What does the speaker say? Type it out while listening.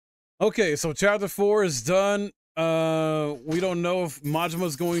Okay, so chapter 4 is done. We don't know if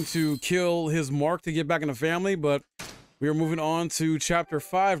Majima's going to kill his mark to get back in the family, but we are moving on to chapter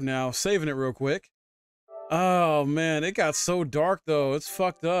 5 now, saving it real quick. Oh man, it got so dark though. It's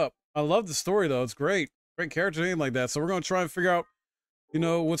fucked up. I love the story though. It's great. Great character name like that. So we're gonna try and figure out, you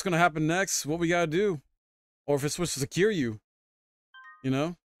know, what's gonna happen next, what we gotta do. Or if it switches to Kiryu. You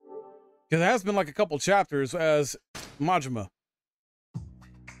know? Because it has been like a couple chapters as Majima.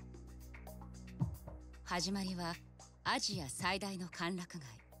 始まりはアジア最大の歓楽街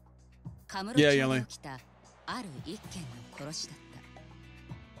カムロ町で起きたある一件の殺しだっ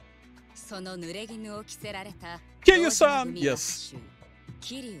た。その濡れ衣を着せられたKiryuさん、yes。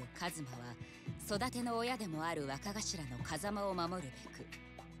桐生一馬は育ての親でもある若頭の風間を守るべく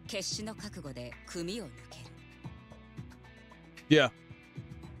決死の覚悟で組を抜ける。Yeah。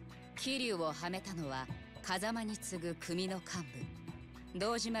桐生をはめたのは風間に次ぐ組の幹部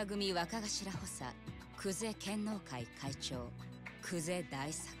堂島組若頭補佐久世剣能会会長久世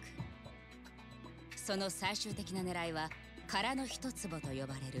大作。その最終的な狙いは殻の一坪と呼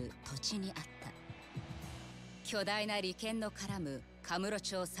ばれる土地にあった。巨大な利権の絡むカムロ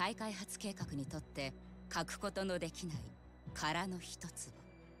町再開発計画にとって欠くことのできない殻の一坪。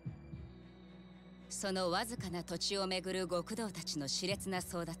そのわずかな土地をめぐる極道たちの熾烈な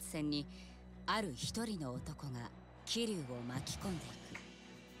争奪戦にある一人の男が桐生を巻き込んでいく。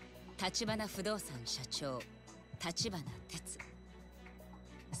橘不動産社長橘哲。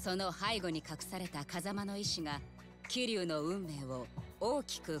その背後に隠された風間の意志が桐生の運命を大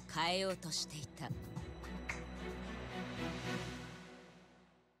きく変えようとしていた。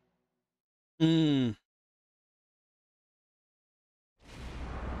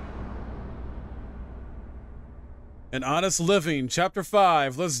An Honest Living, Chapter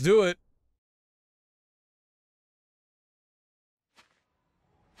 5. Let's do it.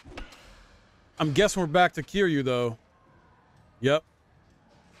 I'm guessing we're back to Kiryu, though. Yep.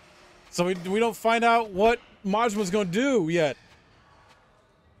 So we don't find out what Majima's gonna do yet.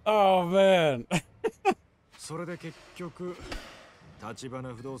 Oh, man. それで結局、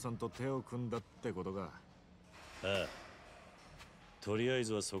橘不動産と手を組んだってことか。ああ。とりあえ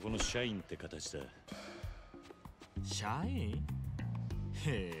ずはそこの社員って形だ。社員？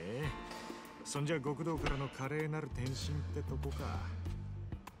へえ。そんじゃ極道からの華麗なる転身ってとこか。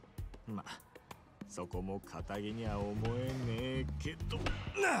まあ、そこも堅気には思えねえけど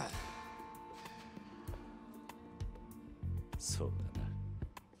な。そうだな。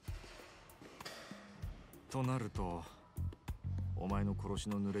となると、お前の殺し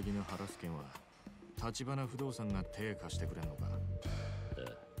の濡れ衣晴らす件は橘不動産が手貸してくれんのか。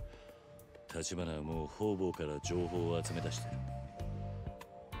橘はもう方々から情報を集め出してる。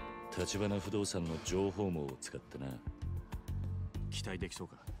橘不動産の情報網を使ってな。期待できそう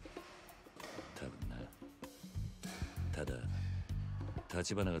か。多分な。ただ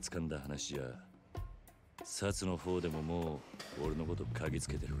橘が掴んだ話じゃ薩の方でももう俺のこと嗅ぎつ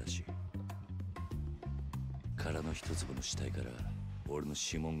けてるらしい。殻の一粒の死体から俺の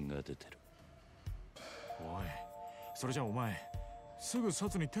指紋が出てる。おい、それじゃお前すぐ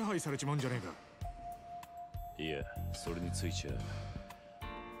薩に手配されちまうんじゃねえか。いや、それについちゃ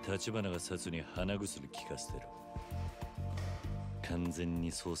橘が薩に鼻薬効かせてる。完全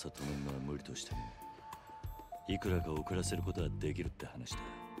に捜査止めるのは無理としてもいくらか遅らせることはできるって話だ。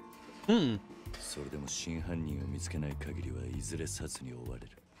それでも真犯人を見つけない限りはいずれ薩に追われ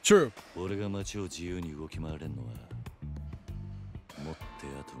る。True. 俺が街を自由に動き回れるのはもって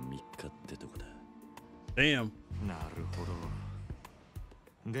あと3日ってとこだ。Damn. なるほ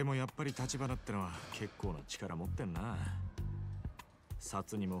ど。でもやっぱり橘ってのは結構な力持ってんな。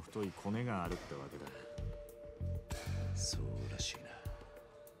薩にも太いコネがあるってわけだ。そうらしいな。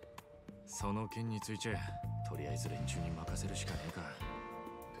その件についてとりあえず連中に任せるしかねえか。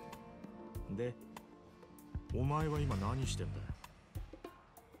で、お前は今何してん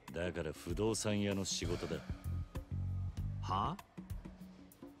だ。だから不動産屋の仕事だ。は？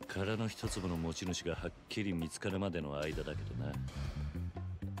殻の一粒の持ち主がはっきり見つかるまでの間だけどな。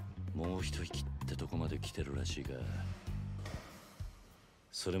もう一息ってとこまで来てるらしいが、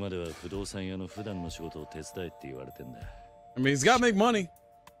それまでは不動産屋の普段の仕事を手伝えって言われてんだ。I mean, he's gotta make money.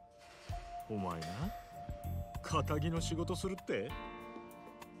 お前な、堅気の仕事するって？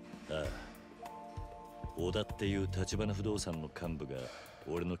ああ。小田っていう橘不動産の幹部が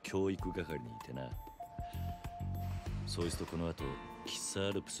俺の教育係にいてな。そいつとこの後喫茶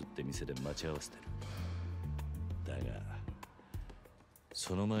アルプスって店で待ち合わせてる。だが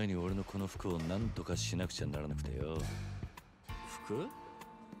その前に俺のこの服を何とかしなくちゃならなくてよ。服？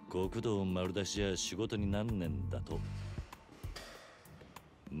極道丸出しじゃ仕事になんねんだと。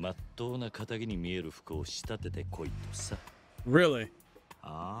まっとうな仇に見える服を仕立ててこいとさ。Really?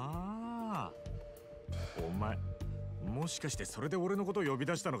 ああ、お前もしかしてそれで俺のことを呼び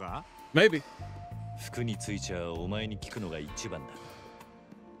出したのか？ Maybe. 服についちゃお前に聞くのが一番だ。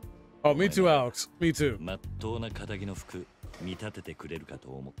 Oh, me too, Alex. Me too. まっとうな仇の服見立ててくれるかと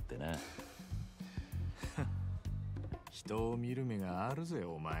思ってな。人を見る目があるぜ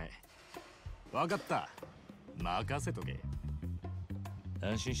お前。わかった。任せとけ。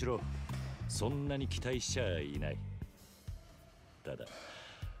安心しろ。そんなに期待しちゃいない。ただ、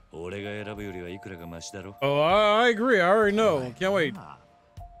俺が選ぶよりはいくらかマシだろ。Oh, I agree. I already know. Can't wait.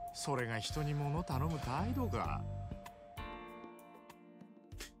 それが人に物頼む態度か。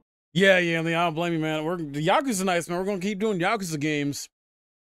Yeah, I don't blame you, man. The Yakuza nice, man. We're gonna keep doing Yakuza games,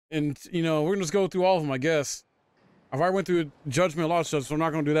 and you know we're gonna just go through all of them, I guess. I've already went through Judgment Law stuff, so I'm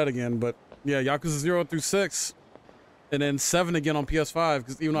not gonna do that again. But yeah, Yakuza 0 through 6, and then 7 again on PS5,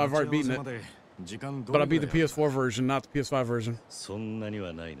 because even though I've already beaten it, but I beat the PS4 version, not the PS5 version. そんなに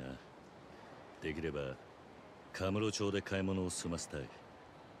はないな。できればカムロ町で買い物を済ませたい。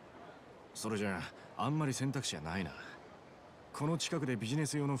それじゃあんまり選択肢はないな。この近くでビジネ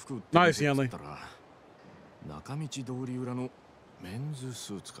ス用の服売ってるって言ったら、中道通り裏のメンズ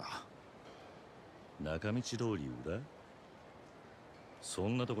スーツか。中道通り裏？そ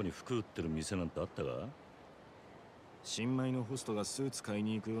んなとこに服売ってる店なんてあったか？新米のホストがスーツ買い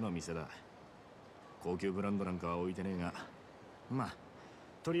に行くような店だ。高級ブランドなんかは置いてねえが、まあ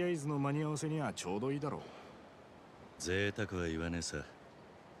とりあえずの間に合わせにはちょうどいいだろう。贅沢は言わねえさ。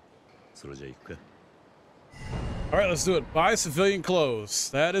それじゃ行くか。All right, let's do it. Buy civilian clothes.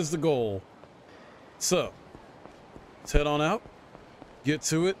 That is the goal. So, let's head on out. Get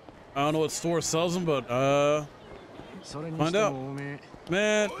to it. I don't know what store sells them, but find out.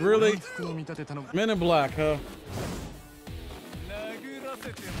 Man, really? Men in Black, huh?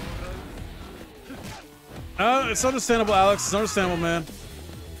 It's understandable, Alex. It's understandable, man.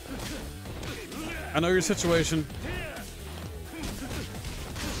 I know your situation.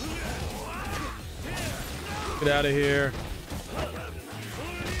 Get out of here.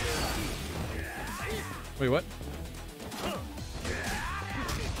 Wait, what?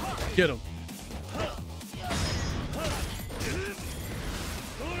 Get him.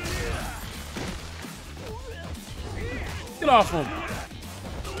 Get off him.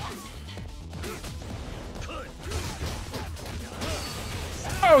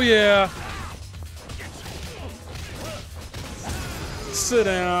 Oh, yeah. Sit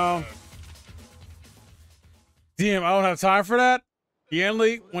down. Damn, I don't have time for that.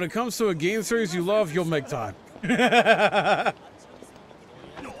 Yanli, when it comes to a game series you love, you'll make time. Nah,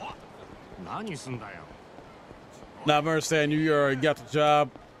 I understand you already got the job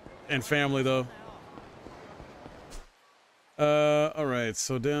and family though. All right,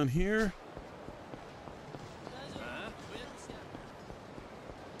 so down here.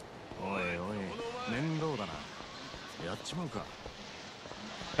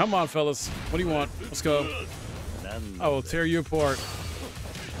 Come on, fellas. What do you want? Let's go. I will tear you apart.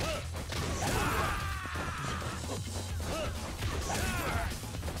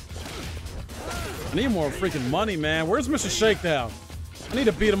 I need more freaking money, man. Where's Mr. Shakedown? I need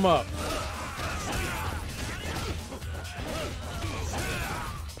to beat him up.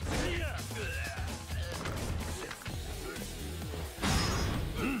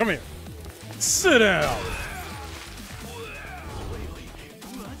 Come here. Sit down.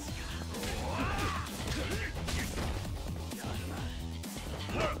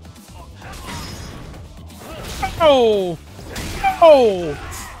 Oh! Oh!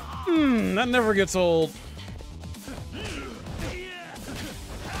 That never gets old.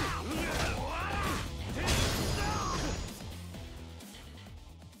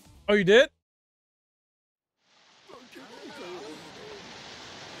 Oh, you did?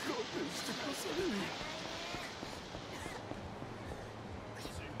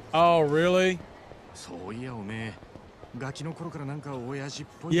 Oh, really?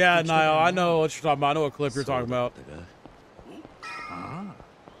 Yeah, Niall, I know what you're talking about. I know what clip you're talking about.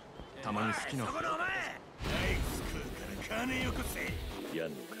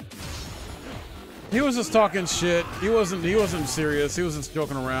 He was just talking shit. He wasn't serious. He was just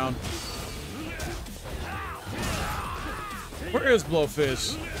joking around. Where is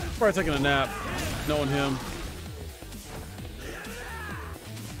Blowfish? Probably taking a nap, knowing him.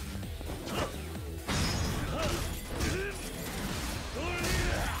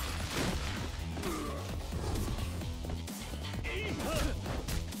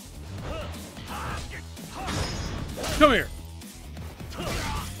 Come here.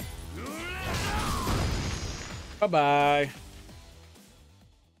 Bye-bye.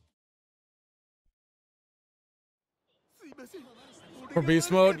 For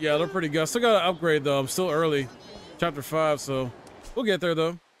beast mode? Yeah, they're pretty good. I still gotta upgrade though. I'm still early. Chapter 5, so we'll get there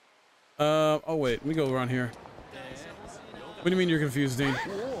though. Oh wait, let me go around here. What do you mean you're confused, Dean?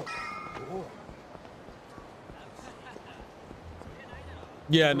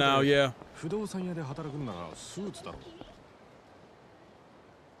 Yeah, now, yeah.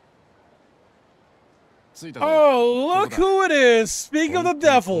 Oh, look who it is! Speak of the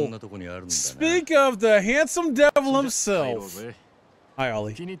devil! Speak of the handsome devil himself! Hi,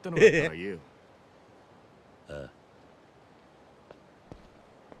 Ollie.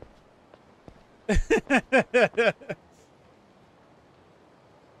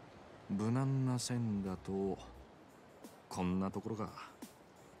 無難な線だとこんなところか。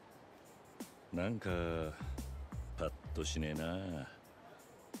なんかパッとしねえな。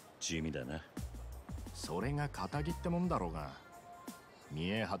地味だな。それが仇ってもんだろうが。見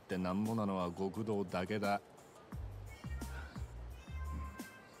え張ってなんぼなのは極道だけだ。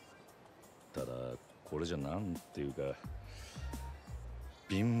ただこれじゃなんていうか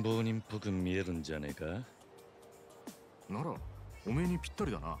貧乏人っぽく見えるんじゃねえか。ならおめえにぴった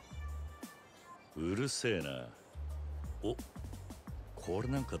りだな。うるせえな。お、これ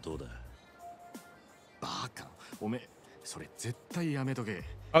なんかどうだ。バカ、おめえそれ絶対やめとけ。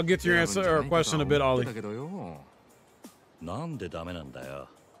I'll get your answer or question a bit, Ollie. だけどよ。なんでダメなんだよ。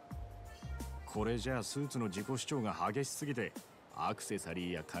これじゃあスーツの自己主張が激しすぎて、アクセサ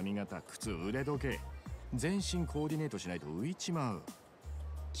リーや髪型、靴、腕時計、全身コーディネートしないと浮いちまう。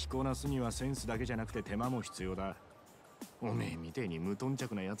着こなすにはセンスだけじゃなくて手間も必要だ。おめえみてえに無頓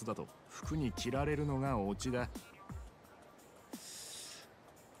着なやつだと服に着られるのがオチだ。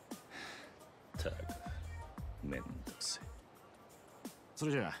たくめんどくせえ。そ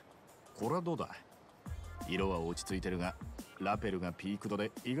れじゃあこれはどうだ。色は落ち着いてるがラペルがピークド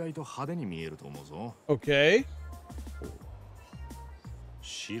で意外と派手に見えると思うぞ。 Okay.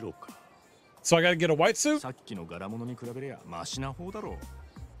 白か。 So I gotta get a white suit? さっきの柄物に比べりゃマシな方だろ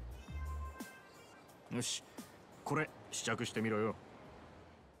う。よし、これ試着してみろよ。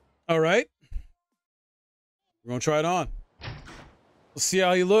 Alright. We're gonna try it on. Let's see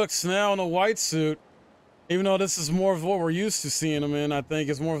how he looks now in a white suit. Even though this is more of what we're used to seeing him in, I think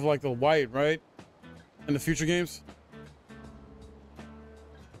it's more of like the white, right? In the future games?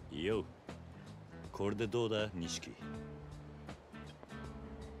 よ、これでどうだ、錦。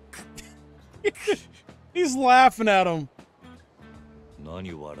He's laughing at him.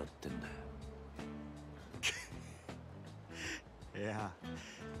 何笑ってんだよ。いや、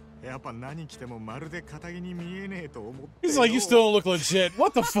やっぱ何着てもまるで堅気に見えねえと思って。 He's like, you still don't look legit.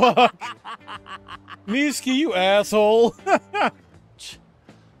 What the fuck? Nishiki, you asshole.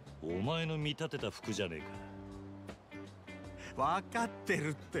 お前の見立てた服じゃねえか。わかってる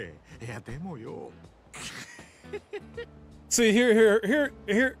って。いやでもよ。See, here.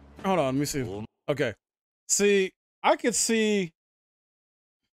 Hold on, let me see. Okay. See, I could see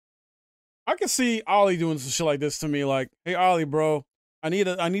Ollie doing some shit like this to me, like, hey Ollie, bro, I need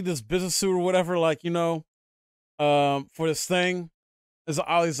this business suit or whatever, like, you know, for this thing. As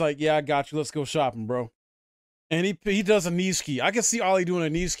Ollie's like, yeah, I got you. Let's go shopping, bro. And he does a knee ski. I can see Ollie doing a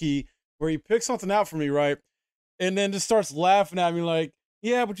knee ski where he picks something out for me, right? And then just starts laughing at me like,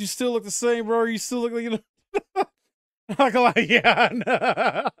 yeah, but you still look the same, bro. You still look like, you know. like,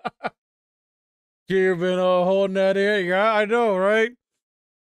 yeah. You've been holding that in. Yeah, I know, right?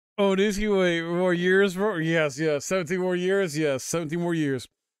 Oh, this you wait more years, bro? Yes. 17 more years. Yes, 17 more years.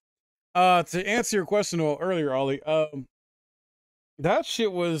 To answer your question earlier, Ollie, that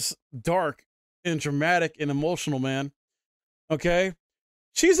shit was dark and dramatic and emotional, man. Okay?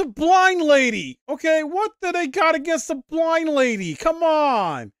 She's a blind lady. Okay? What do they got against a blind lady? Come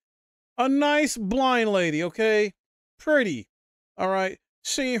on. A nice blind lady, okay? Pretty. All right?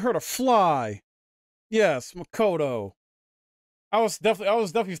 She ain't hurt a fly. Yes, Makoto. I was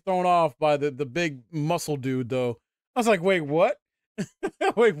definitely thrown off by the big muscle dude though. I was like, wait, what?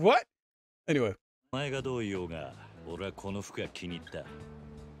 Wait, what? Anyway. お前がどう言おうが、俺はこの服が気に入った。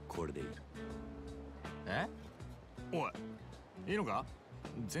これでいい。え？おい、いいのか？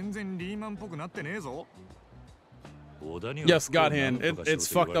全然リーマンっぽくなってねえぞ。Yes, got him. It's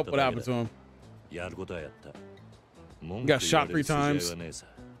fucked up what happened to him. やることはやった。 Got shot 3 times.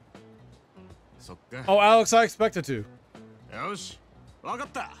 そっか。 Oh, Alex, I expected to. よし、わかっ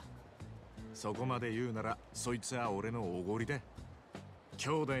た。そこまで言うなら、そいつは俺のおごりだ。兄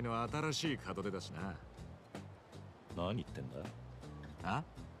弟の新しい門出だしな。何言ってんだ？あ？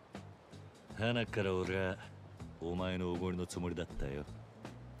鼻から俺はお前のおごりのつもりだったよ。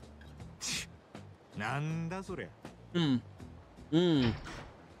なんだそりゃ。Really?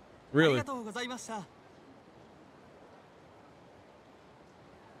 ありがとうございました。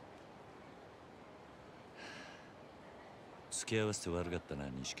付き合わせて悪かったな、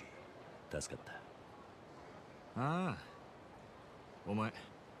錦。助かった。ああ、お前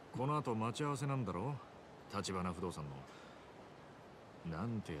この後待ち合わせなんだろ、立花不動産の。な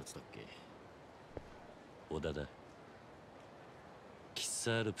んてやつだっけ。小田だ。喫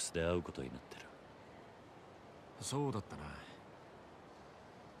茶アルプスで会うことになってる。そうだったな。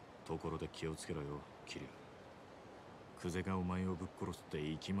ところで気をつけろよ、キリュウ。クゼがお前をぶっ殺すっ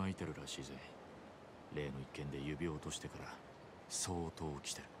て息巻いてるらしいぜ。例の一件で指を落としてから相当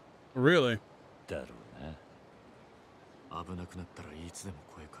来てる。 Really? だろうな。危なくなったらいつでも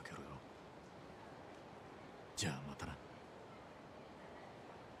声かけろよ。じゃあまたな。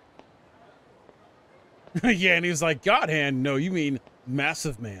Yeah, and he was like, God hand? No, you mean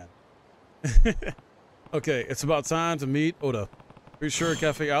massive man. Okay, it's about time to meet Oda. Pretty sure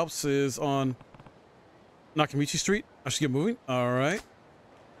Cafe Alps is on Nakamichi Street. I should get moving. All right.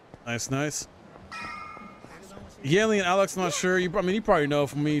 Nice, nice. Yanli and Alex, I'm not sure. I mean, you probably know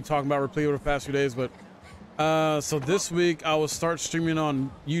from me talking about Replay over the past few days, but so this week I will start streaming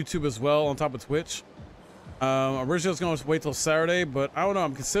on YouTube as well on top of Twitch. Originally I was going to wait till Saturday, but I don't know.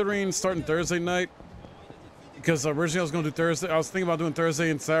 I'm considering starting Thursday night because originally I was going to do Thursday. I was thinking about doing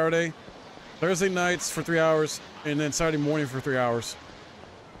Thursday and Saturday. Thursday nights for 3 hours and then Saturday morning for 3 hours.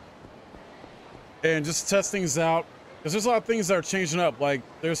 And just test things out. Because there's a lot of things that are changing up. Like,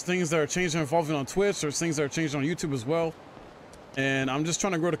 there's things that are changing and evolving on Twitch. There's things that are changing on YouTube as well. And I'm just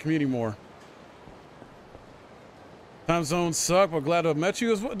trying to grow the community more. Time zones suck, but glad to have met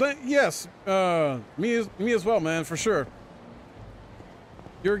you as well. Yes, me as well, man, for sure.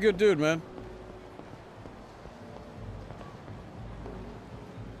 You're a good dude, man.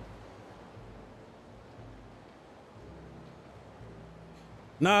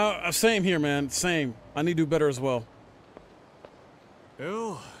 Nah, same here, man. Same. I need to do better as well.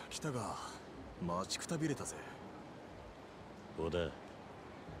 よう、来たが。待ちくたびれたぜ。小田。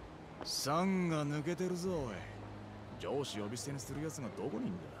サンが抜けてるぞ、おい。上司呼び捨てにする奴がどこにい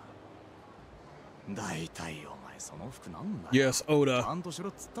んだ。大体お前その服なんだ。Yes, Oda. ちゃんとしろ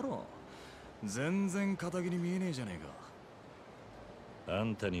っつったろ。全然肩着に見えねえじゃねえか。あ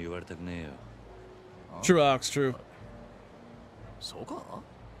んたに言われたくねえよ。True, Alex, true. そうか？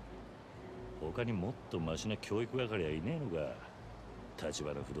他にもっとマシな教育係はいねえのか、立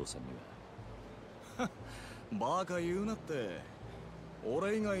花不動産には。バカ言うなって。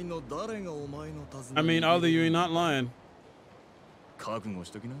俺以外の誰がお前の尋ね。I mean, Oda, you're not lying. 覚悟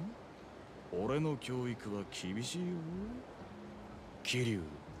しときな。俺の教育は厳しいよ。桐生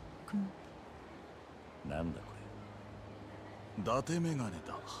君。なんだこ伊達メガネ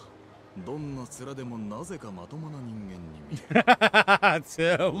だ。どんな面でもなぜかまともな人間に見え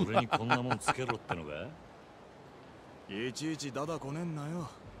れ。俺にこんなもんつけろってのか。いちいちダダこねんなよ。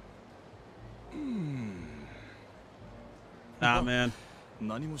Nah, man.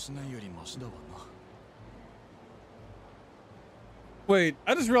 何もしないよりマシだわな。Wait,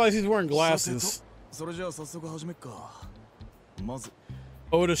 I just realized he's wearing glasses. それじゃあ早速始めっか。まず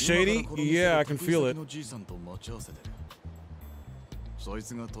Oda shady? Yeah, I can feel it. のじいさんと待ち合わせてる。そい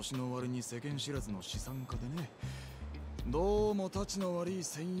つが年の割に世間知らずの資産家でね。どうも立ちの悪い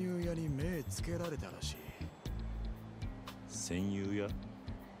戦友屋に目つけられたらしい。戦友屋？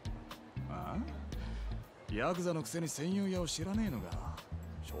ああ？ヤクザのくせに戦友屋を知らねえのが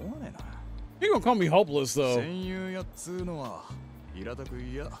しょうがねえな。He gonna call me hopeless though. 戦友屋っつうのは平たく言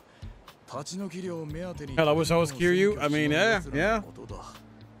いや立ち退き料目当てに。Hell, I wish I was kiryu. I mean, yeah.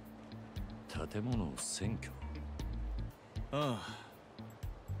 建物を占拠。ああ。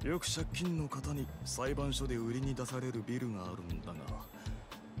よく借金の方に裁判所で売りに出されるビルがあるんだが、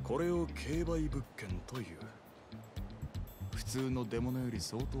これを競売物件という。普通の出物より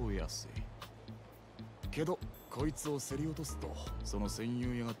相当安い。けどこいつを競り落とすとその占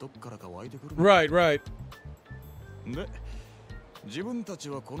有屋がどっからか湧いてくる。Right, right. で、自分たち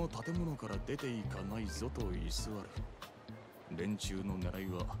はこの建物から出ていかないぞと居座る。連中の狙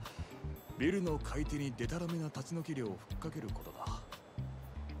いはビルの買い手にデタラメな立ち退き料をふっかけることだ。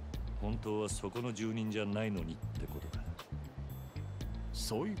本当はそこの住人じゃないのにってことだ。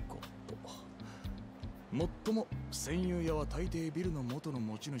そういうこと。もっとも占有屋は大抵ビルの元の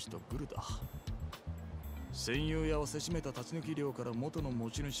持ち主とグルだ。占有屋はせしめた立ち退き料から元の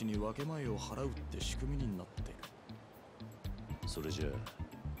持ち主に分け前を払うって仕組みになっている。それじゃあ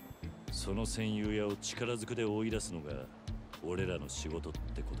その占有屋を力ずくで追い出すのが俺らの仕事っ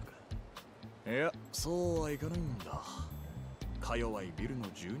てことか。いや、そうはいかないんだ。か弱いビルの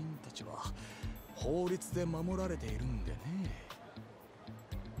住人たちは法律で守られているんでね。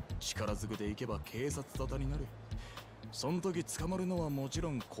力ずくで行けば警察沙汰になる。その時捕まるのはもちろ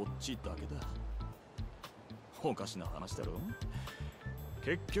んこっちだけだ。おかしな話だろ。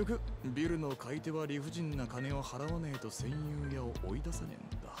結局ビルの買い手は理不尽な金を払わねえと占有屋を追い出せねえん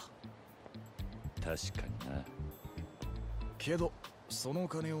だ。確かにな。けどその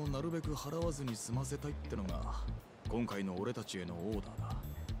金をなるべく払わずに済ませたいってのが今回の俺たちへのオーダーだ。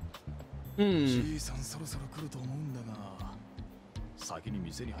じいさんそろそろ来ると思うんだが、先に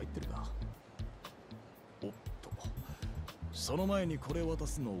店に入ってるか。おっと、その前にこれ渡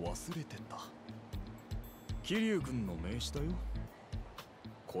すの忘れてた。kiryu君の名刺だよ。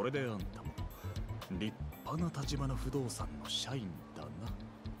これであんたも立派な橘不動産の社員だ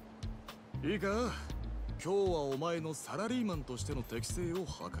な。いいか、今日はお前のサラリーマンとしての適性を図る。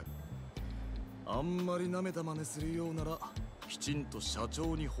あんまり舐めた真似するようならきちんと社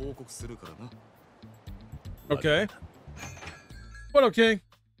長に報告するからな。Okay. What okay?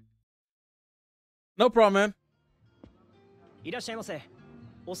 No problem, man. いらっしゃいませ。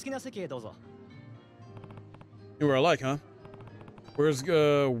お好きな席へどうぞ。You were alike, huh? Where's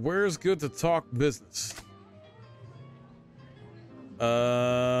good to talk business?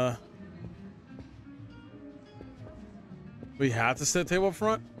 We have to sit table up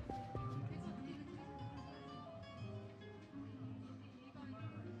front?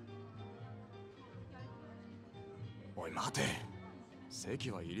 おい待て。席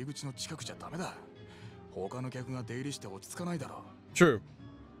は入り口の近くじゃダメだ。他の客が出入りして落ち着かないだろ。 True.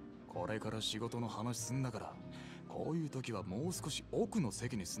 これから仕事の話すんだから、こういう時はもう少し奥の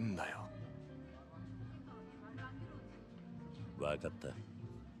席にすんだよ。わかった。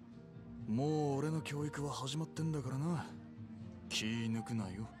もう俺の教育は始まってんだからな。気抜くな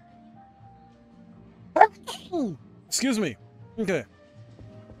よ。Excuse me. Okay.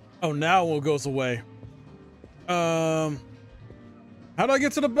 Oh, now it goes away. How do I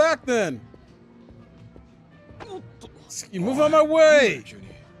get to the back then? You move out my way.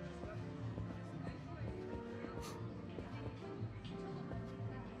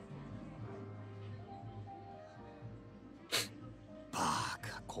 バ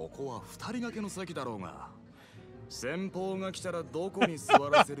カ、ここは二人掛けの席だろうが。先方が来たらどこに座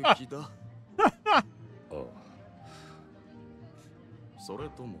らせる気だ？それ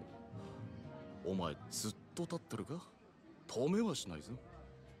ともお前ずっと立ってるか？止めはしないぞ。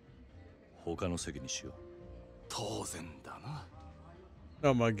他の席にしよう。当然だな。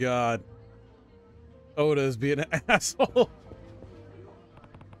Oh my god. Oda is being an asshole.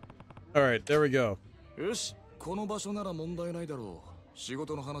 All right, there we go. よし、この場所なら問題ないだろう。仕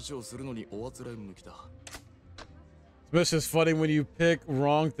事の話をするのにおあつらい向きだ。It's just funny when you pick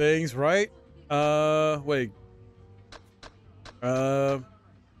wrong things, right? Wait.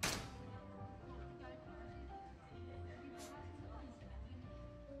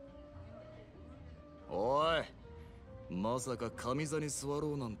おい、まさか上座に座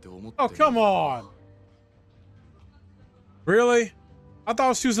ろうなんて思って。 Oh, come on. Really? I thought I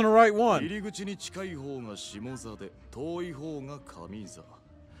was choosing the right one. 入り口に近い方が下座で、遠い方が上座。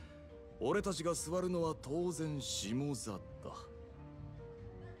俺たちが座るのは当然下座だ。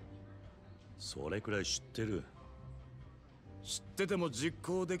それくらい知ってる。知ってても実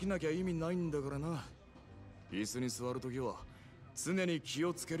行できなきゃ意味ないんだからな。椅子に座るときは常に気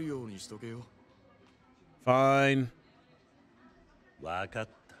をつけるようにしとけよ。Fine. わかっ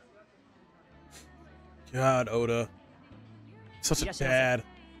た。God, Oda. Such a dad.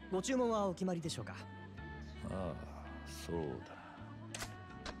 ご注文はお決まりでしょうか？ああ、そうだ。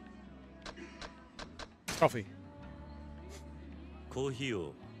Coffee. コーヒー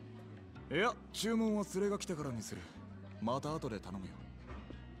を。いや、注文は連れが来てからにする。また後で頼むよ。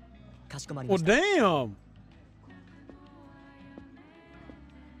かしこまりま Well, した。damn.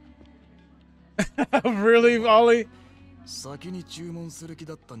 Really, Ollie? 先に注文する気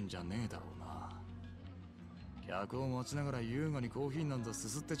だったんじゃねえだろうな。客を待ちながら優雅にコーヒーなんざす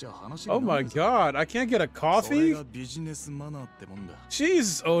すってちゃ話が Oh my god, I can't get a それ coffee? がビジネスマナーってもんだ。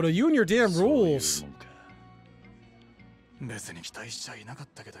 Jesus, Oda, you and your damn そういう rules. もんか。別に期待しちゃいなかっ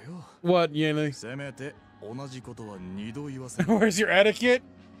たけどよ。 What, Yanni? せめて同じことは二度言わせる。 Where's your etiquette?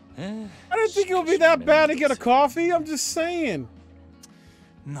 I didn't think it would be that bad to get a coffee. I'm just saying.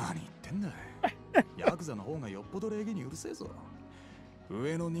 何言ってんだ。ヤクザの方がよっぽど礼儀にうるせえぞ。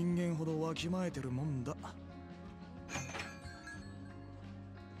上の人間ほどわきまえてるもんだ。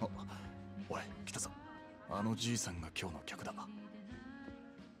おい、来たぞ。あのじいさんが今日の客だ。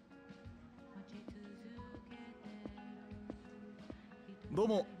どう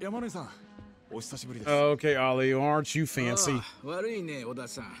も、山根さん。お久しぶりです。Okay, Ollie, aren't you fancy? ああ、悪いね、小田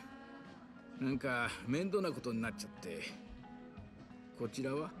さん。なんか面倒なことになっちゃって。こち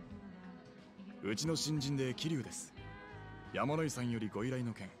らは？うちの新人で桐生です。山野井さんよりご依頼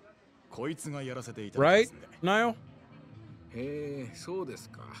の件、こいつがやらせていただき Right, ますんで。 Niall? へえ、そうです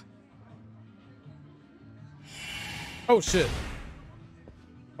か。 Oh shit.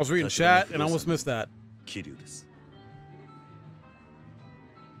 I was reading chat and I almost missed that. 桐生です。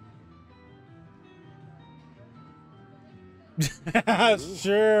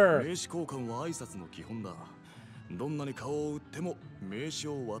Sure. 名刺交換は挨拶の基本だ。どんなに顔を売っても名刺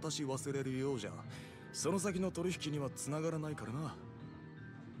を渡し忘れるようじゃ、その先の取引にはつながらないからな。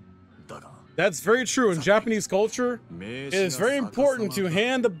だが That's very true. In Japanese culture, it is very important to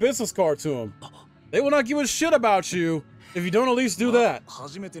hand the business card to them. They will not give a shit about you if you don't at least do that.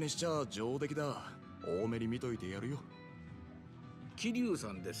 初めてにしちゃ上出来だ。多めに見といてやるよ。桐生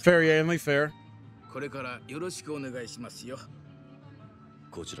さんです。 Fair, Yanley, fair. これからよろしくお願いしますよ。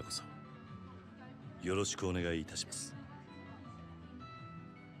こちらこそよろしくお願いいたします。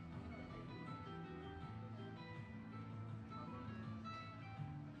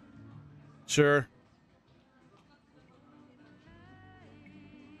Sure.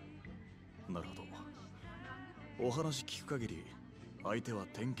 なるほど。お話聞く限り、相手は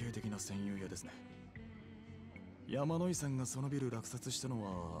典型的な戦友屋ですね。山野井さんがそのビル落札したの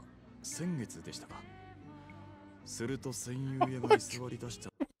は先月でしたか。すると戦友屋が居座り出した。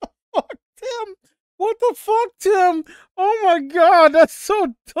Tim, what the fuck, Tim? Oh my god, that's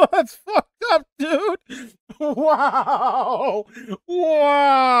fucked up, dude. Wow.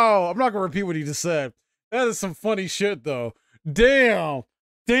 Wow. I'm not gonna repeat what he just said. That is some funny shit, though. Damn.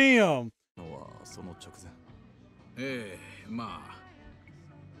 Damn. のはその直前。ええ、まあ。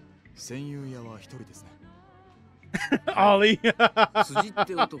戦友屋は一人ですね。Ollie. 辻っ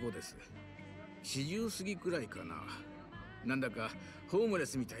て男です。40過ぎくらいかな。なんだかホームレ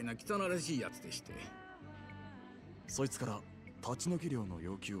スみたいな汚らしいやつでして。そいつから立ち退き料の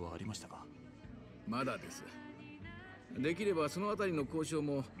要求はありましたか？まだです。できればそのあたりの交渉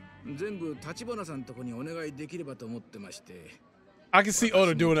も全部立花さんとこにお願いできればと思ってまして。I can see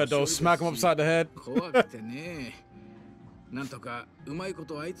Oda doing that though. Smack him upside the head. 怖くてね。なんとかうまいこ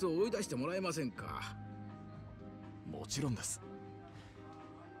とあいつを追い出してもらえませんか？もちろんです。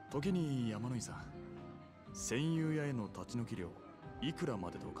時に山野井さん、戦友屋への立ち退き料いくら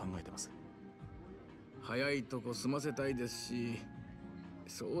までと考えてます？早いとこ済ませたいですし、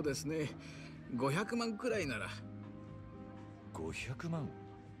そうですね、500万くらいなら。500万？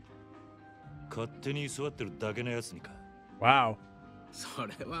勝手に居座ってるだけのやつにか。Wow. そ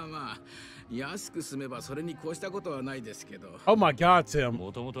れはまあ、安く済めばそれに越したことはないですけど。Oh my god, Tim.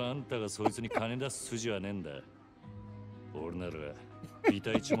 もともとあんたがそいつに金出す筋はねえんだ。俺ならビ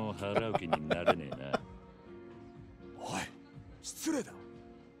タ一文払う気になれねえな。おい、失礼だ。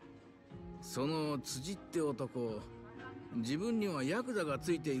その辻って男、自分にはヤクザが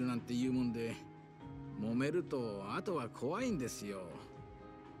ついているなんて言うもんで、揉めるとあとは怖いんですよ。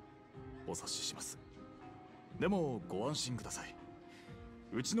お察しします。でもご安心ください。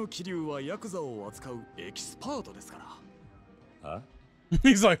うちの桐生はヤクザを扱うエキスパートですから。あ？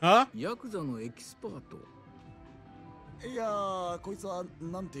 He's like, huh? ヤクザのエキスパート？いやー、こいつは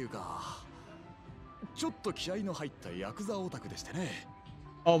なんていうか、ちょっと気合の入ったヤクザオタクでしてね。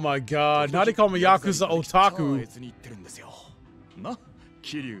Oh my god. Now they call me Yakuza Otaku. 別に言ってるんですよ。な、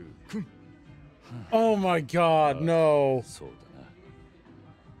桐生くん。Oh my god, no. そうだな。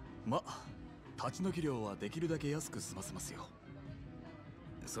ま、立ち退き料はできるだけ安く済ませますよ。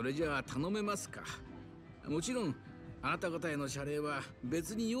それじゃあ頼めますか？もちろんあなた方への謝礼は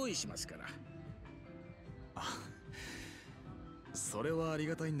別に用意しますから。それはあり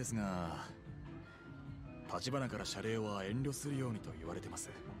がたいんですが、立花から謝礼は遠慮するようにと言われてます。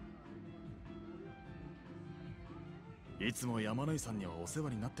いつも山野井さんにはお世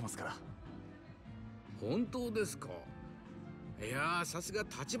話になってますから。本当ですか？いやー、さすが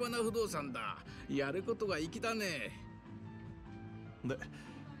立花不動産だ。やることが粋だね。で、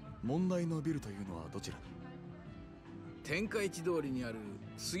問題のビルというのはどちらに？天下一通りにある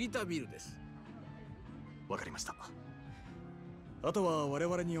杉田ビルです。わかりました。あとは我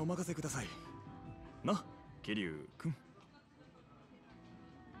々にお任せください。な、桐生くん。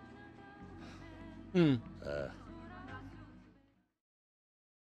Hmm. あ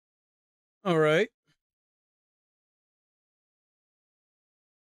あ。 All right.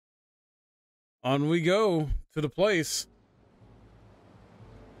 On we go to the place.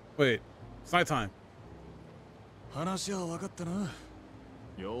 Wait, it's nighttime. 話は分かったな。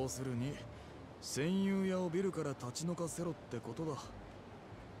要するに戦友屋をビルから立ち退かせろってことだ。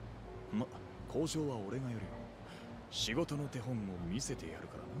ま、交渉は俺がやるよ。仕事の手本を見せてやる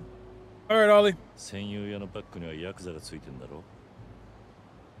からな。 All right, Ollie. 戦友屋のバックにはヤクザがついてんだろ。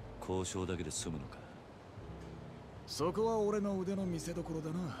交渉だけで済むのか。そこは俺の腕の見せ所だ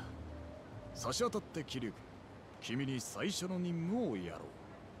な。差し当たってキリュウ君に最初の任務をやろ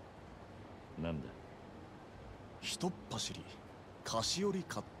う。なんだ。ひとっ走り菓子折り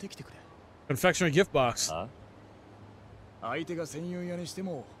買ってきてくれ。 Confectionery gift box. あ、相手が専用屋にして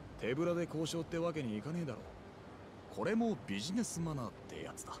も手ぶらで交渉ってわけにいかねえだろう。これもビジネスマナーって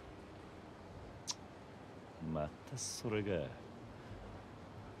やつだ。またそれが。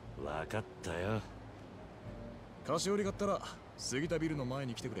わかったよ。菓子折り買ったら杉田ビルの前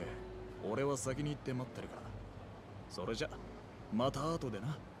に来てくれ。俺は先に行って待ってるから。それじゃまた後で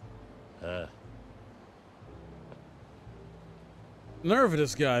な。ああ。Nerve of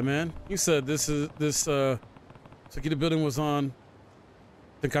this guy, man. He said this Sakita building was on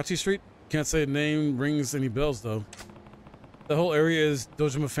Tenkachi Street. Can't say the name rings any bells though. The whole area is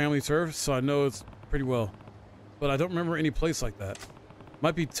Dojima family turf, so I know it's pretty well. But I don't remember any place like that.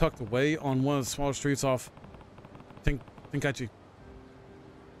 Might be tucked away on one of the smaller streets off Tenkachi.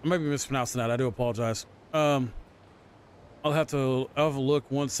 I might be mispronouncing that. I do apologize. I'll have a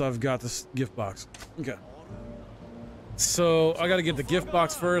look once I've got this gift box. Okay. So I gotta get the gift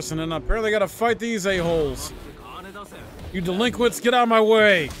box first, and then apparently I gotta fight these a-holes. You delinquents, get out of my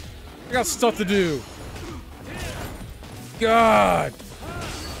way. I got stuff to do. God.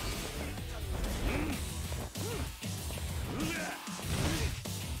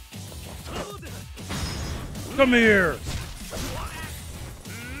 Come here.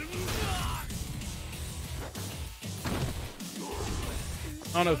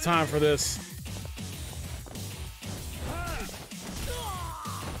 I don't have time for this.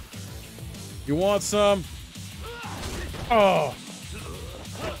 You want some? Oh.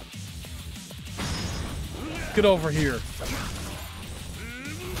 Get over here.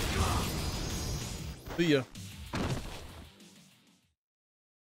 See ya.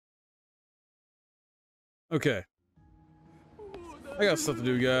 Okay. I got stuff to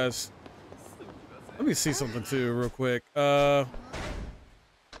do, guys. Let me see something too, real quick.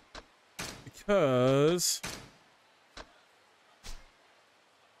 Because...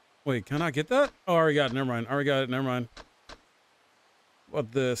 Wait, can I get that? Oh, I already got it. Never mind. I already got it. Never mind.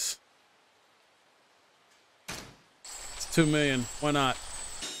 What this? It's 2 million. Why not?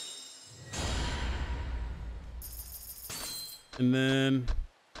 And then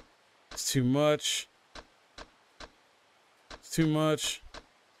it's too much. It's too much.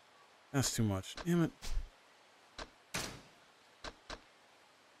 That's too much. Damn it.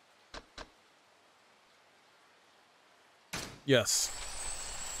 Yes.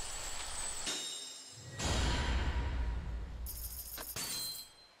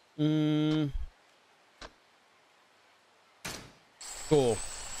 Cool.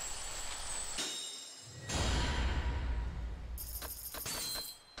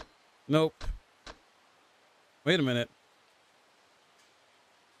 Nope. Wait a minute.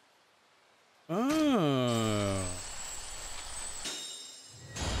 Oh.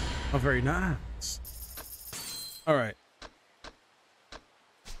 Oh, very nice. All right.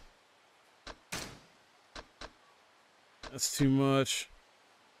 That's too much.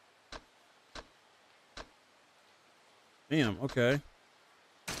 Damn, okay.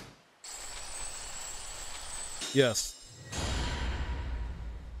 Yes.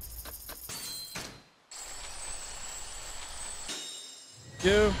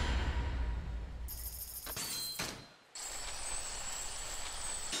 You.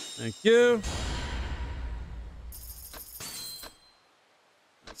 Thank you.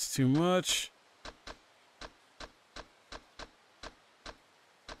 That's too much.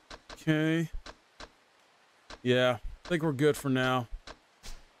 Okay. Yeah, I think we're good for now.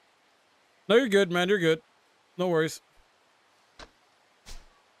 No, you're good, man. You're good. No worries.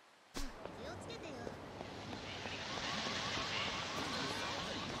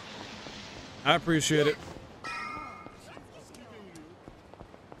 I appreciate it.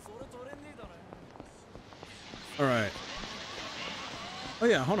 All right. Oh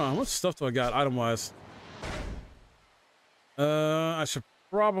yeah, hold on. How much stuff do I got item-wise? I should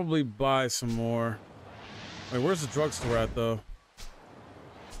probably buy some more. Wait, where's the drugstore at though?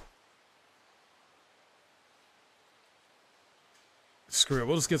 Screw it.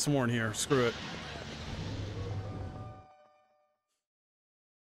 We'll just get some more in here. Screw it.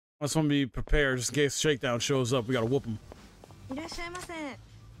 I just want to be prepared just in case Shakedown shows up. We gotta whoop him.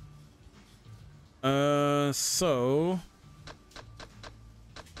 So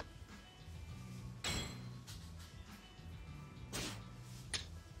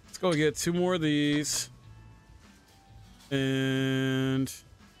let's go get 2 more of these and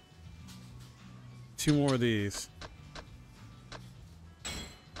 2 more of these.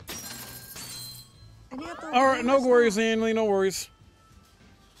 All right, no worries, Anley, no worries.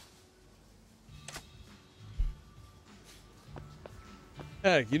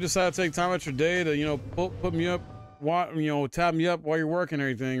 Heck, you decide to take time out your day to, you know, put me up, you know, tap me up while you're working and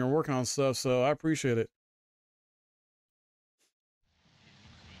everything or working on stuff. So I appreciate it.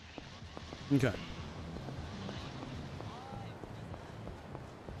 Okay.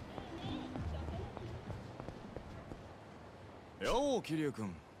 Yo,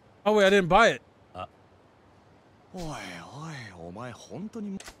 Kiryu-kun. Oh wait, I didn't buy it. おいおい、お前本当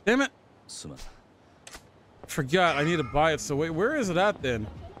に Damn it. すまん。 Forgot I need to buy it. So wait, where is it at then?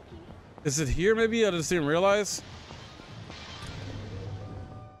 Is it here maybe? I just didn't realize.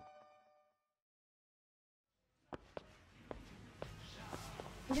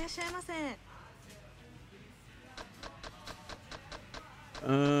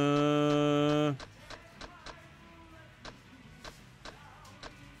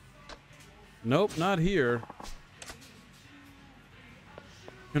 Nope, not here.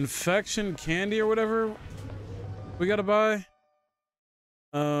 Confection candy or whatever we gotta buy.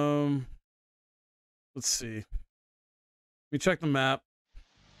 Let's see. Let me check the map.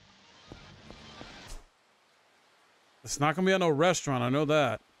 It's not gonna be at no restaurant, I know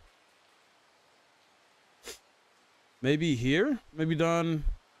that. Maybe here? Maybe done.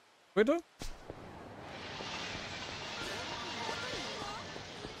 Wait though.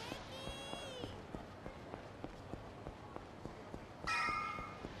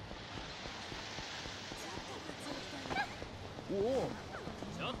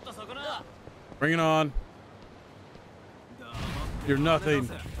 Bring it on. You're nothing.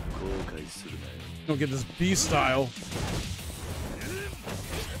 Don't get this beast style.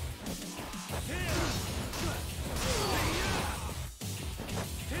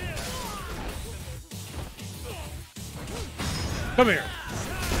 Come here.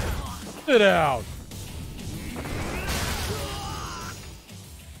 Sit down.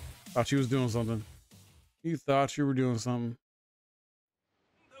 Thought she was doing something. You thought you were doing something.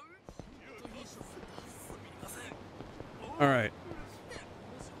 All right.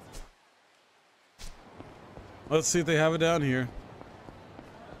 Let's see if they have it down here.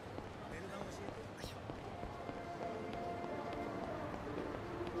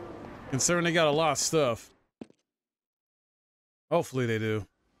 Considering they got a lot of stuff. Hopefully they do.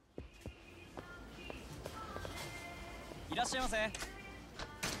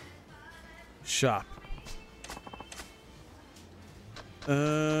 Shop.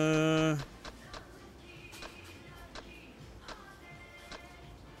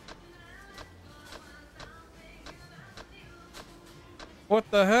 What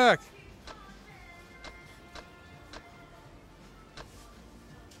the heck?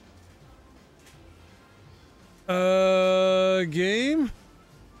 Game?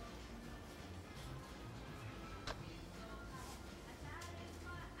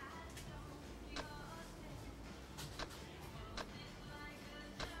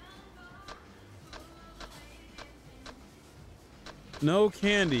 No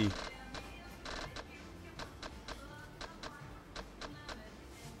candy.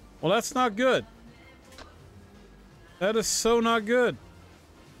 Well, that's not good. That is so not good.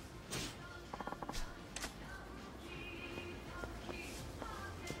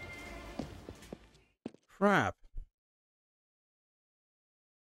 Crap.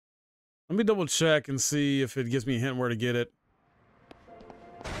 Let me double check and see if it gives me a hint where to get it.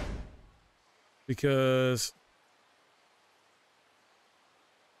 Because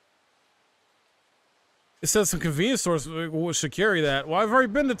it says some convenience stores should carry that. Well, I've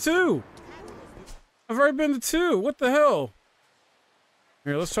already been to 2. I've already been to 2. What the hell?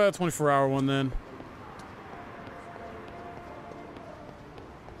 Here, let's try the 24-hour one then.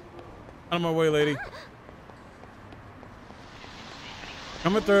 Out of my way, lady.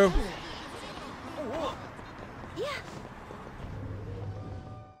 Coming through.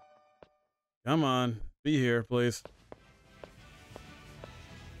 Come on. Be here, please.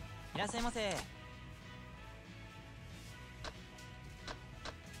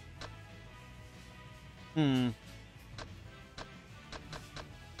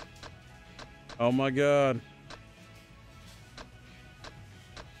 Oh my god.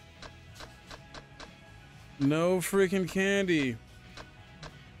 No freaking candy.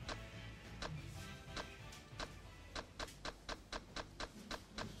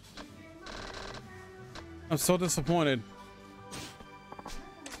 I'm so disappointed.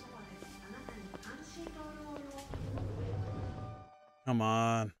 Come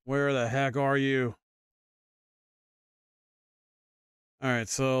on. Where the heck are you? All right,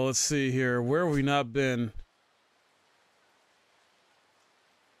 so let's see here. Where have we not been?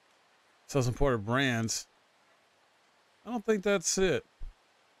 Sells imported brands. I don't think that's it.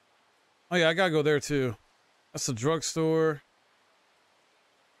 Oh yeah, I gotta go there too. That's the drugstore.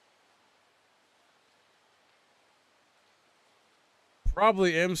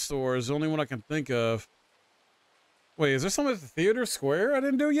 Probably M Store is the only one I can think of. Wait, is there something at the theater square I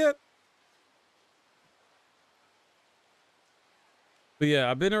didn't do yet? But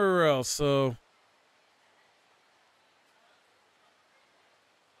yeah, I've been everywhere else, so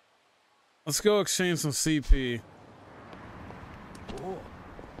let's go exchange some CP. ど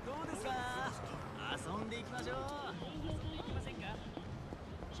うですか遊んでいきましょう行きませんか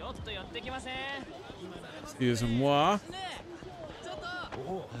ちょっと寄ってきません Excusez-moi. ねえちょっと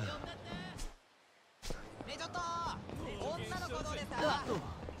呼んでってねえちょっと女の子どうですかちょっと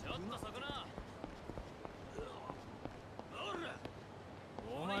そこの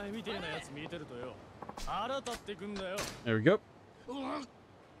お前みてえなやつ見てるとよ腹立ってくんだよ There we go.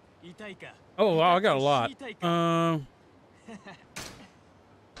 痛いか Oh, wow, I got a lot. 痛いか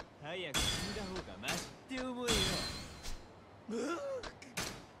早く死んだ方がマシって思えよ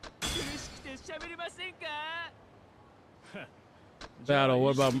苦しくて喋れませんか Battle,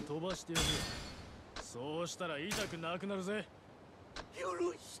 what about... 飛ばしてやるよそうしたら痛くなくなるぜ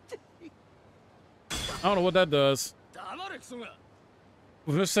許して I don't know what that does. 黙れクソが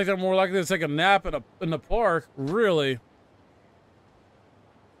Was this like more likely to take a nap in the park? Really?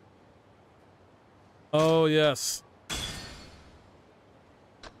 Oh, yes.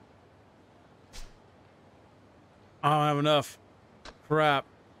 I don't have enough. Crap.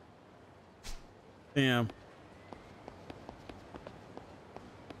 Damn.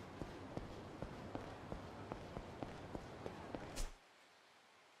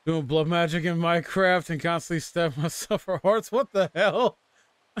 Doing blood magic in Minecraft and constantly stab myself for hearts. What the hell?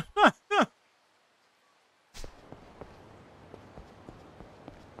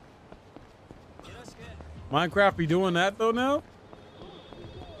 Minecraft be doing that though now?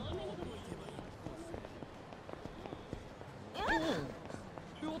 I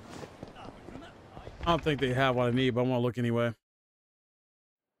don't think they have what I need, but I want to look anyway.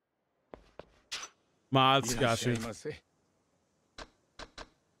 Mods, got you.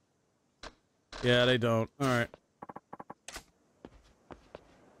 Yeah, they don't. All right.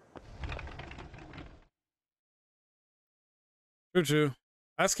 True.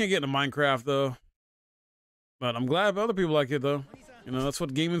 I just can't get into Minecraft though. But I'm glad other people like it though. You know, that's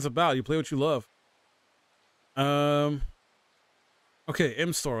what gaming's about. You play what you love. Okay,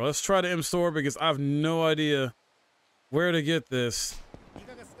 M Store. Let's try the M Store because I have no idea where to get this.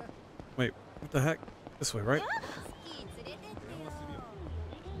 Wait, what the heck? This way, right?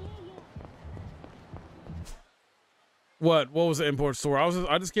 What was the import store?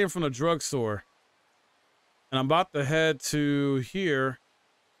 I just came from the drugstore. And I'm about to head to here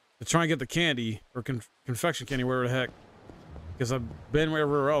to try and get the candy or confection candy, wherever the heck. Because I've been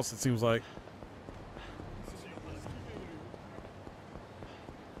everywhere else, it seems like.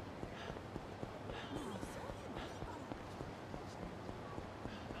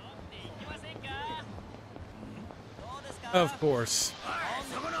 Of course.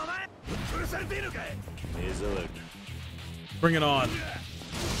 Bring it on.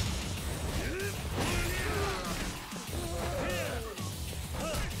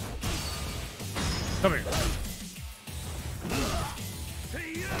 Come here.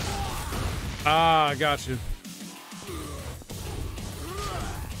 Ah, I got you.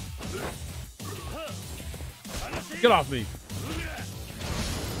 Get off me.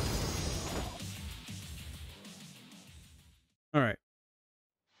 All right.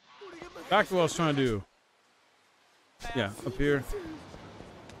 Back to what I was trying to do. Yeah, up here.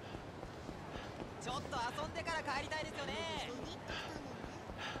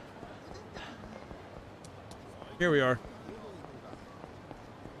 Here we are.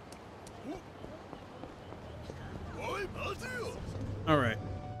 All right.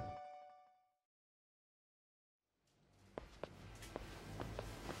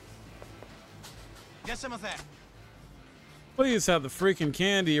 Please have the freaking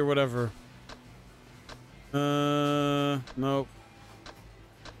candy or whatever. Nope.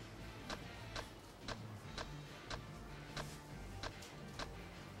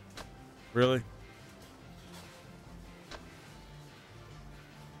 Really?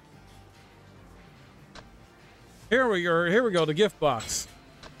 Here we go. Here we go. The gift box.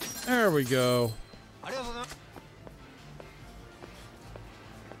 There we go.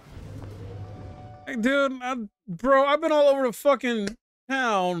 Hey, dude, bro, I've been all over the fucking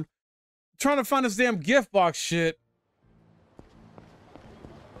town trying to find this damn gift box shit.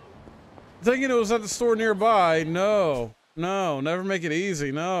 Thinking it was at the store nearby. No, no, never make it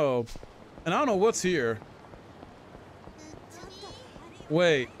easy. No. And I don't know what's here.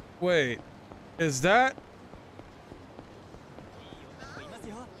 Wait. Is that?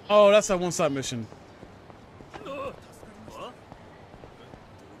 Oh, that's that one side mission.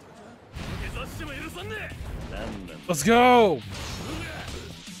 Let's go.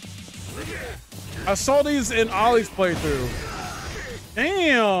 I saw these in Ollie's playthrough.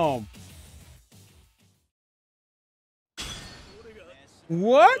 Damn.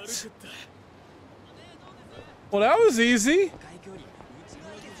 What? Well, that was easy.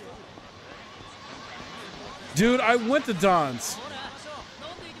 Dude, I went to Don's.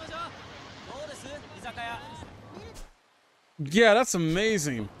 Yeah, that's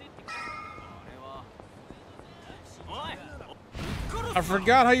amazing. I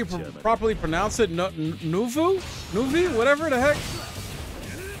forgot how you properly pronounce it. Nuvu? Nuvi? Whatever the heck.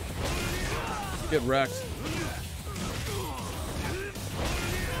 Get wrecked.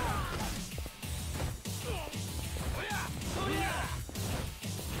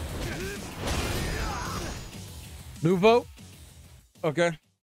 Nuvo? Okay.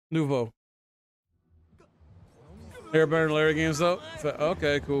 Nuvo. They're better than Larry games though?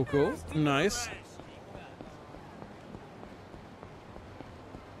 Okay, cool, cool. Nice.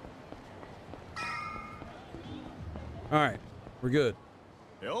 Alright, we're good.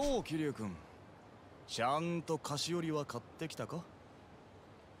 Yo, Kiryu-kun. ちゃんと菓子折りは買ってきたか？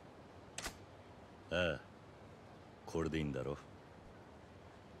ああ、これでいいんだろ。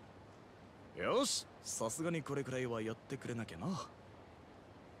よし、さすがにこれくらいはやってくれなきゃな。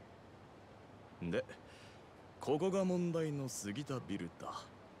で、ここが問題の杉田ビルだ。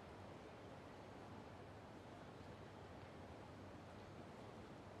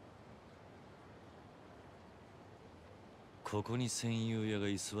ここに戦友屋が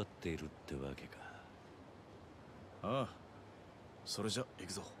居座っているってわけか。ああ、それじゃ行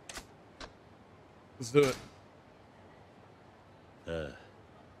くぞ。Let's do it. ああ、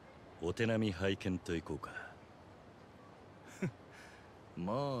お手並み拝見といこうか。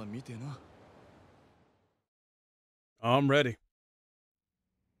まあ見てな。I'm ready.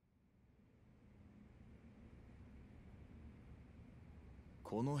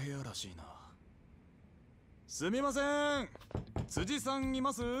 この部屋らしいな。すみません。辻さんい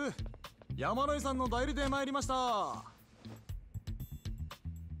ます？山野井さんの代理で参りました。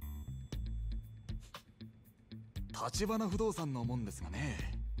橘不動産のもんですが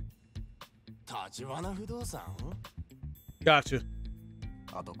ね。橘不動産？ Gotcha.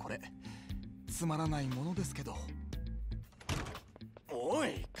 あとこれ、つまらないものですけど。お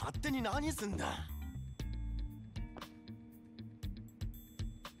い、勝手に何すんだ。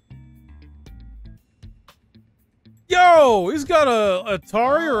Yo, he's got a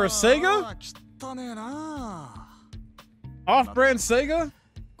Atari or a Sega? 汚ねえな。Off-brand Sega?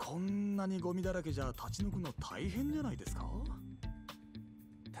 こんなにゴミだらけじゃ立ち退くの大変じゃないですか？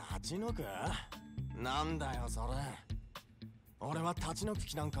立ち退く？なんだよそれ。俺は立ち退く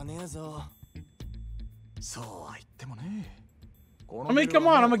気なんかねえぞ。そうは言ってもね。I mean, come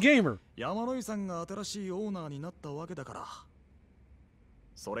on, I'm a gamer. 山野井さんが新しいオーナーになったわけだから。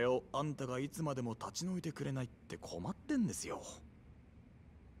それをあんたがいつまでも立ち退いてくれないって困ってんですよ。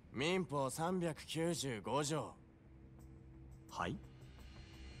民法395条。はい？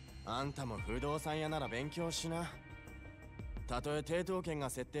あんたも不動産屋なら勉強しな。たとえ抵当権が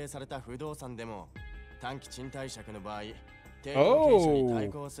設定された不動産でも短期賃貸借の場合、抵当権者に対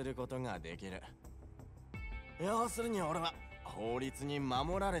抗することができる。要するに俺は法律に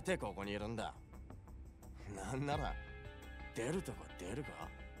守られてここにいるんだ。なんなら出るとこ出るか？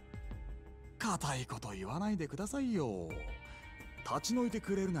固いこと言わないでくださいよ。立ち退いて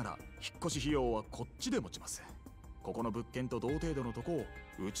くれるなら引っ越し費用はこっちで持ちます。ここの物件と同程度のとこを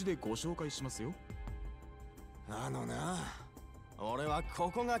うちでご紹介しますよ。あのな、俺はこ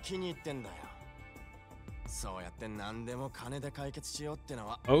こが気に入ってんだよ。そうやって何でも金で解決しようっての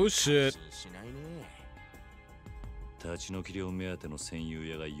は Oh shit. しないね。立ち退き料目当ての戦友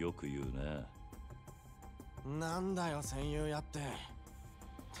屋がよく言うな。なんだよ戦友やって。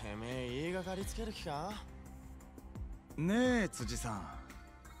てめえ言いがかりつける気か？ねえ辻さん、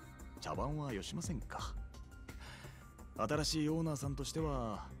茶番はよしませんか？新しいオーナーさんとして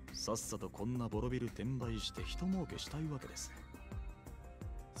はさっさとこんなボロビル転売して一儲けしたいわけです。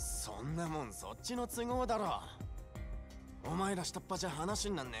そんなもんそっちの都合だろ。お前ら下っ端じゃ話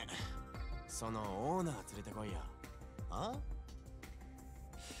になんねえ。そのオーナー連れてこいよ。あ？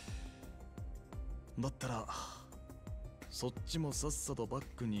だったらそっちもさっさとバッ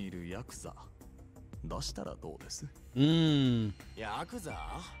クにいるヤクザ出したらどうです？ヤク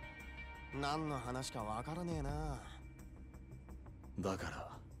ザ？何の話かわからねえな。だから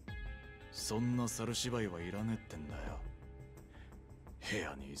そんな猿芝居はいらねえってんだよ。部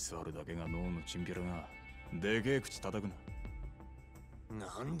屋に居座るだけが脳のチンピラがでけえ口叩くな。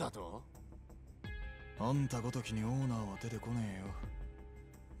なんだと？あんたごときにオーナーは出てこねえよ。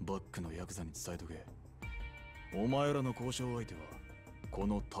バックのヤクザに伝えとけ。お前らの交渉相手はこ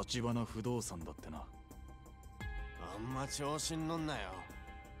の立花不動産だってな。あんま調子に乗んなよ、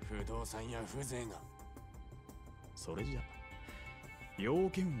不動産や風情が。それじゃ要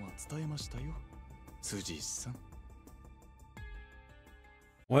件は伝えましたよ、辻さん。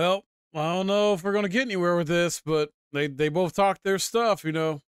 Well, I don't know if we're gonna get anywhere with this, but they both talked their stuff, you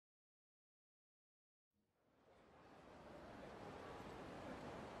know.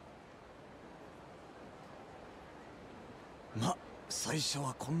 ま、最初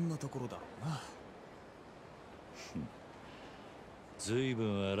はこんなところだろうな。ずいぶ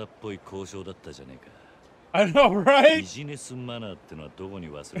ん荒っぽい交渉だったじゃねえか。 I know, ビ right? ジネスマナーってのはどこに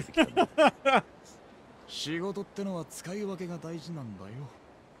忘れてきたんだ。仕事ってのは使い分けが大事なんだよ。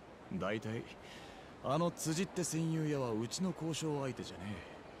だいたいあの辻って戦友屋はうちの交渉相手じゃね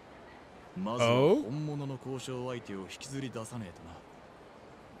え。まずは本物の交渉相手を引きずり出さねえとな。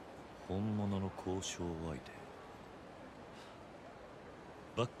本物の交渉相手。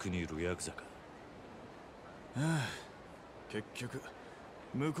バックにいるヤクザか。ああ、結局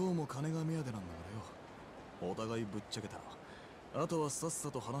向こうも金が目当てなんだからよ。お互いぶっちゃけたらあとはさっさ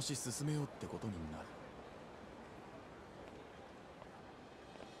と話進めようってことになる。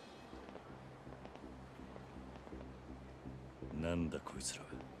なんだこいつら。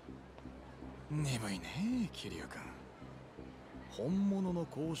眠いね、桐生君。本物の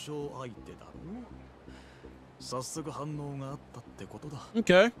交渉相手だろ。早速反応があったってことだ。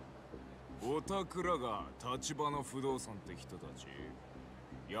Okay. おたくらが立花不動産って人たち、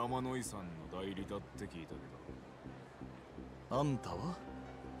山野井さんの代理だって聞いたけあんたは？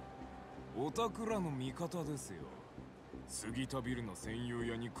ど、おたくらの味方ですよ。杉田ビルの専用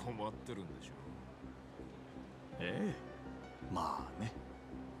屋に困ってるんでしょ。ええ、まあね。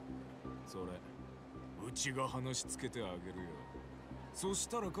それうちが話つけてあげるよ。そし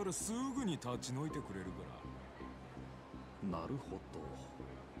たら彼すぐに立ち退いてくれるから。なるほど。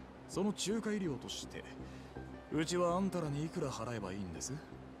その仲介料としてうちはあんたらにいくら払えばいいんです？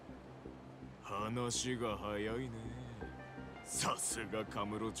話が早いね。さすがカ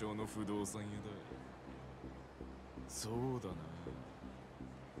ムロ町の不動産屋だ。そうだ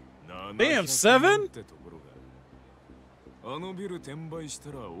な。Damn, 7? ってところが。あのビル転売し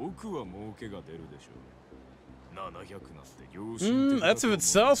たら奥は儲けが出るでしょ。700なんて良心的だ That's if it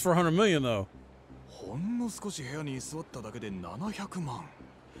sells for 100 million, though. ほんの少し部屋に居座っただけで700万。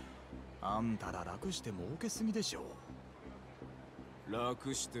あんたら楽して儲けすぎでしょ。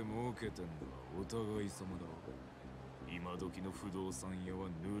楽して儲けてんのはお互い様だ。今時の不動産屋は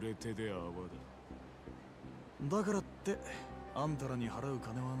濡れ手で泡だ。だからってあんたらに払う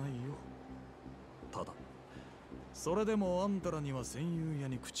金はないよ。ただそれでもあんたらには戦友屋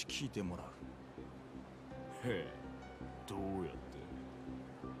に口聞いてもらう。へえ、どうやっ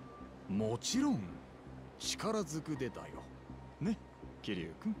て？もちろん力ずくでだよね、桐生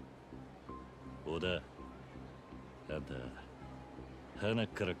君。小田、あんた花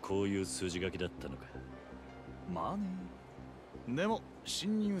からこういう筋書きだったのか。まあね。でも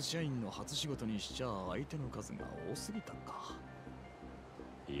新入社員の初仕事にしちゃ相手の数が多すぎたか。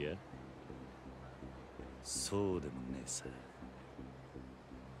いや、そうでもねえさ。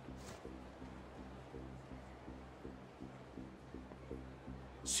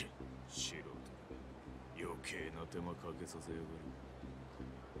素人余計な手間かけさせやがる。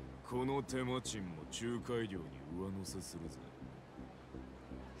この手間賃も仲介料に上乗せするぜ。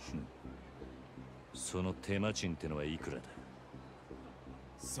その手間賃ってのはいくらだ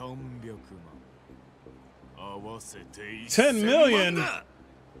？300万。合わせて10 million?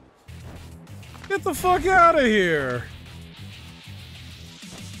 Get the fuck out of here!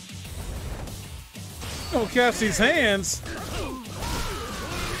 Don't catch these hands.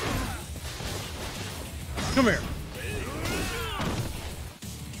 Come here.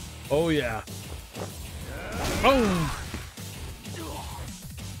 Oh yeah. Boom.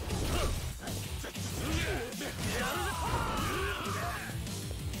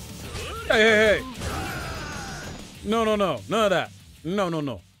 Hey. No. None of that.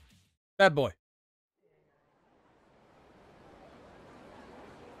 No. Bad boy.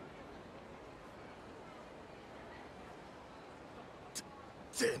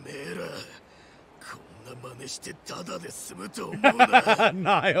 てめえらこんな真似してタダで済むと思うな。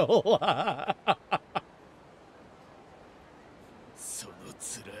Niall. その面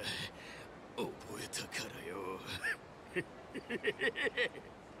覚えたからよ。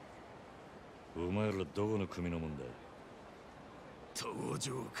お前らどこの組のもんだ？登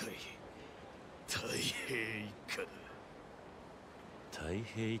場会太平一家だ。太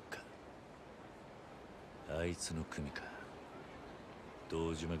平一家。あいつの組か。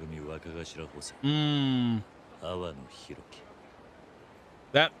堂島組若頭補佐 Mmm. 阿波野弘樹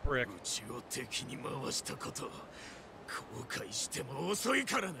That prick. うちを敵に回したこと後悔しても遅い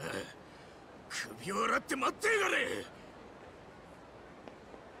からな。首を洗って待ってやがれ。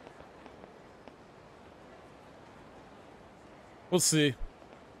 We'll see.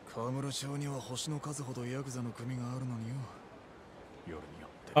 河村町には星の数ほどヤクザの組があるのによ。夜によ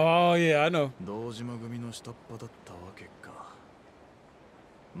って Oh, yeah, I know. 堂島組の下っ端だったわけか。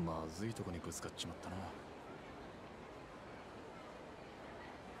まずいとこにぶつかっちまったな。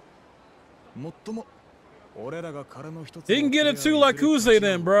もっとも俺らが殻の一つ They can get it too like Yakuza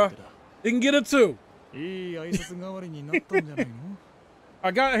then, bro. They can get it too. いい挨拶代わりになったんじゃないの？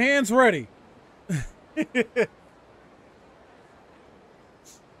 I got hands ready.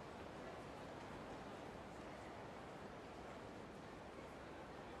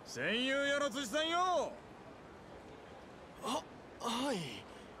 戦友やの辻さんよ。はい。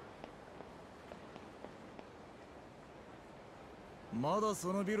まだ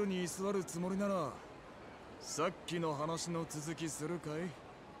そのビルに居座るつもりなら、さっきの話の続きするか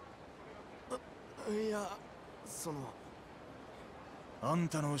い？いや、その。あん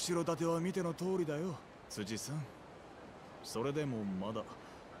たの後ろ盾は見ての通りだよ、辻さん。それでもまだ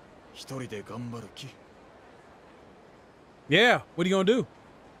一人で頑張る気？ Yeah, what are you gonna do?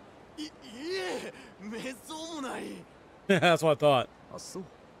 いえ、めっそうもない。That's what I thought. あ、そう。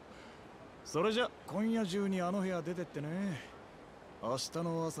それじゃ今夜中にあの部屋出てってね。明日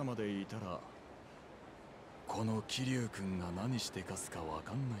の朝までいたらこの桐生君が何してかすかわ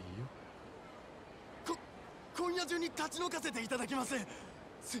かんないよ。今夜中に勝ち抜かせていただきます。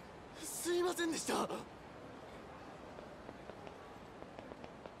すいませんでした。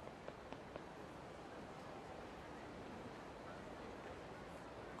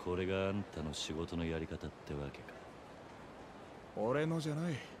これがあんたの仕事のやり方ってわけか。俺のじゃな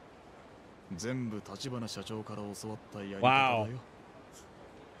い。全部橘社長から教わったやり方だよ。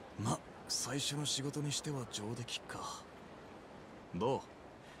ま、最初の仕事にしては上出来か。ど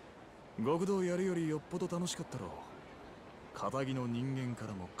う？極道やるよりよっぽど楽しかったろう。仇の人間か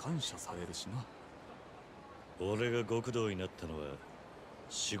らも感謝されるしな。俺が極道になったのは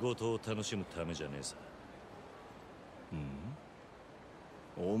仕事を楽しむためじゃねえさ。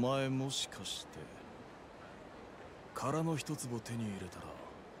お前もしかして殻の一粒手に入れたら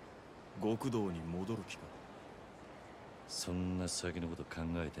極道に戻る気か？そんな先のこと考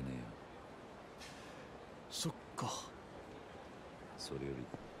えてねえよ。そっか。それより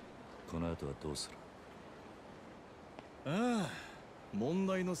この後はどうする？ああ、問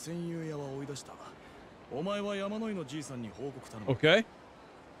題の戦友屋は追い出した。お前は山野井のじいさんに報告頼む。 Okay.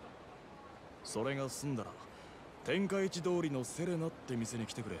 それが済んだら天下一通りのセレナって店に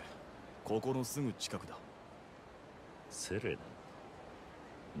来てくれ。ここのすぐ近くだ。セレ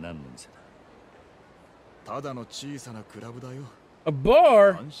ナ？何の店だ？ただの小さなクラブだよ。 A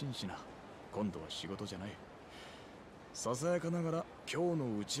bar? 安心しな。今度は仕事じゃない。ささやかながら今日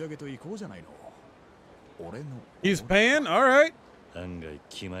の打ち上げと行こうじゃないの。俺の。He's paying? Alright. 案外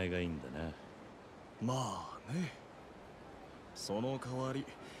気前がいいんだな。まあね。その代わり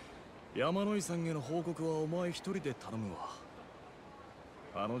山野井さんへの報告はお前一人で頼むわ。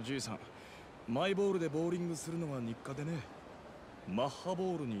あのじいさん、マイボールでボーリングするのが日課でね。マッハ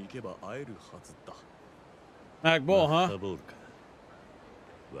ボールに行けば会えるはずだ。Mag ball, マッ huh? ハボールか。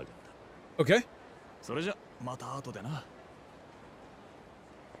わかっ Okay. それじゃまた後でな。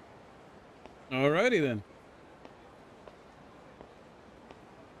 Alrighty then.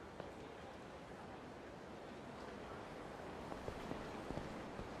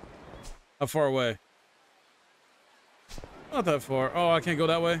 How far away? Not that far. Oh, I can't go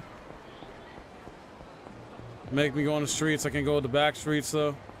that way. Make me go on the streets. I can go to the back streets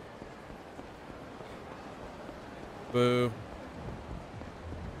though. Boo.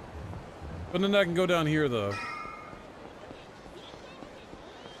 But then I can go down here though.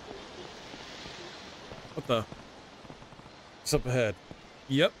 What the? What's up ahead?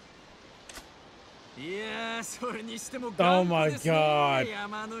 Yep. Oh my god.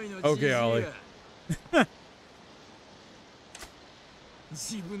 Okay, Ollie.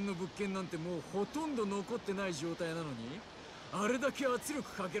 自分の物件なんてもうほとんど残ってない状態なのに、あれだけ圧力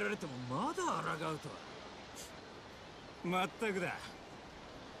かけられてもまだ抗うとは。まったくだ。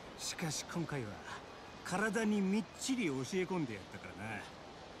しかし今回は体にみっちり教え込んでやったからな。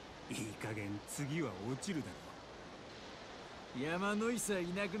いい加減次は落ちるだろう。山野井さえ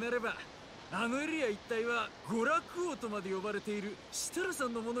いなくなれば、あのエリア一帯は娯楽王とまで呼ばれている設楽さ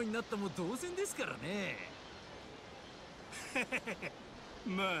んのものになったも同然ですからね。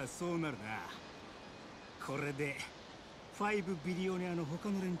まあそうなるな。これで5ビリオネアの他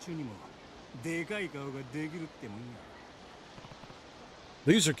の連中にもでかい顔ができるってもんや。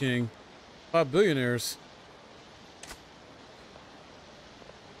Leisure King, 5 billionaires.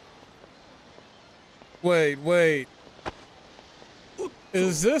 Wait.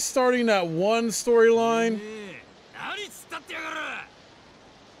 Is this starting that one storyline? 何つったってやがる。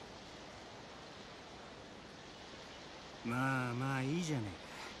まあいいじゃね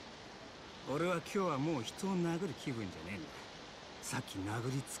えか。俺は今日はもう人を殴る気分じゃねえんだ。さっき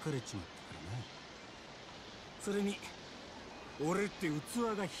殴り疲れちまったからな。それに俺って器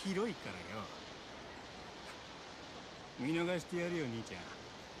が広いからよ。見逃してやるよ兄ちゃん。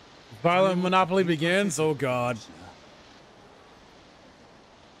Violent Monopoly begins? Oh god.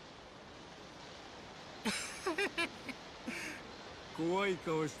 怖い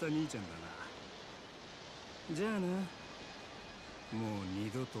顔した兄ちゃんだな。じゃあな。もう二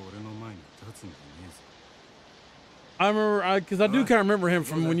度と俺の前に立つんじゃねえぞ。I remember, because I do kind of remember him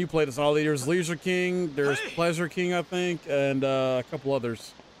from when you played us all. There's Leisure King, there's Pleasure King, I think, and a couple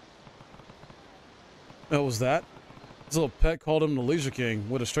others. What was that? His little pet called him the Leisure King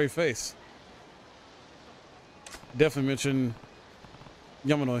with a straight face. Definitely mentioned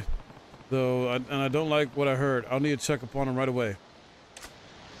Yamanoi, though, and I don't like what I heard. I'll need to check upon him right away.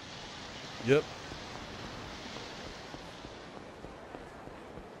 Yep.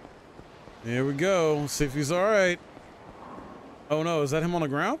 Here we go. See if he's all right. Oh no, is that him on the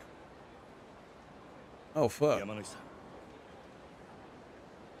ground? Oh fuck.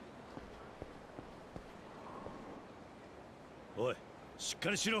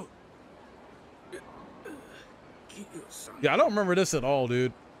 Yeah, I don't remember this at all,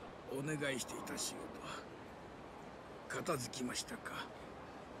 dude. お願いしていた仕事片付きましたか。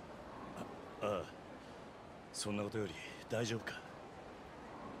ああ、そんなことより大丈夫か。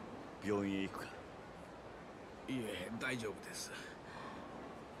病院へ行くか。いえ、大丈夫です。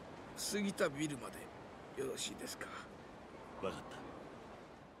過ぎたビルまでよろしいですか。わかっ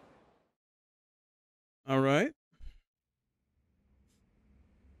た。All right.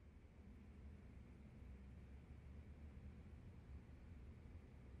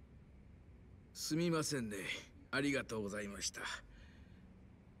 すみませんね。ありがとうございました。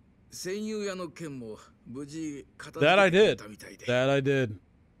戦友屋の件も無事片付けてたみたいで。That I did.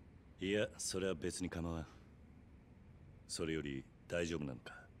 いや、それは別に構わん。それより大丈夫なの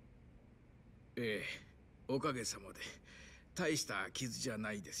か。ええ、おかげさまで大した傷じゃ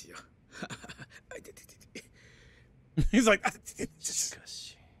ないですよ。He's like,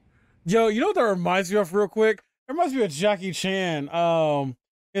 yo, you know what that reminds me of real quick? It reminds me of Jackie Chan.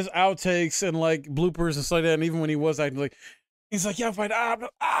 His outtakes and like bloopers and stuff like that. And even when he was acting like, he's like, yeah, fight,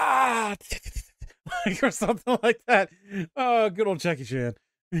 like, or something like that. Oh, good old Jackie Chan.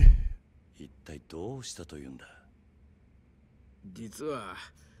 一体どうしたというんだ。実は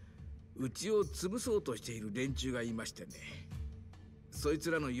うちを潰そうとしている連中がいましてね。そいつ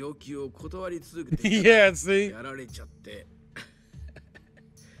らの要求を断り続けていたらやられちゃって。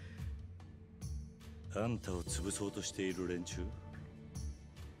あんたを潰そうとしている連中？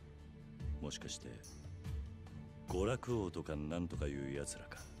もしかして娯楽王とかなんとかいうやつら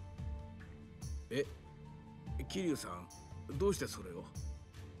か。え、桐生さん、どうしてそれを？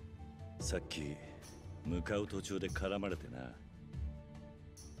さっき向かう途中で絡まれてな。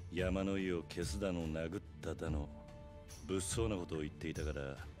山の井を消すだの殴っただの物騒なことを言っていたか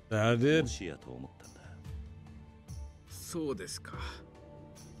らもしやと思ったんだ。そうですか。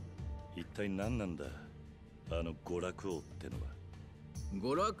一体何なんだあの娯楽王ってのは。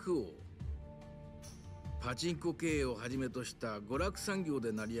娯楽王、パチンコ経営をはじめとした娯楽産業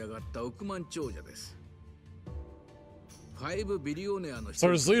で成り上がった億万長者です。5ビリオネアの人。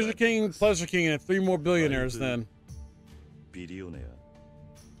So there's Leisure King, Pleasure King, and 3 more billionaires then. ビリオネア。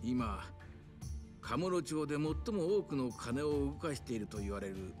今、カムロ町で最も多くの金を動かしていると言われ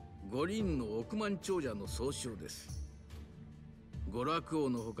る5人の億万長者の総称です。娯楽王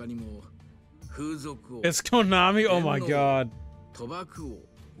の他にも風俗王、 It's Konami? Oh my god. 賭博王、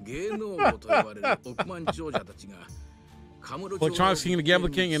芸能王と呼ばれる億万長者たちがカムロ町 Electronics King, the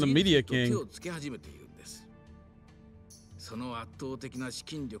Gambling King, and the Media King. 手をつけ始めているんです。その圧倒的な資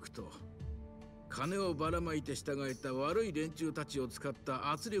金力と金をばらまいて従えた悪い連中たちを使っ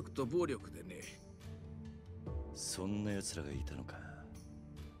た圧力と暴力でね。そんな奴らがいたのか。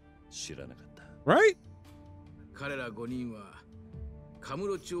知らなかった。Right? 彼ら5人はカム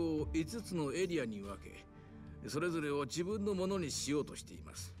ロ町を5つのエリアに分け、それぞれを自分のものにしようとしてい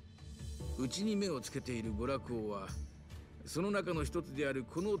ます。うちに目をつけている娯楽王はその中の一つである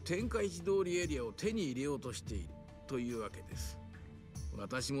この天下一通りエリアを手に入れようとしているというわけです。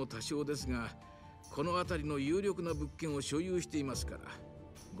私も多少ですがこの辺りの有力な物件を所有していますから、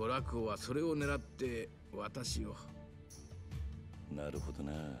娯楽王はそれを狙って私を。なるほど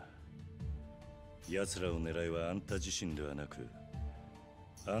な。奴らを狙いはあんた自身ではなく、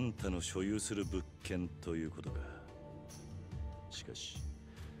あんたの所有する物件ということか。しかし、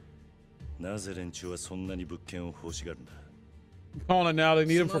なぜ連中はそんなに物件を欲しがるんだ。Calling it now, they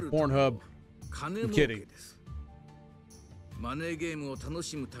need him for Pornhub. 金儲けです。マネーゲームを楽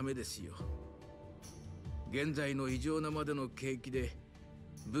しむためですよ。現在の異常なまでの景気で、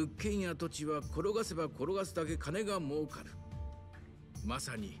物件や土地は転がせば転がすだけ金が儲かる。ま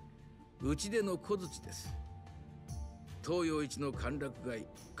さにうちでの小槌です。東洋一の歓楽街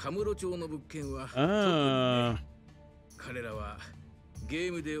カムロ町の物件は、彼らはゲ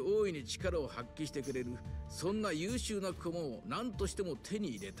ームで大いに力を発揮してくれる、そんな優秀な駒を何としても手に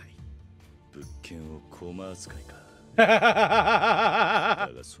入れたい。物件を駒扱いか。だ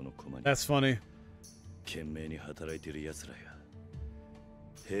がその駒に That's funny. 懸命に働いている奴らや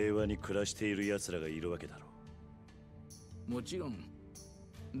平和に暮らしている奴らがいるわけだろう。もちろん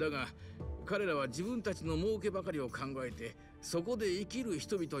だが、彼らは自分たちの儲けばかりを考えて、そこで生きる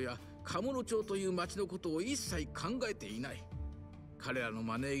人々やカムロ町という町のことを一切考えていない。彼らの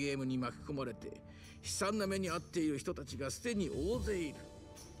マネーゲームに巻き込まれて悲惨な目に遭っている人たちがすでに大勢いる。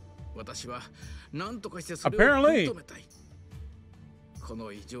私は何とかしてそれを食い止めたい。こ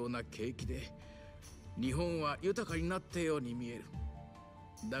の異常な景気で日本は豊かになったように見える。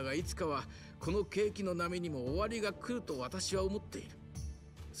だがいつかはこの景気の波にも終わりが来ると私は思っている。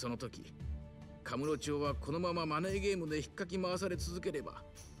その時、カムロ町はこのままマネーゲームで引っかき回され続ければ、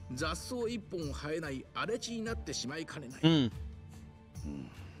雑草一本生えない荒れ地になってしまいかねない。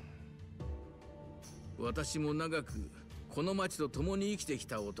私も長くこの町と共に生きてき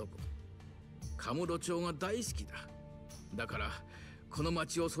た男。カムロ町が大好きだ。だからこの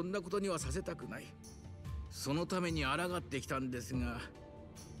町をそんなことにはさせたくない。そのために抗ってきたんですが、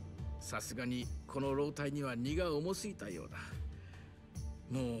さすがにこの老体には荷が重すぎたようだ。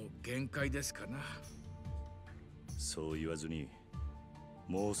もう限界ですかな。そう言わずに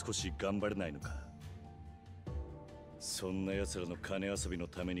もう少し頑張れないのか。そんな奴らの金遊びの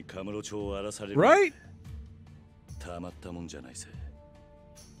ためにカムロ町を荒らされる、right? たまったもんじゃないぜ。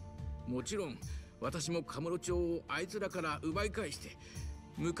もちろん私もカムロ町をあいつらから奪い返して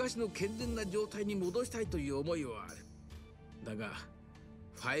昔の健全な状態に戻したいという思いはある。だが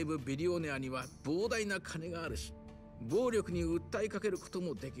5ビリオネアには膨大な金があるし、暴力に訴えかけること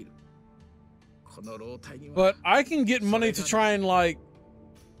もできる。この老体には But I can get money to try and like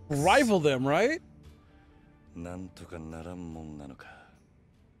rival them, right? なんとかならんもんなのか。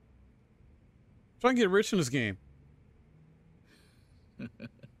Try and get rich in this game.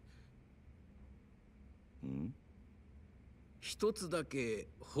 一つだけ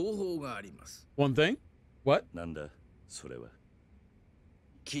方法があります。One thing? What? なんだそれは。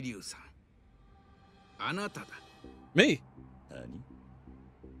桐生さん、あなただ。Me? 何？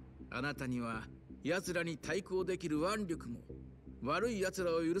あなたには奴らに対抗できる腕力も、悪い奴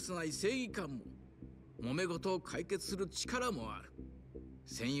らを許さない正義感も、揉め事を解決する力もある。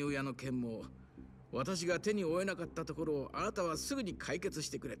戦友屋の件も私が手に負えなかったところをあなたはすぐに解決し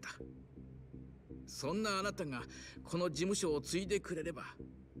てくれた。そんなあなたがこの事務所を継いでくれれば、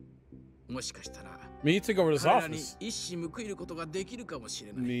もしかしたら Me take over this 彼らに office. 一矢報いることができるかもし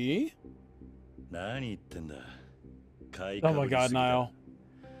れない。Me? 何言ってんだ。Oh my god, Niall.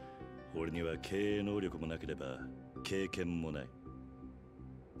 俺には経営能力もなければ経験もない。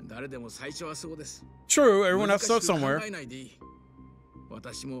誰でも最初はそうです。 True, everyone has to start 難しく somewhere. 考えないでいい。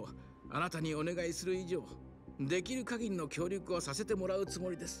私もあなたにお願いする以上、できる限りの協力をさせてもらうつも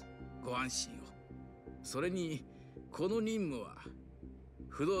りです。ご安心を。それにこの任務は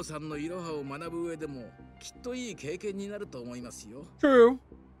不動産のいろはを学ぶ上でもきっといい経験になると思いますよ。 True.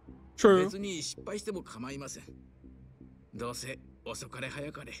 True. 別に失敗しても構いません。どうせ遅かれ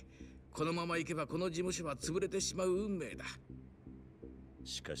早かれ、このまま行けばこの事務所は潰れてしまう運命だ。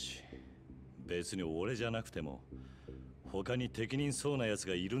しかし別に俺じゃなくても他に適任そうな奴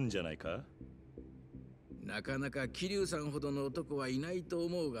がいるんじゃないか。なかなか桐生さんほどの男はいないと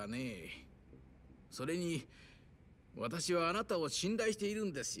思うがね。それに私はあなたを信頼している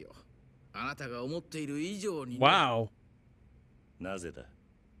んですよ。あなたが思っている以上に、ね。Wow. なぜだ。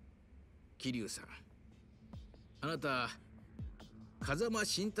桐生さん、あなた風間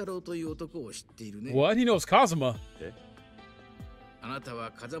慎太郎という男を知っているね。 What? He knows Kazuma. え？あなた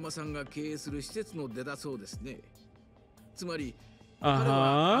は風間さんが経営する施設の出だそうですね。つまり彼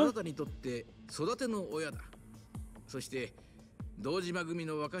はあなたにとって育ての親だ。そして堂島組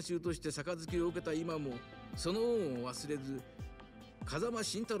の若衆として杯を受けた今もその恩を忘れず、風間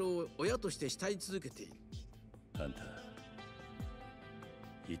慎太郎を親として慕い続けている。あんた。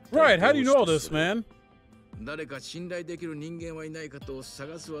Right, how do you know all this, man? 誰か信頼できる人間はいないかと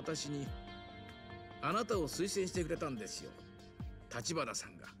探す私に、あなたを推薦してくれたんですよ。立花さ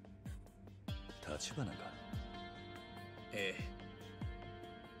んが。立花が？ええ。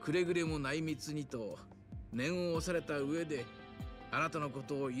くれぐれも内密にと念を押された上で、あなたのこ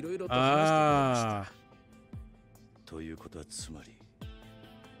とをいろいろと話してくれました。ということはつまり、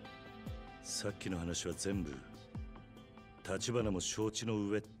さっきの話は全部立花も承知の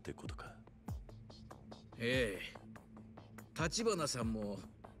上ってことか。ええ。立花さんも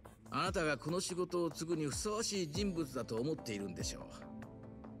あなたがこの仕事を継ぐにふさわしい人物だと思っているんでしょ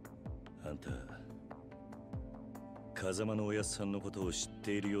う。あんた、風間のおやっさんのことを知っ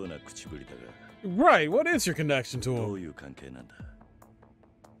ているような口ぶりだが。Right, what is your connection to him? どういう関係なんだ？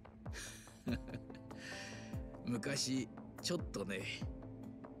昔ちょっとね、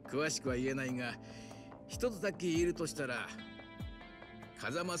詳しくは言えないが、一つだけ言えるとしたら、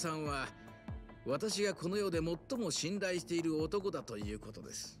風間さんは私がこの世で最も信頼している男だということ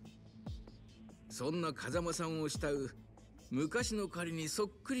です。そんな風間さんを慕う昔の彼にそっ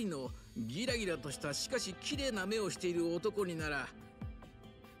くりのギラギラとしたしかし綺麗な目をしている男になら、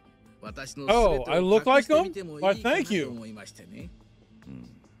私の全てを隠してみてもいいかなと思いましてね。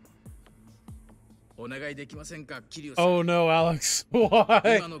お願いできませんか、キリュウさん。Oh no, Alex.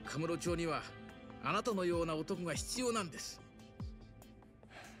 Why? 今のカムロ町にはあなたのような男が必要なんです。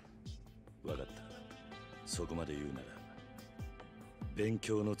わかった。そこまで言うなら勉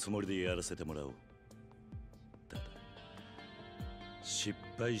強のつもりでやらせてもらおう。ただ失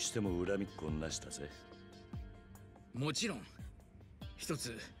敗しても恨みっこなしだぜ。もちろん。一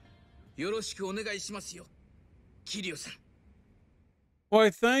つよろしくお願いしますよ、キリュウさん。Why,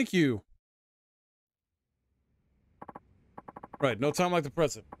 thank you. Right, no time like the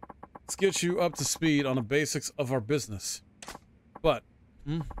present. Let's get you up to speed on the basics of our business. But,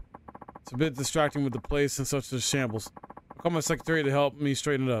 it's a bit distracting with the place in such a shambles. I'll call my secretary to help me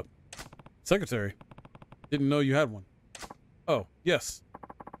straighten it up. Secretary? Didn't know you had one. Oh, yes.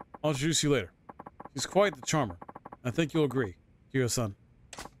 I'll introduce you later. He's quite the charmer. I think you'll agree, Kiryu-san.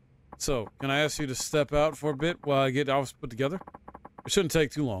 So, can I ask you to step out for a bit while I get the office put together? It shouldn't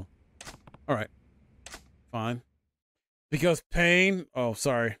take too long. Alright. Fine. Because pain... Oh,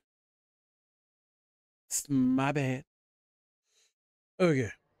 sorry. It's my bad.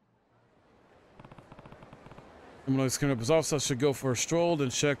 Okay. I'm gonna coming up his office. I should go for a stroll, then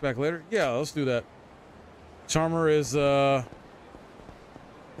check back later. Yeah, let's do that. Charmer is, Oh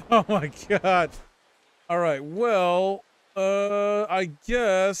my god. Alright, well... I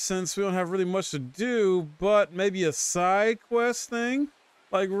guess since we don't have really much to do, but maybe a side quest thing?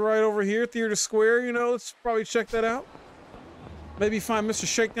 Like right over here, Theater Square, you know, let's probably check that out. Maybe find Mr.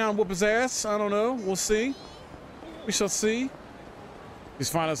 Shakedown and whoop his ass. I don't know. We'll see. We shall see. He's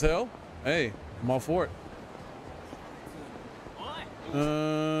fine as hell. Hey, I'm all for it.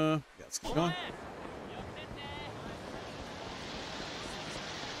 Let's keep going.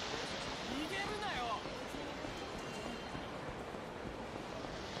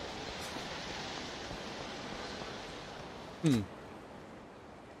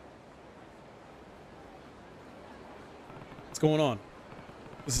 What's going on?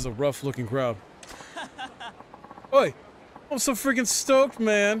 This is a rough looking crowd. Oi! I'm so freaking stoked,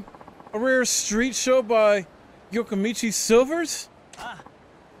 man. A rare street show by Yokomichi Silvers?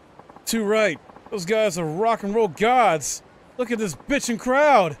 Too right. Those guys are rock and roll gods. Look at this bitchin'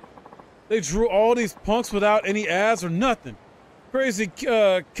 crowd. They drew all these punks without any ads or nothing. Crazy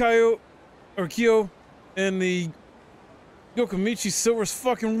Kyo and the Yokomichi Silvers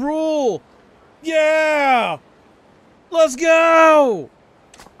fucking rule! Yeah! Let's go!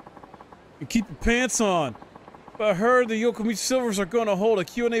 And keep your pants on. But I heard the Yokomichi Silvers are going to hold a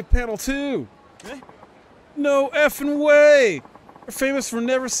Q&A panel too. No effing way! They're famous for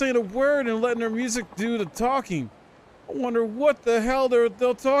never saying a word and letting their music do the talking. I wonder what the hell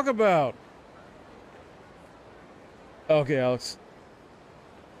they'll talk about. Okay, Alex.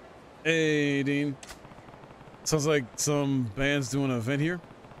 Hey, Dean. Sounds like some band's doing an event here.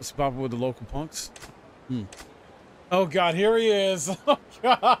 Let's pop it with the local punks. Oh god, here he is. Oh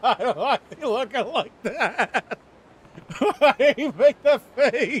god, why is he looking like that? Why did he make that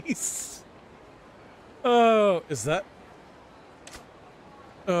face? Oh, is that?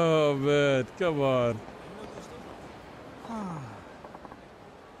 Oh man, come on.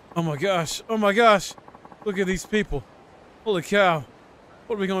 Oh my gosh, oh my gosh. Look at these people. Holy cow.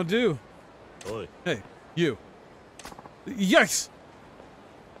 What are we gonna do? Oi. Hey, you. Yikes!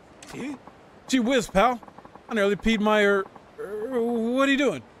 Gee whiz, pal. I nearly peed my What are you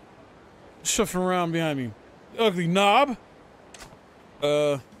doing? Shuffling around behind me. Ugly knob.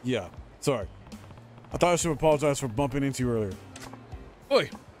 Yeah. Sorry. I thought I should apologize for bumping into you earlier. Oi,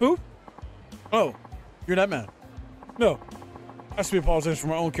 who? Oh, you're that man. No, I should be apologizing for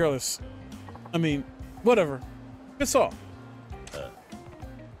my own careless. I mean, whatever. It's all.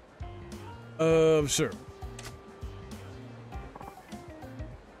 Sure.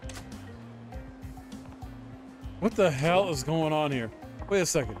 What the hell is going on here? Wait a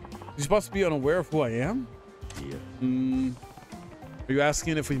second. You're supposed to be unaware of who I am? Yeah. Are you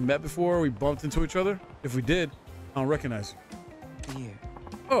asking if we met before or we bumped into each other? If we did, I don't recognize you. Yeah.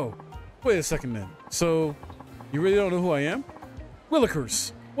 Oh, wait a second then. So, you really don't know who I am?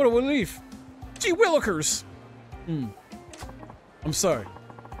 Willikers. What a relief. Gee, Willikers. I'm sorry.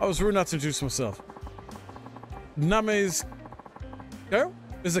 I was rude not to introduce myself. Name's Kyo?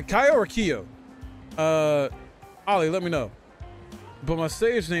 Is it Kyo or Kyo? Ollie, let me know. But my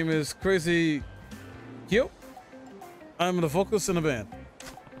stage name is Crazy Kyo. I'm the vocalist in the band.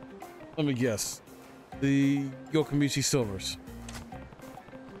 Let me guess. The Yokomichi Silvers.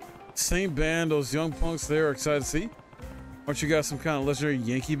 Same band those young punks there are excited to see? Aren't you guys some kind of legendary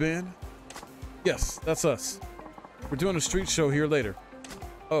Yankee band? Yes, that's us. We're doing a street show here later.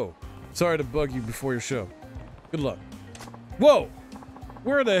 Oh, sorry to bug you before your show. Good luck. Whoa!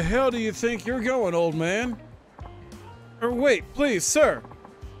 Where the hell do you think you're going, old man? Or wait, please, sir.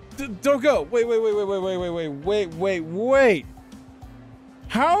 Don't go. Wait.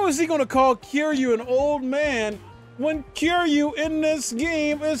 How is he gonna call Kiryu an old man when Kiryu in this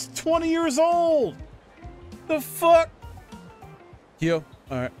game is 20 years old? The fuck? Kyo,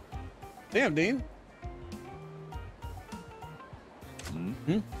 alright. Damn, Dean.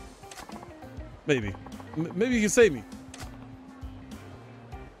 Maybe. Maybe you can save me.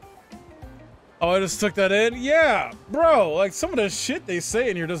 Oh, I just took that in? Yeah, bro, like some of the shit they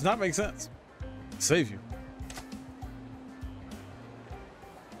say in here does not make sense. Save you.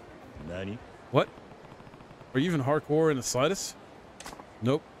 Nani? What? Are you even hardcore in the slightest?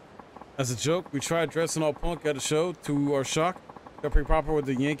 Nope. As a joke, we tried dressing all punk at a show. To our shock, got pretty popular with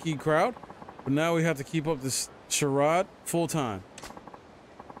the Yankee crowd, but now we have to keep up this charade full time.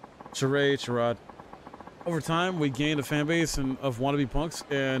 Charade. Over time, we gained a fan base of wannabe punks,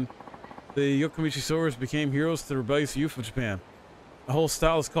 and the Yokomichi Silvers became heroes to the rebellious youth of Japan. The whole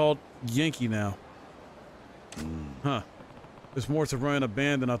style is called Yankee now. Huh. There's more to running a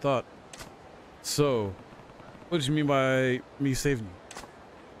band than I thought. So, what did you mean by me saving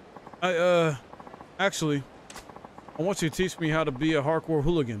you? Actually, I want you to teach me how to be a hardcore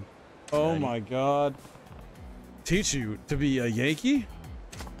hooligan. Oh my god. Teach you to be a Yankee?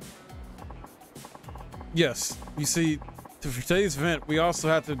 Yes. You see, for today's event, we also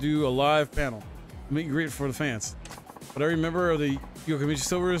have to do a live panel. Meet and greet for the fans. But every member of the Yokomichi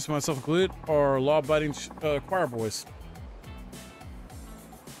Silvers, myself included, are law-abiding choir boys.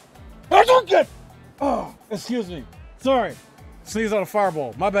 I don't get... Oh, excuse me. Sorry. Sneezed on a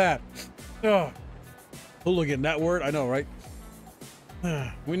fireball. My bad. Hooligan, that word? I know, right?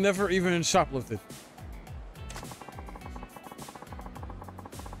 We never even shoplifted.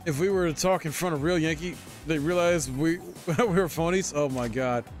 If we were to talk in front of real Yankee, they realize we were phonies. Oh my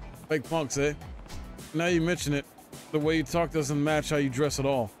god. Fake punks, eh? Now you mention it, the way you talk doesn't match how you dress at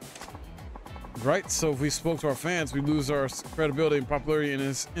all. Right? So if we spoke to our fans, we lose our credibility and popularity in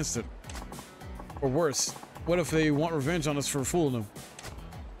this instant. Or worse, what if they want revenge on us for fooling them?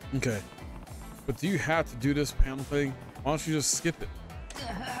 Okay. But do you have to do this panel thing? Why don't you just skip it?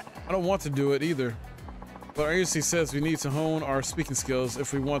 I don't want to do it either. But our agency says we need to hone our speaking skills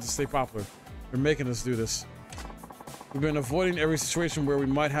if we want to stay popular. They're making us do this. We've been avoiding every situation where we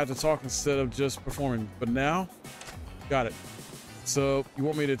might have to talk instead of just performing. But now, got it. So you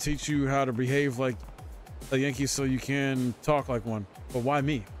want me to teach you how to behave like a Yankee so you can talk like one. But why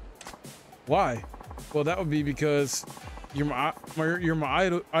me? Why? Well, that would be because you're my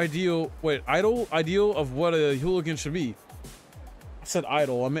ideal of what a hooligan should be. I said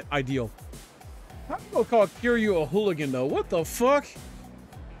idol, I meant ideal. How do you call Kiryu a hooligan though? What the fuck?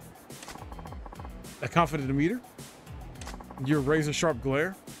 A confident demeanor? Your razor sharp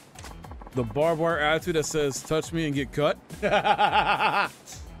glare? The barbed wire attitude that says touch me and get cut? I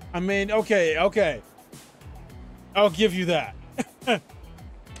mean, okay. I'll give you that.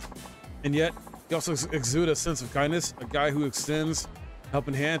 And yet, he also exudes a sense of kindness, a guy who extends a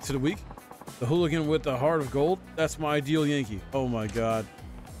helping hand to the weak. The hooligan with the heart of gold, that's my ideal Yankee. Oh my god.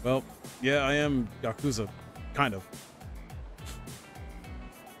 Well, yeah, I am Yakuza. Kind of.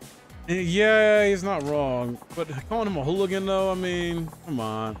 Yeah, he's not wrong. But calling him a hooligan, though, I mean, come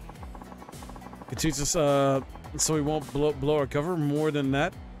on. He teaches us so we won't blow our cover. More than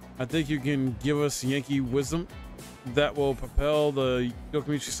that, I think you can give us Yankee wisdom that will propel the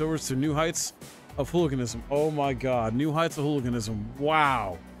Yokomichi Silvers to new heights of hooliganism. Oh my God, new heights of hooliganism.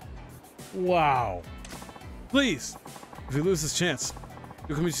 Wow. Wow. Please, if we lose this chance,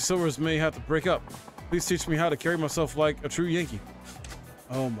 Yokomichi Silvers may have to break up. Please teach me how to carry myself like a true Yankee.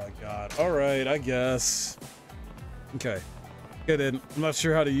 Oh my God. All right, I guess. Okay. Okay then, I'm not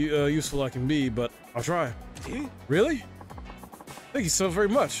sure how useful I can be, but I'll try. Really? Thank you so very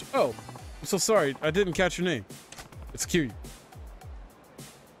much. Oh, I'm so sorry. I didn't catch your name. It's Kiryu.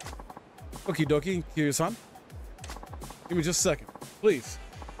 Okie dokie, Kiryu-san. Give me just a second, please.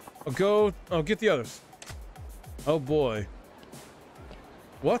 I'll get the others. Oh boy.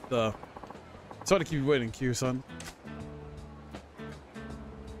 What the? Sorry to keep you waiting, Kiryu-san.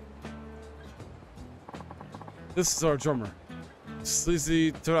 This is our drummer,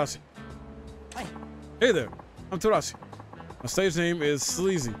 Sleazy Tarashi. Hi. Hey there, I'm Tarashi. My stage name is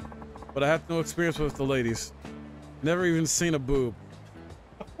Sleazy, but I have no experience with the ladies. Never even seen a boob.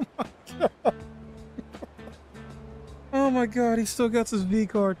 Oh my God. Oh my God, he still got his V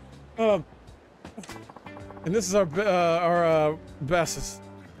card. And this is our bassist,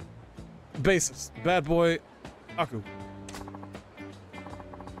 bad boy, Aku.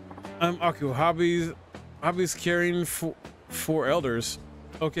 I'm Aku. Hobbies caring for elders.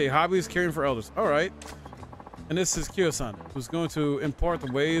 Okay, hobbies caring for elders. All right. And this is Kiryu-san, who's going to impart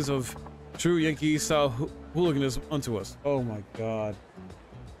the ways of true Yankee style hooliganism unto us. Oh my God.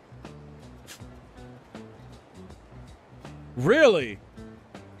 Really?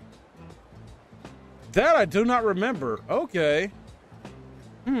 That I do not remember. Okay.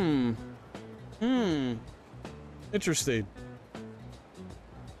 Interesting.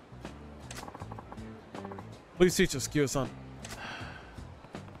 Please teach us, Kiryu-san.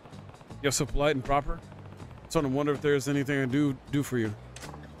 You're so polite and proper. I'm starting to wonder if there's anything I can do for you.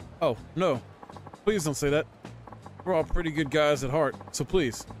 Oh, no. Please don't say that. We're all pretty good guys at heart, so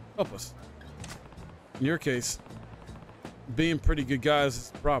please, help us. In your case, being pretty good guys is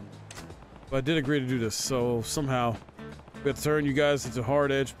the problem. But I did agree to do this, so somehow we have to turn you guys into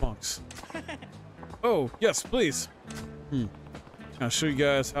hard-edged punks. Oh, yes, please. I'll show you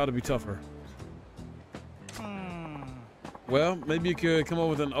guys how to be tougher. Well, maybe you could come up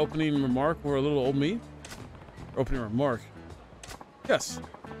with an opening remark or a little old me? Opening remark. Yes,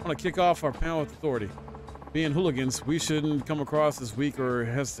 I want to kick off our panel with authority. Being hooligans, we shouldn't come across as weak or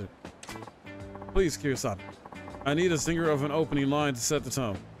hesitant. Please, Kiryu-san. I need a zinger of an opening line to set the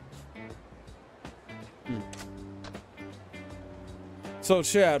tone. So,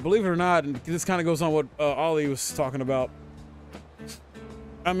 Chad, believe it or not, and this kind of goes on what Ollie was talking about.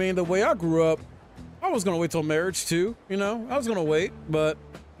 I mean, the way I grew up, I was going to wait till marriage, too. You know, I was going to wait, but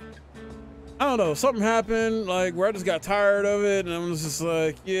I don't know. Something happened, like, where I just got tired of it, and I was just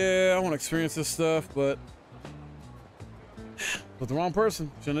like, yeah, I want to experience this stuff, but with the wrong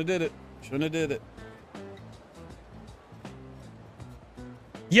person. Shouldn't have did it. Shouldn't have did it.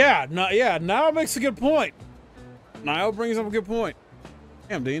 Yeah, now it makes a good point. Niall brings up a good point.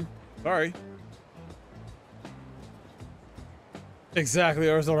 Damn, Dean. Sorry. Exactly,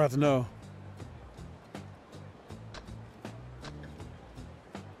 others don't have to know.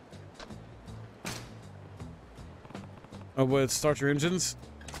 Oh, but start your engines?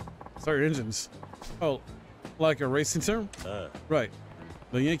 Start your engines. Oh, like a racing term? Right.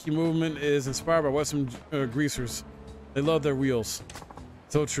 The Yankee movement is inspired by Western greasers. They love their wheels.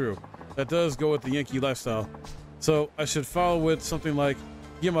 So true. That does go with the Yankee lifestyle. So I should follow with something like,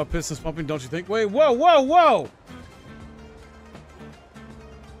 get my pistons pumping, don't you think? Wait, whoa, whoa, whoa!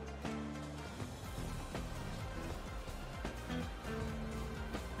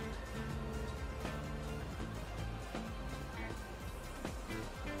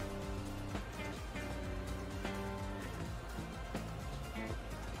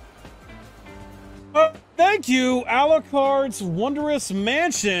 Thank you, Alucard's Wondrous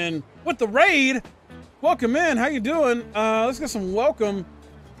Mansion with the raid. Welcome in. How you doing? Let's get some welcome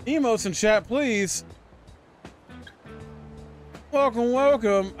emotes in chat, please. Welcome,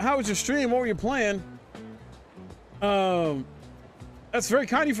 welcome. How was your stream? What were you playing? That's very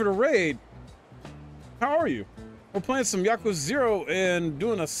kind of you for the raid. How are you? We're playing some Yakuza 0 and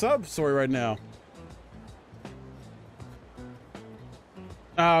doing a sub story right now.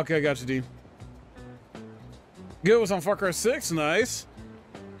 Ah, okay, got you, Dean. Good, was on Far Cry 6, nice.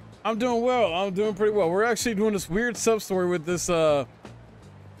 I'm doing well, I'm doing pretty well. We're actually doing this weird sub-story with this,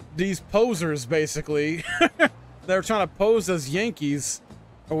 these posers, basically. They're trying to pose as Yankees,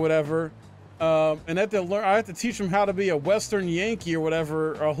 or whatever. And I have to teach them how to be a Western Yankee, or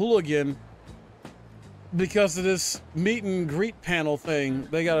whatever, a hooligan. because of this meet and greet panel thing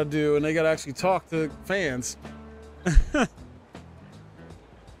they gotta do, and they gotta actually talk to fans.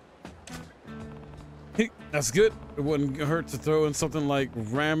 That's good. It wouldn't hurt to throw in something like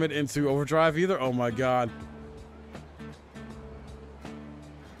ram it into overdrive either. Oh my god.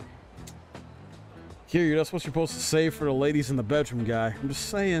 Kiryu, that's what you're supposed to say for the ladies in the bedroom, guy. I'm just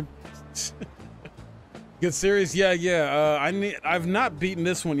saying. Good series? Yeah. I've not beaten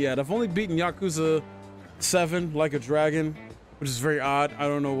this one yet. I've only beaten Yakuza 7 Like a Dragon, which is very odd. I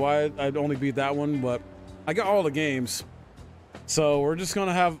don't know why I'd only beat that one, but I got all the games. So we're just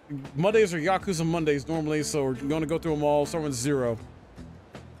gonna have Mondays are Yakuza Mondays normally, so we're gonna go through them all, start with 0.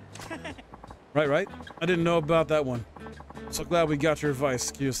 Right? I didn't know about that one. So glad we got your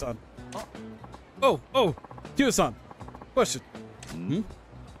advice, Kiryu-san. Oh, Kiryu-san. Question.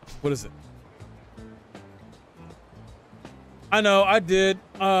 What is it? I know, I did.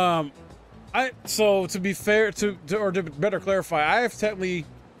 So to be fair, to better clarify, I have technically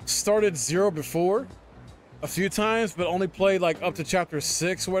started 0 before a few times, but only played like up to chapter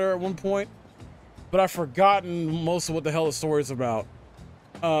 6 or whatever at one point. But I've forgotten most of what the hell the story is about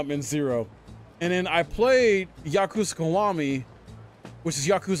in 0. And then I played Yakuza Kiwami, which is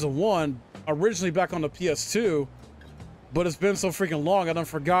Yakuza 1, originally back on the PS2, but it's been so freaking long I done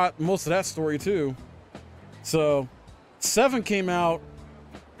forgot most of that story too. So 7 came out,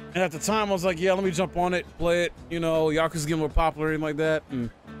 and at the time I was like, yeah, let me jump on it, play it, you know, Yakuza's getting more popular and like that.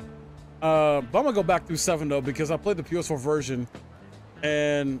 And but I'm gonna go back through 7 though, because I played the PS4 version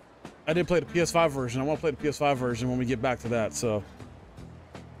and I didn't play the PS5 version. I want to play the PS5 version when we get back to that, so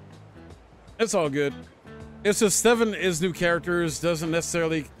it's all good. It's just 7 is new characters, doesn't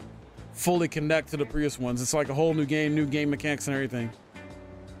necessarily fully connect to the previous ones. It's like a whole new game mechanics and everything.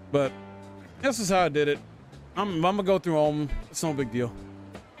 But this is how I did it. I'm gonna go through all of them. It's no big deal.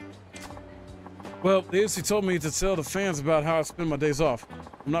 Well, the agency told me to tell the fans about how I spend my days off.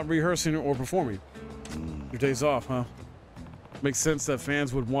 I'm not rehearsing or performing. Your days off, huh? Makes sense that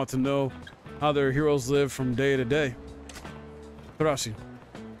fans would want to know how their heroes live from day to day. Tarashi,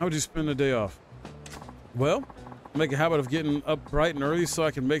 how would you spend a day off? Well, I make a habit of getting up bright and early so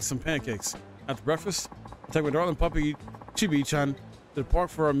I can make some pancakes. After breakfast, I take my darling puppy Chibi-chan to the park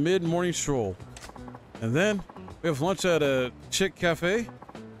for a mid-morning stroll. And then we have lunch at a chick cafe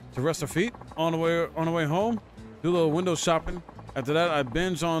to rest our feet. On the way home, do a little window shopping. After that, I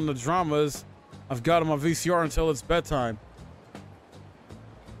binge on the dramas I've got on my VCR until it's bedtime.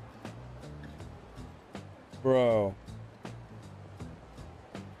 Bro.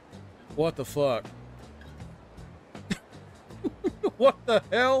 What the fuck? What the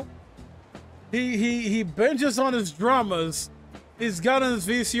hell? He binges on his dramas. He's got on his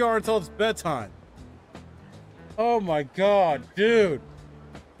VCR until it's bedtime. Oh my god, dude.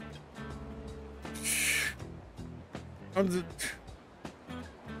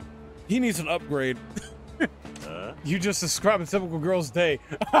 He needs an upgrade. You just described a typical girl's day.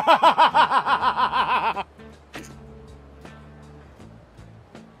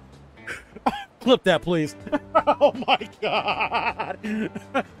 Clip that, please. Oh my god.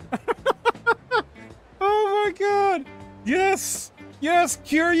 Oh my god. Yes. Yes,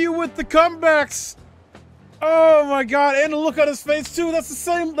 Kiryu with the comebacks. Oh my god. And the look on his face too. That's the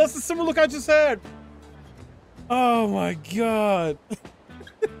similar look I just had. Oh my god.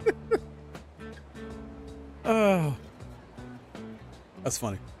 Oh. That's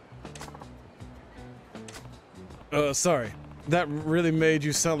funny. Sorry. That really made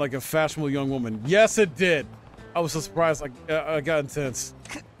you sound like a fashionable young woman. Yes, it did. I was so surprised. I got intense.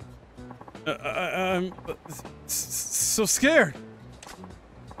 I'm so scared.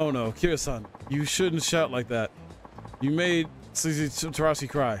 Oh no, Kiryu-san, you shouldn't shout like that. You made Tarashi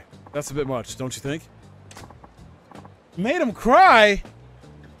cry. That's a bit much, don't you think? Made him cry?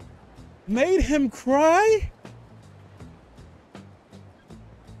 Made him cry?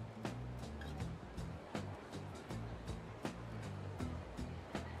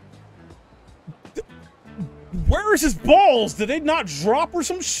 Where is his balls? Did they not drop or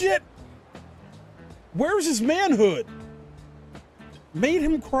some shit? Where's his manhood? Made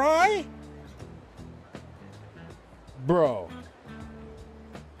him cry? Bro.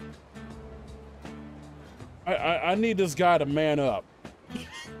 I need this guy to man up.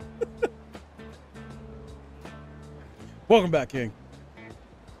 Welcome back, King.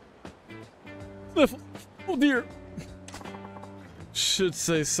 Sniffle. Oh dear. Should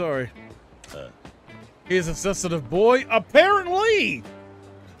say sorry. He's a sensitive boy, apparently.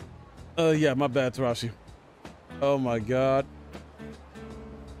 Yeah, my bad, Tarashi. Oh my god.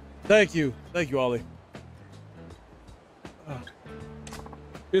 Thank you, Ollie.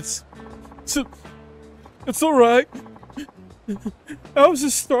 It's all right. I was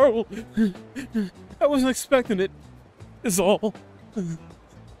just startled. I wasn't expecting it. Is all.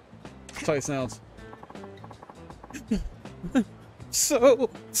 That's how it sounds. So,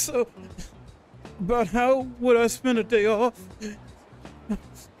 about how would I spend a day off?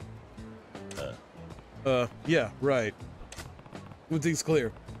 Yeah, right. One thing's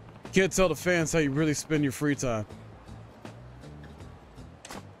clear. You can't tell the fans how you really spend your free time.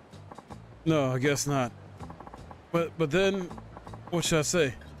 No, I guess not. But then, what should I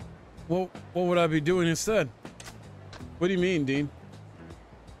say? What would I be doing instead? What do you mean, Dean?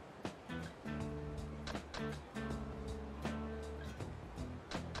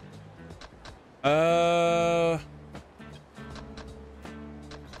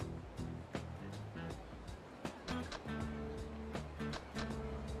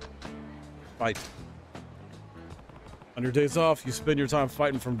 Fight. On your days off, you spend your time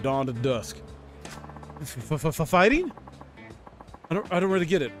fighting from dawn to dusk. Fighting? I don't really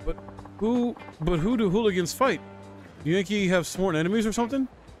get it. But who do hooligans fight? Yankee have sworn enemies or something?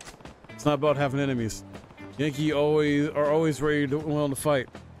 It's not about having enemies. Yankee are always ready to willing to fight.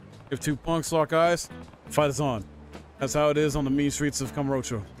 If two punks lock eyes, fight is on. That's how it is on the mean streets of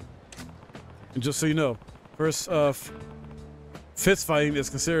Kamurocho. And just so you know, fist fighting is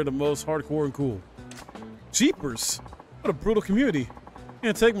considered the most hardcore and cool. Jeepers! What a brutal community.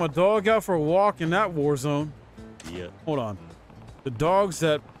 Can't take my dog out for a walk in that war zone. Yeah. Hold on. The dogs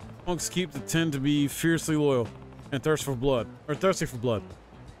that punks keep tend to be fiercely loyal and thirsty for blood.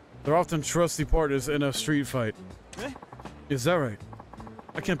 They're often trusty partners in a street fight. Is that right?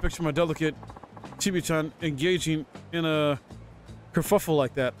 I can't picture my delicate Chibi-chan engaging in a kerfuffle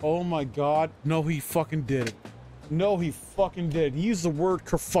like that. Oh my god. No, he fucking did it. No, he fucking did. He used the word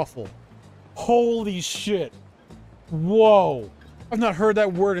kerfuffle. Holy shit. Whoa. I've not heard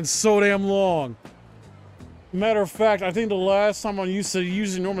that word in so damn long. Matter of fact, I think the last time I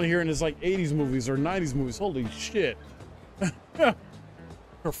usually normally hear it is like 80s movies or 90s movies. Holy shit.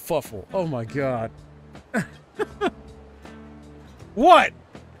 Kerfuffle. Oh my god. What?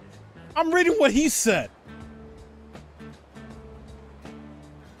 I'm reading what he said.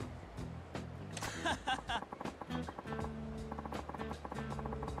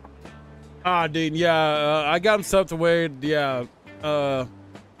 Dude, yeah, I got him stepped away. Yeah,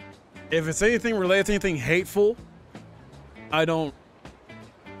 if it's anything related to anything hateful, I don't.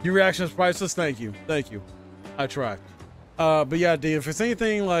 Your reaction is priceless. Thank you. I try. But yeah, dude, if it's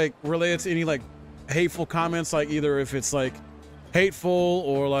anything like related to any like hateful comments, like either if it's like hateful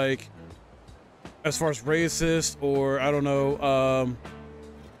or like as far as racist or I don't know,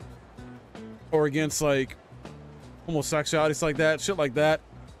 or against like homosexuality, like that, shit like that.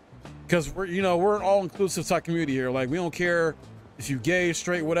 Because we're an all-inclusive type community here. Like we don't care if you gay,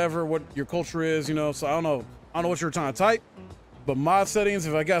 straight, whatever, what your culture is, So I don't know what you're trying to type. But mod settings,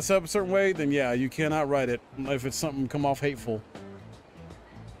 if I got set up a certain way, then yeah, you cannot write it if it's something come off hateful.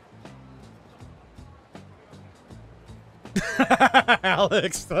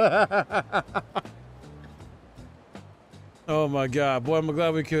 Alex. Oh my god, boy, I'm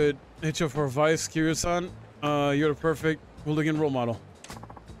glad we could hit you for advice, Kiryu-san. You're the perfect hooligan role model.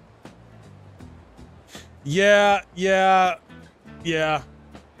 Yeah.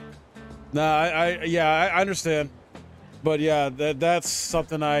 Nah, I understand. But yeah, that's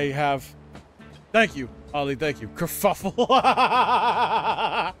something I have. Thank you, Ollie, thank you. Kerfuffle.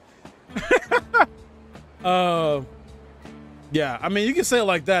 Yeah, I mean, you can say it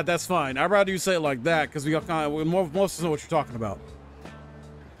like that, that's fine. I'd rather you say it like that, because we got most of us know what you're talking about.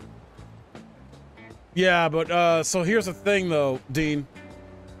 Yeah, but, so here's the thing, though, Dean.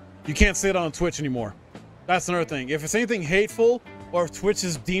 You can't say it on Twitch anymore. That's another thing. If it's anything hateful, or if Twitch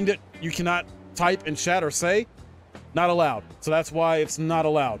has deemed it, you cannot type in chat or say, not allowed. So that's why it's not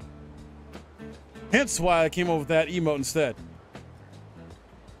allowed. Hence why I came up with that emote instead.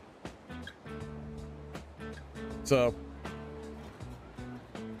 So,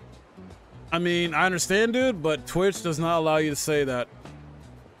 I mean, I understand, dude, but Twitch does not allow you to say that.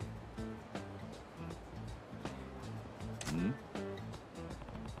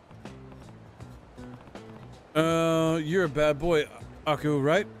 You're a bad boy, Aku,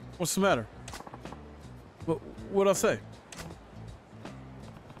 right? What's the matter? What'd I say?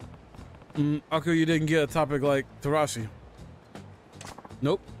 Aku, you didn't get a topic like Tarashi.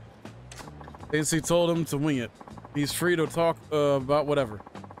 Nope. Agency told him to wing it. He's free to talk about whatever,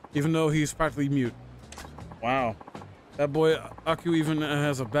 even though he's practically mute. Wow. That boy, Aku, even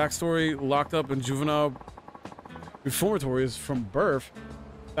has a backstory, locked up in juvenile reformatories from birth.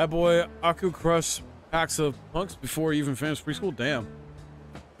 That boy, Aku, crushed packs of punks before he even finished preschool. Damn.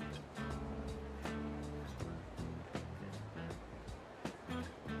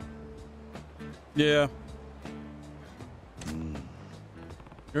 Yeah.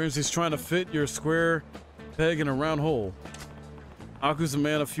 Here's he's trying to fit your square peg in a round hole. Aku's a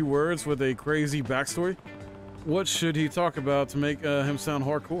man of few words with a crazy backstory. What should he talk about to make him sound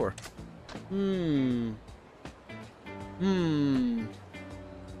hardcore?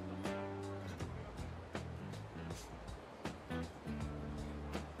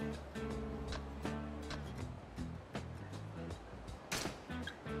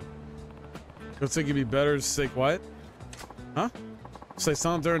 Don't think it'd be better to stay quiet? Huh? Say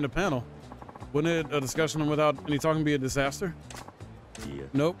something during the panel. Wouldn't it, a discussion without any talking be a disaster? Yeah.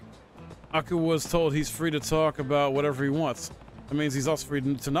 Nope. Aku was told he's free to talk about whatever he wants. That means he's also free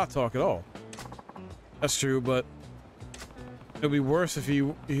to not talk at all. That's true, but it'd be worse if he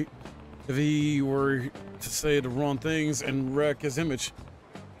were to say the wrong things and wreck his image.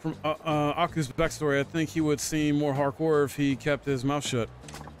 From Aku's backstory, I think he would seem more hardcore if he kept his mouth shut.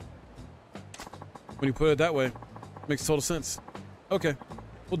 When you put it that way, makes total sense. Okay,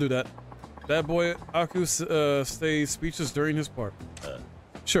 we'll do that. Bad boy Aku stays speechless during his part.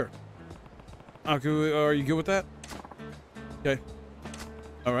 Sure. Aku, are you good with that? Okay.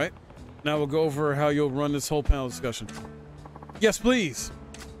 All right. Now we'll go over how you'll run this whole panel discussion. Yes, please.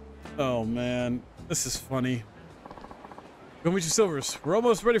 Oh, man. This is funny. Go meet your Silvers. We're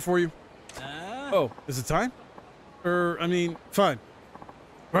almost ready for you. Oh, is it time? I mean, fine.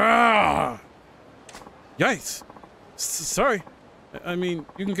 Ah! Yikes. Sorry. I mean,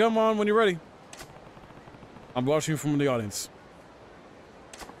 you can come on when you're ready. I'm watching you from the audience.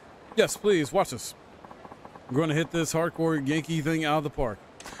 Yes, please, watch us. We're going to hit this hardcore Yankee thing out of the park.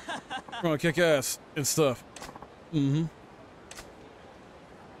 We're going to kick ass and stuff. Mm-hmm.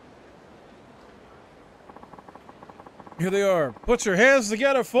 Here they are. Put your hands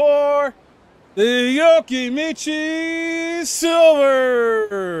together for the Yokimichi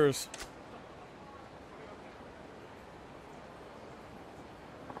Silvers.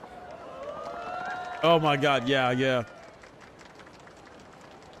 Oh my God, yeah.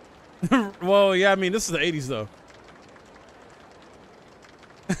 Well, yeah, I mean, this is the 80s, though.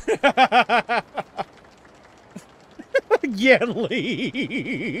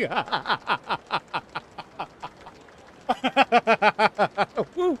 Yanli.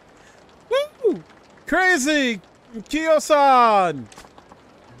 Woo. Woo. Crazy. Kiyo-san.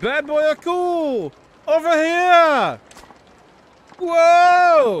 Bad boy are cool. Over here.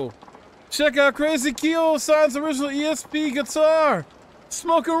 Whoa. Check out Crazy Kiyo-san's original ESP guitar.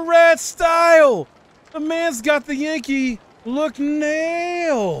 Smoking red style. The man's got the Yankee look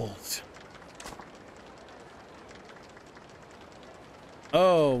nailed.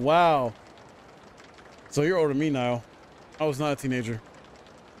 Oh, wow. So you're older than me now. I was not a teenager.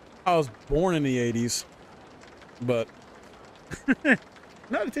 I was born in the 80s. But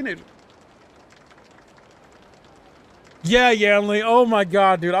not a teenager. Yeah, Yanli. Oh my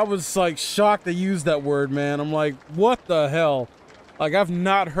God, dude. I was like shocked to use that word, man. I'm like, what the hell? Like, I've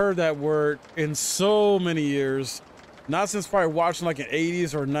not heard that word in so many years. Not since probably watching like an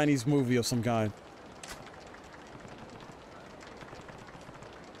 80s or 90s movie of some kind.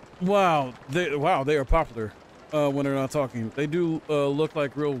 Wow, they are popular when they're not talking. They do look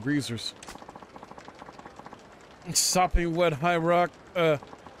like real greasers. Stopping wet high rock.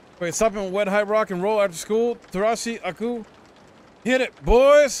 Stopping wet high rock and roll after school. Tarashi, Aku, hit it,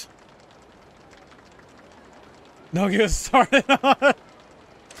 boys. No, get started on.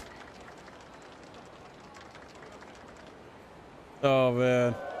 Oh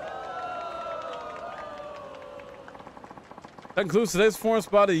man. That concludes today's performance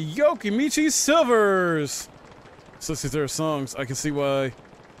by the Yokimichi Silvers. Let's listen to their songs. I can see why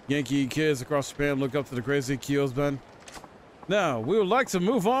Yankee kids across Japan look up to the Crazy Kiyo's band. Now, we would like to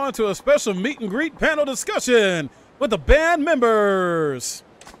move on to a special meet and greet panel discussion with the band members.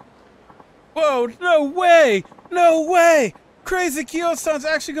 Whoa, no way! No way! Crazy Kiyo-san's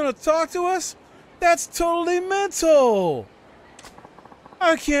actually gonna talk to us? That's totally mental!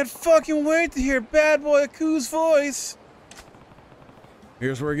 I can't fucking wait to hear Bad Boy Aku's voice.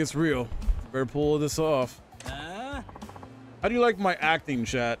 Here's where it gets real. Better pull this off. How do you like my acting,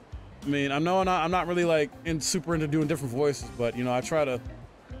 chat? I mean, I'm not really like super into doing different voices, but you know, I try to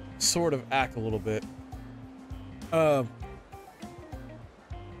sort of act a little bit. Yo,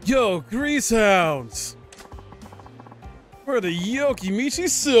 Greasehounds! We're the Yokimichi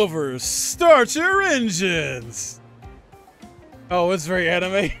Silvers. Start your engines! Oh, it's very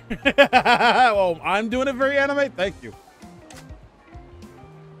anime. Oh, I'm doing it very anime? Thank you.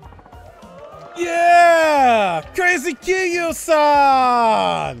 Yeah! Crazy Kiryu-san!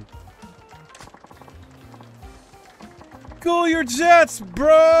 Cool your jets,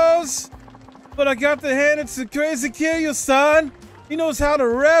 bros! but I got to hand it to Crazy Kiryu, son. He knows how to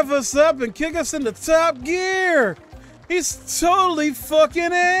rev us up and kick us into top gear. He's totally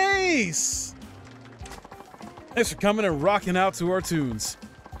fucking ace. Thanks for coming and rocking out to our tunes.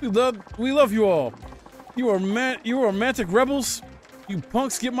 We love you all. You are romantic rebels. You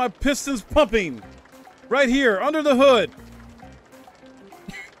punks get my pistons pumping. Right here, under the hood.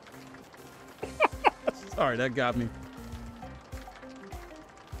 Sorry, that got me.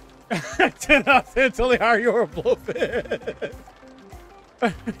 10 out of 10, totally hire you or blow fit. For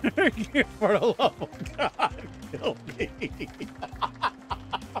the love of God, kill me.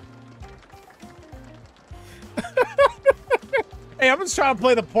 Hey, I'm just trying to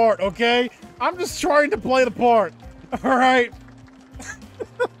play the part, okay? I'm just trying to play the part. All right.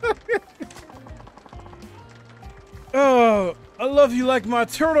 Oh, I love you like my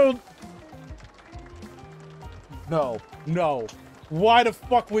turtle. No. Why the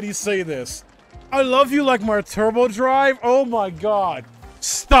fuck would he say this? I love you like my turbo drive? Oh my God.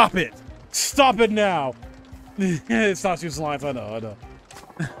 Stop it. Stop it now. It's not using lines, I know.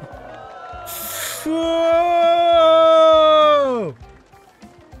 Whoa!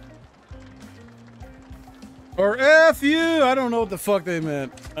 Or F you. I don't know what the fuck they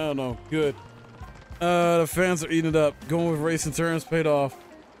meant. I don't know. Good. The fans are eating it up. Going with racing turns paid off.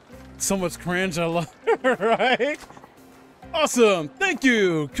 So much cringe, I love it, right? Awesome. Thank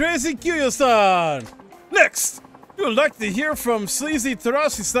you, Crazy Kiryu-san. Next, we would like to hear from Sleazy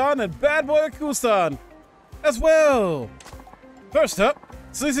Tarashi-san and Bad Boy Aku-san as well. First up,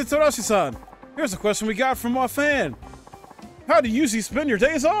 Sleazy Tarashi-san. Here's a question we got from our fan. How do you usually spend your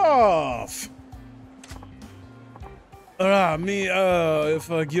days off?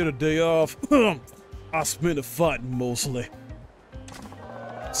 If I get a day off, I spend it fighting mostly.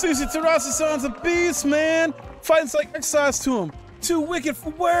 Sleazy Tarashi-san's a beast, man. Fighting's like exercise to him. Too wicked for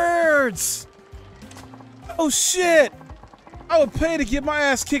words. Oh shit! I would pay to get my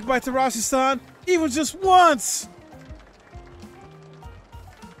ass kicked by Tarashi-san, even just once!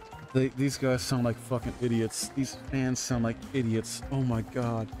 These guys sound like fucking idiots. These fans sound like idiots. Oh my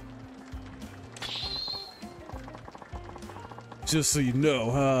God. Just so you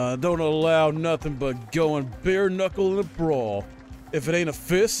know, I don't allow nothing but going bare knuckle in a brawl. If it ain't a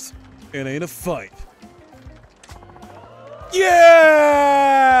fist, it ain't a fight.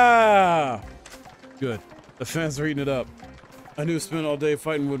 Yeah! Good. The fans are eating it up. I knew spending all day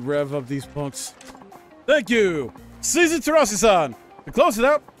fighting would rev up these punks. Thank you! Sleazy Tarashi-san! To close it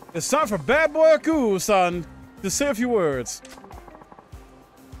out, it's time for Bad Boy Aku-san to say a few words.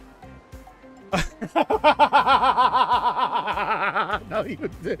 No, you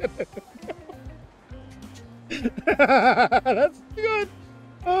didn't. That's good.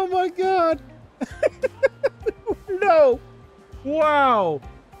 Oh my God. No. Wow.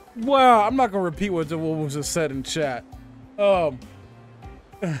 Wow. I'm not gonna repeat what was just said in chat. Oh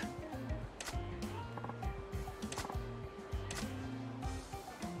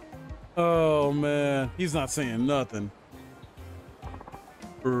man, he's not saying nothing.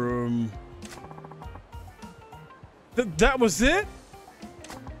 That was it?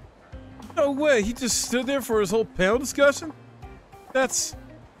 No way, he just stood there for his whole panel discussion? That's...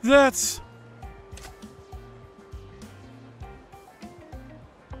 Yeah.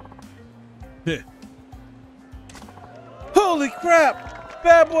 Holy crap!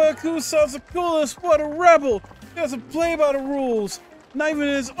 Bad Boy Aku-san's the coolest, what a rebel! He doesn't play by the rules, not even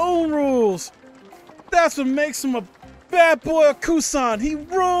his own rules! That's what makes him a Bad Boy Aku-san! He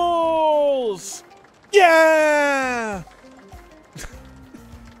rules! Yeah!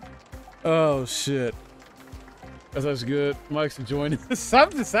 Oh shit. That's good. Mike's enjoying this. I'm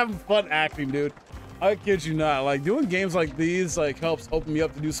just having fun acting, dude. I kid you not. Like, doing games like these, like, helps open me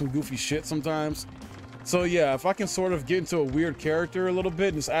up to do some goofy shit sometimes. So yeah, if I can sort of get into a weird character a little bit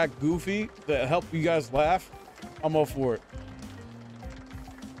and just act goofy to help you guys laugh, I'm all for it.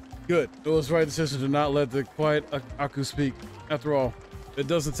 Good. It was the right decision to not let the quiet Aku speak. After all, it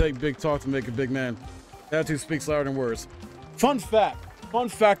doesn't take big talk to make a big man. Attitude speaks louder than words. Fun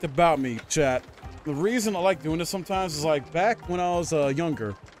fact about me, chat. The reason I like doing this sometimes is, like, back when I was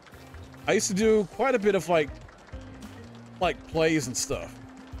younger, I used to do quite a bit of like plays and stuff,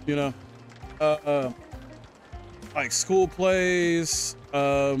 you know, like school plays,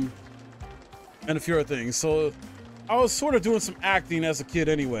 and a few other things. So I was sort of doing some acting as a kid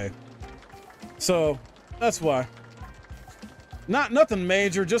anyway. So that's why. Nothing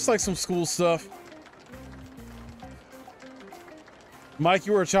major, just like some school stuff. Mike,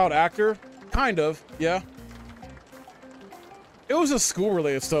 you were a child actor? Kind of, yeah. It was just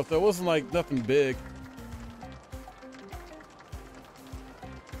school-related stuff, though. It wasn't, like, nothing big.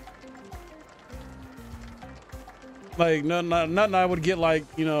 Like, nothing I would get, like,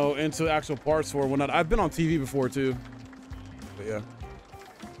 you know, into actual parts for or whatnot. I've been on TV before, too. But, yeah.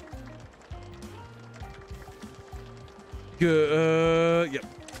 Good, yep.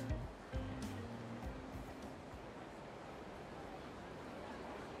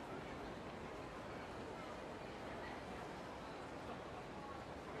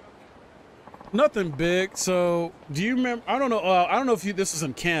 Nothing big. So, do you remember? I don't know. I don't know if this is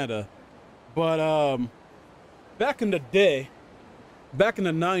in Canada, but back in the day, back in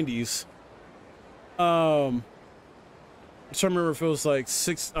the '90s, I'm trying to remember if it was like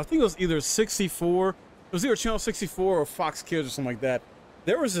I think it was either 64. It was either Channel 64 or Fox Kids or something like that.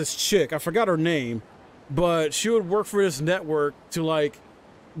 There was this chick. I forgot her name, but she would work for this network to like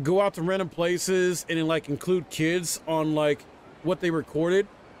go out to random places and then like include kids on like what they recorded.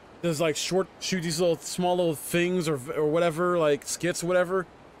 There's like shoot these little small little things or whatever, like skits or whatever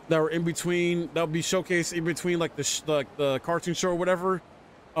that were in between, that would be showcased in between like the cartoon show or whatever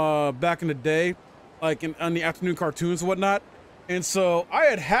back in the day, like on the afternoon cartoons and whatnot. And so I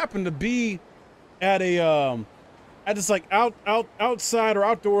had happened to be at a at this like outside or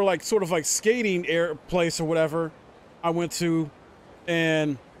outdoor like sort of like skating place or whatever I went to,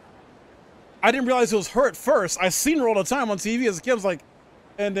 and I didn't realize it was her at first. I seen her all the time on TV as a kid. I was like,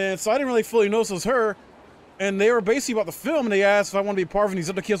 and then, so I didn't really fully notice it was her. And they were basically about the film, and they asked if I want to be part of it. And these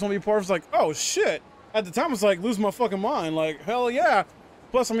other kids want to be part of it. I was like, oh, shit. At the time, I was like, losing my fucking mind. Like, hell yeah.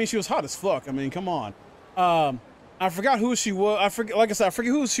 Plus, I mean, she was hot as fuck. I mean, come on. I forgot who she was. Like I said, I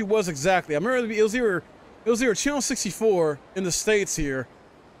forget who she was exactly. I remember it was either Channel 64 in the States here,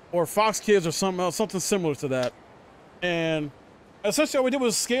 or Fox Kids or something else, something similar to that. And essentially, all we did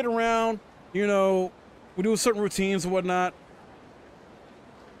was skate around, you know, we do certain routines and whatnot.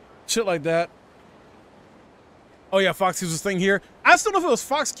 Shit like that. Oh yeah, Fox Kids was thing here. I still don't know if it was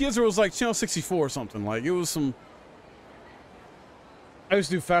Fox Kids or it was like Channel 64 or something. Like it was some. I used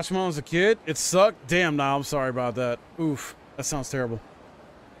to do Fashion Mom as a kid. It sucked. Damn, nah, I'm sorry about that. Oof, that sounds terrible.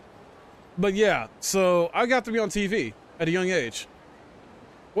 But yeah, so I got to be on TV at a young age.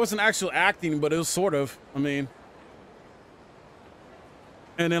 Wasn't actual acting, but it was sort of. I mean.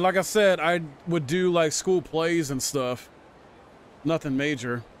 And then, like I said, I would do like school plays and stuff. Nothing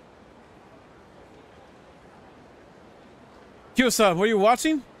major. Kyo-san, what are you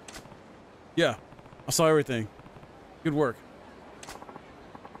watching? Yeah, I saw everything. Good work.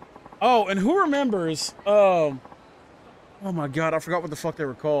 Oh, and who remembers, oh my God, I forgot what the fuck they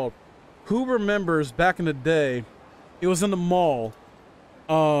were called. Who remembers back in the day, it was in the mall,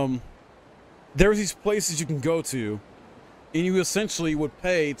 there was these places you can go to, and you essentially would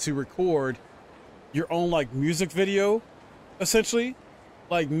pay to record your own, like, music video, essentially.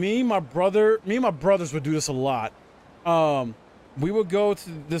 Like, me and my brothers would do this a lot. We would go to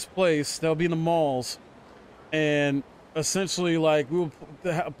this place that would be in the malls, and essentially, like, we would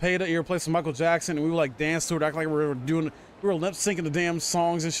pay to ear play some Michael Jackson, and we would like dance to it, act like we were lip syncing the damn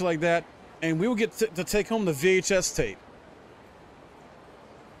songs and shit like that. And we would get to take home the VHS tape,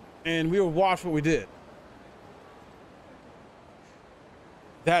 and we would watch what we did.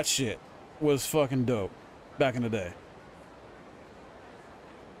 That shit was fucking dope back in the day.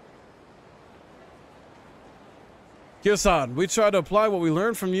 Kyo-san, we tried to apply what we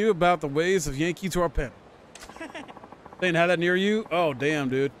learned from you about the ways of Yankee to our pen. They didn't have that near you? Oh, damn,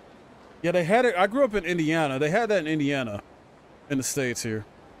 dude. Yeah, they had it. I grew up in Indiana. They had that in Indiana, in the States here.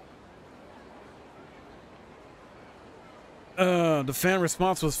 The fan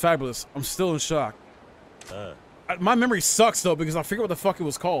response was fabulous. I'm still in shock. My memory sucks, though, because I forget what the fuck it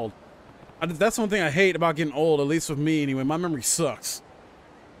was called. That's one thing I hate about getting old, at least with me anyway. My memory sucks.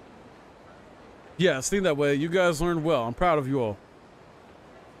 Yeah, think that way. You guys learned well. I'm proud of you all.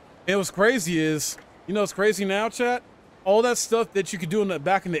 And what's crazy is, you know what's crazy now, chat? All that stuff that you could do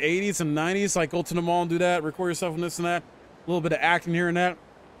back in the 80s and 90s, like go to the mall and do that, record yourself and this and that, a little bit of acting here and that.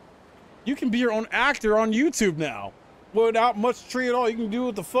 You can be your own actor on YouTube now. Without much tree at all. You can do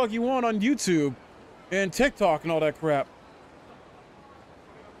what the fuck you want on YouTube and TikTok and all that crap.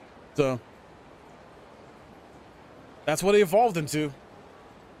 So, that's what it evolved into.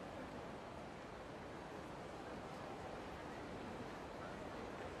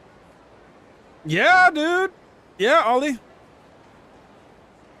 Yeah, dude. Yeah, Ollie.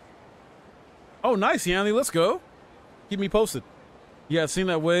 Oh, nice, Yanni. Let's go. Keep me posted. Yeah, it seemed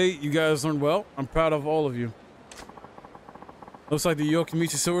that way. You guys learned well. I'm proud of all of you. Looks like the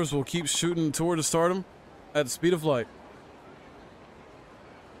Yokomichi Silvers will keep shooting toward the stardom at the speed of light.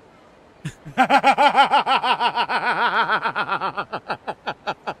 Oh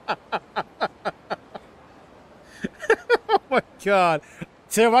my God.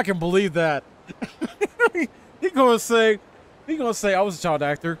 Sam, I can believe that. He gonna say I was a child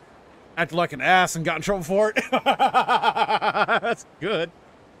actor, acted like an ass and got in trouble for it. That's good.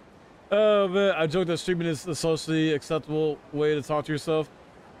 Oh man, I joke that streaming is the socially acceptable way to talk to yourself.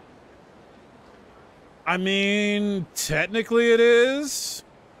 I mean, technically it is,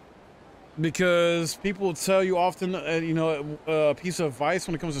 because people will tell you often, you know, a piece of advice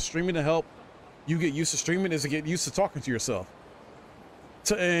when it comes to streaming to help you get used to streaming is to get used to talking to yourself.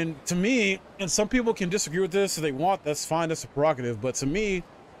 And to me, and some people can disagree with this if they want, that's fine, that's a prerogative. But to me,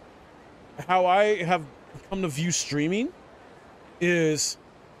 how I have come to view streaming is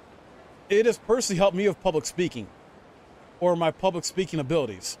it has personally helped me with public speaking or my public speaking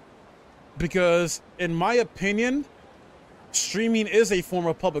abilities. Because in my opinion, streaming is a form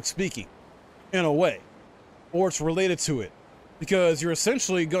of public speaking in a way, or it's related to it, because you're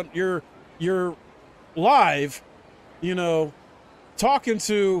essentially you're live, you know, talking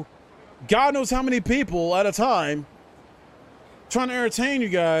to God knows how many people at a time, trying to entertain you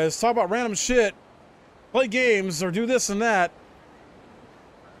guys, talk about random shit, play games, or do this and that.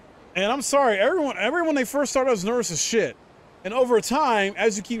 And I'm sorry, everyone when they first started was nervous as shit. And over time,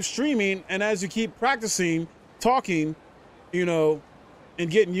 as you keep streaming and as you keep practicing talking, you know, and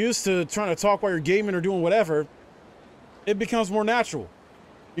getting used to trying to talk while you're gaming or doing whatever, it becomes more natural.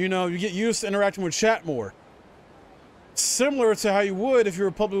 You know, you get used to interacting with chat more. Similar to how you would if you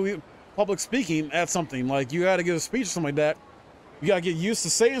were public speaking at something. Like, you got to give a speech or something like that. You got to get used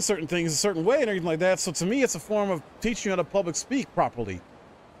to saying certain things a certain way and everything like that. So to me, it's a form of teaching you how to public speak properly.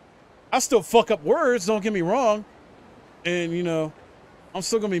 I still fuck up words, don't get me wrong. And, you know, I'm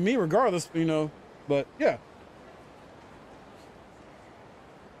still going to be me regardless, you know. But, yeah.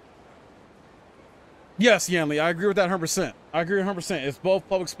 Yes, Yanli, I agree with that 100%. I agree 100%. It's both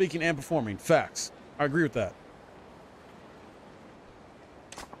public speaking and performing. Facts. I agree with that.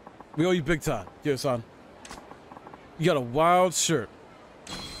 We owe you big time. Cheers, son. You got a wild shirt.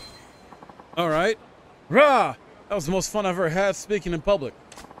 All right. Rah! That was the most fun I've ever had speaking in public.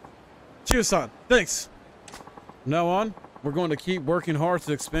 Cheers, son. Thanks. From now on, we're going to keep working hard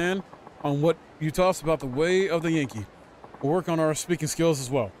to expand on what you taught us about the way of the Yankee. We'll work on our speaking skills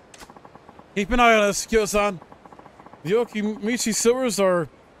as well. Keep an eye on us, Kyo-san. The Okimichi Silvers are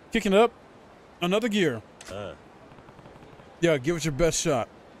kicking up another gear. Yeah, give it your best shot.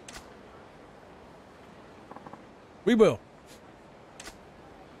 We will.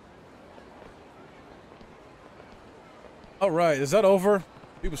 All right, is that over?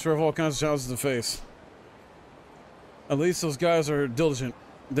 People sure have all kinds of challenges to face. At least those guys are diligent.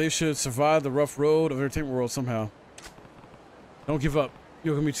 They should survive the rough road of the entertainment world somehow. Don't give up,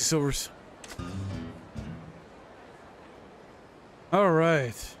 Yokimichi Silvers. All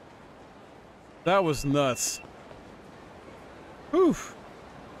right. That was nuts. Whew.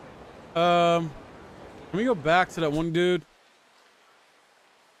 Let me go back to that one dude.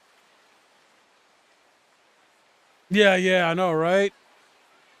 Yeah, I know, right?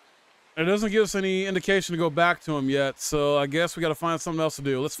 It doesn't give us any indication to go back to him yet, so I guess we gotta find something else to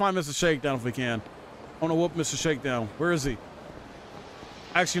do. Let's find Mr. Shakedown if we can. I wanna whoop Mr. Shakedown. Where is he?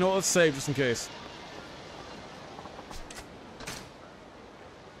 Actually, you know what? Let's save just in case.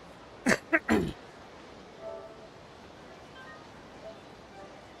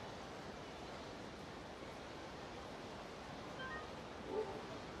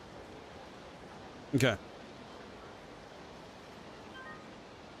 Okay.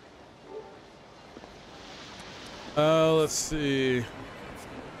 Let's see.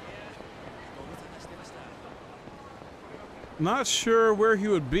 Not sure where he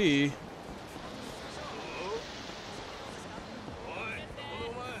would be.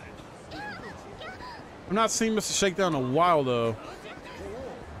 I'm not seeing Mr. Shakedown in a while, though.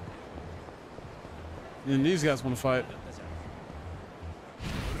 And these guys want to fight.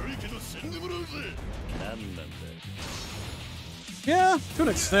 Yeah, to an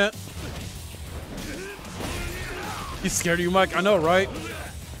extent. He's scared of you, Mike. I know, right?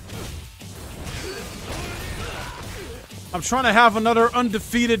 I'm trying to have another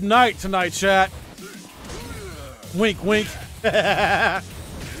undefeated night tonight, chat. Wink, wink.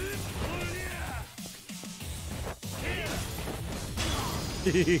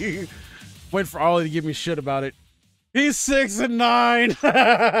 Wait for Ollie to give me shit about it. He's 6-9.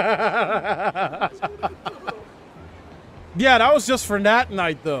 Yeah, that was just for that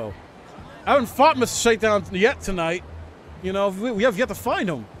night, though. I haven't fought Mr. Shakedown yet tonight. You know, we have yet to find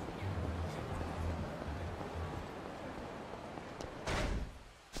him.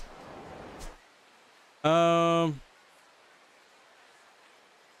 Now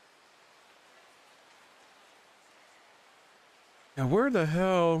where the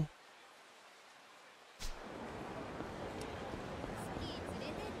hell?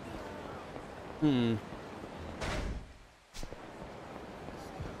 Hmm.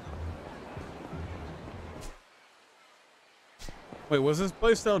 Wait, was this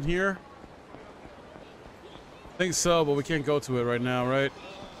place down here? I think so, but we can't go to it right now, right?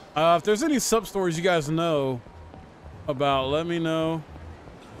 If there's any sub-stories you guys know about, let me know.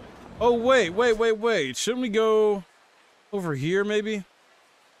 Oh, wait. Shouldn't we go over here, maybe?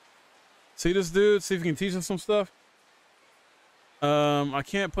 See this dude? See if he can teach us some stuff? I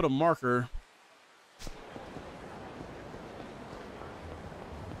can't put a marker.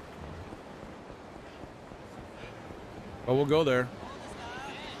 Oh, we'll go there.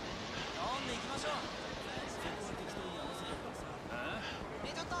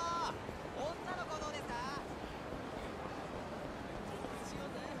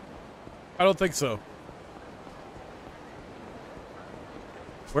 I don't think so.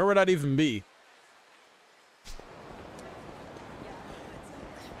 Where would that even be?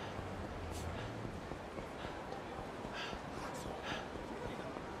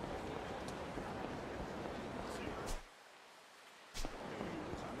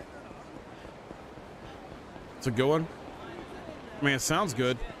 It's a good one. I mean, it sounds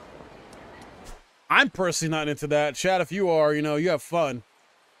good. I'm personally not into that. Chat, if you are, you know, you have fun.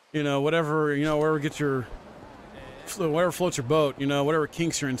 You know, whatever, you know, wherever get your, whatever floats your boat, you know, whatever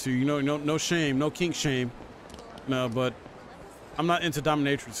kinks you're into, you know, no shame, no kink shame. No, but I'm not into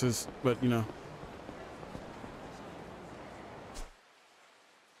dominatrixes, but, you know.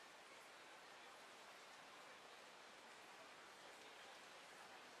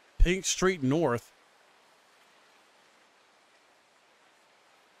 Pink Street North.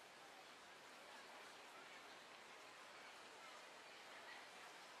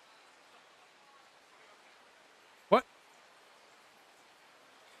 What?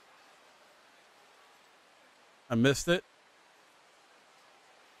 I missed it.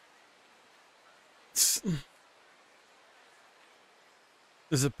 This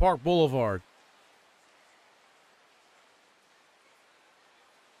is Park Boulevard.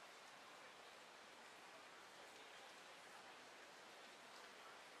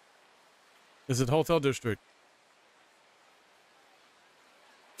 Is it Hotel District?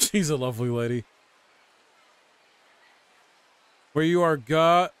 She's a lovely lady. Where you are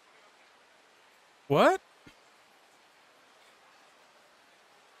got... What?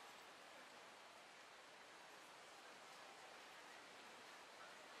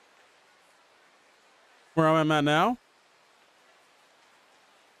 Where I'm at now?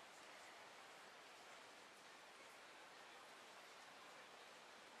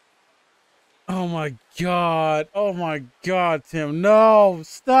 Oh my God. Oh my God, Tim. No,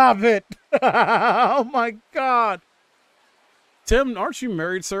 stop it. Oh my God. Tim, aren't you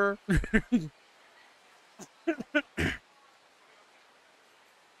married, sir?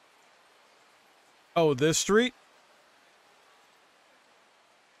 Oh, this street?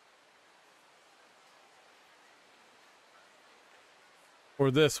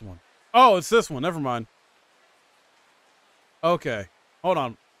 Or this one? Oh, it's this one. Never mind. Okay. Hold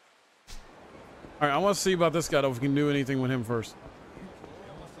on. All right, I want to see about this guy, if we can do anything with him first.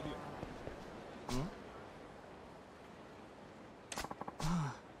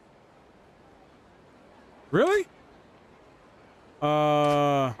 Really?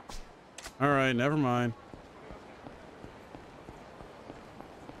 All right, never mind.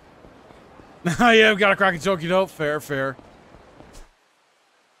 Yeah, I've got a crack a joke, you know. Fair, fair.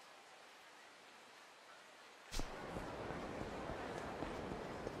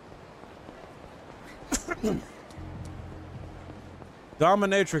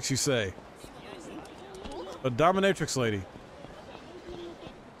 Dominatrix, you say? A dominatrix lady.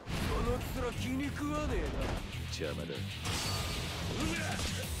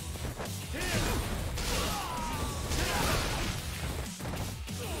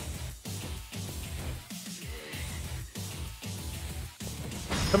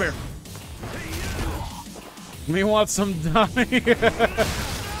 Come here. We want some dummy.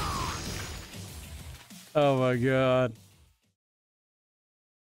 Oh my God.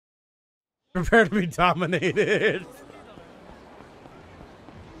 Prepare to be dominated.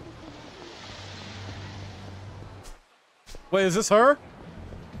 Wait, is this her?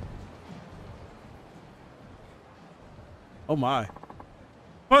 Oh my.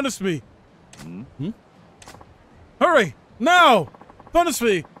 Punish me. Hmm? Hurry! Now! Punish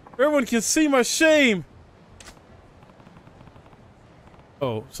me! Everyone can see my shame!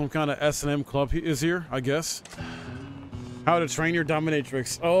 Oh, some kind of S&M club is here, I guess. How to train your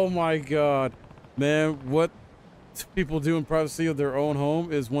dominatrix. Oh my God. Man, what people do in privacy of their own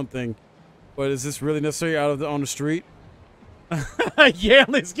home is one thing. But is this really necessary out of on the street?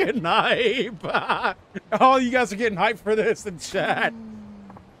 Yanley's getting hype. All you guys are getting hype for this in chat.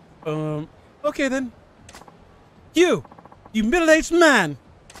 Okay then. You middle-aged man.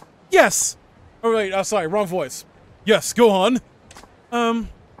 Yes. Oh wait, sorry, wrong voice. Yes, go on.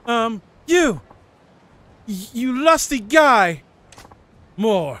 You lusty guy.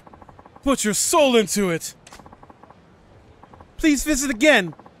 More. Put your soul into it. Please visit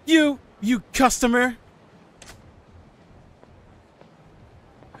again. You customer.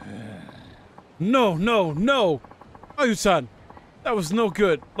 No. Ayu-san, that was no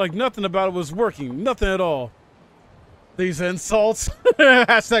good. Like, nothing about it was working. Nothing at all. These insults.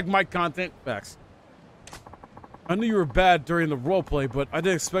 Hashtag my content. Facts. I knew you were bad during the roleplay, but I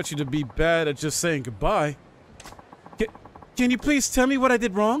didn't expect you to be bad at just saying goodbye. Can you please tell me what I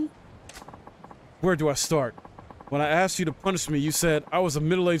did wrong? Where do I start? When I asked you to punish me, you said I was a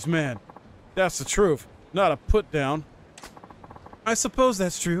middle-aged man. That's the truth, not a put-down. I suppose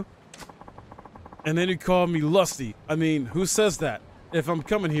that's true. And then you called me lusty. I mean, who says that? If I'm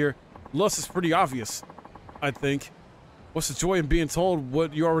coming here, lust is pretty obvious, I think. What's the joy in being told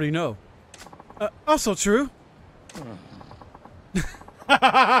what you already know? Also true.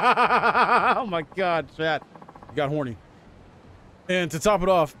 Oh my god, chat. You got horny. And to top it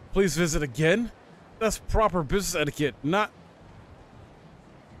off, please visit again? That's proper business etiquette, not...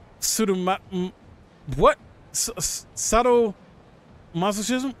 What?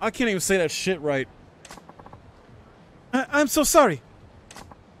 Sadomasochism? I can't even say that shit right. I'm so sorry.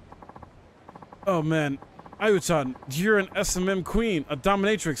 Oh man, Ayu-chan, you're an SMM queen, a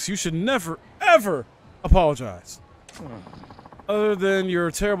dominatrix. You should never, ever apologize. Other than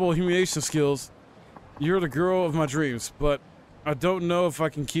your terrible humiliation skills, you're the girl of my dreams, but I don't know if I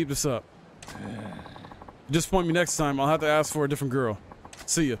can keep this up. Disappoint me next time, I'll have to ask for a different girl.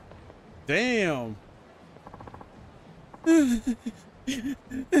 See ya. Damn.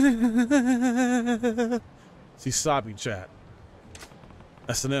 She's sobbing, chat.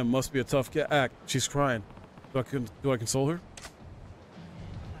 S&M must be a tough act. She's crying. Do I console her?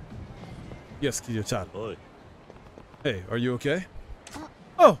 Yes, Kiryu-chan. Hey, are you okay?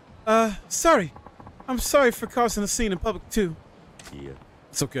 Oh, sorry. I'm sorry for causing a scene in public, too. Yeah.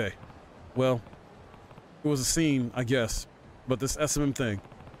 It's okay. Well, it was a scene, I guess. But this SMM thing,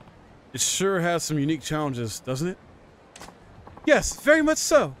 it sure has some unique challenges, doesn't it? Yes, very much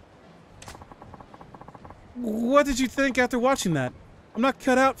so. What did you think after watching that? I'm not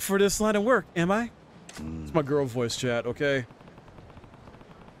cut out for this line of work, am I? It's my girl voice, chat, okay?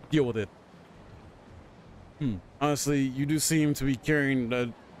 Deal with it. Honestly, you do seem to be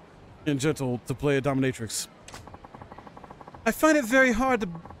caring and gentle to play a dominatrix. I find it very hard to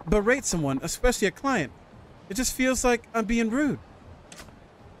berate someone, especially a client. It just feels like I'm being rude.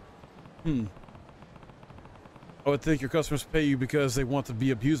 I would think your customers pay you because they want to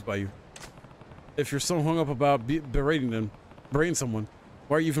be abused by you. If you're so hung up about berating someone,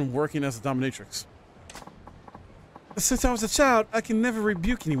 why are you even working as a dominatrix? Since I was a child, I can never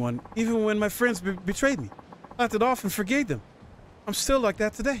rebuke anyone, even when my friends betrayed me. I laughed it off and forgave them. I'm still like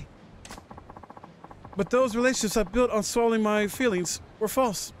that today. But those relationships I built on swallowing my feelings were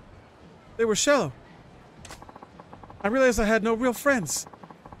false. They were shallow. I realized I had no real friends.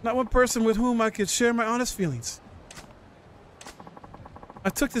 Not one person with whom I could share my honest feelings. I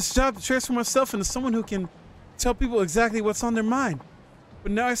took this job to transform myself into someone who can tell people exactly what's on their mind.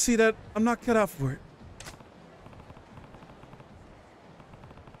 But now I see that I'm not cut out for it.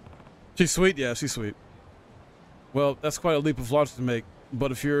 She's sweet? Yeah, she's sweet. Well, that's quite a leap of logic to make.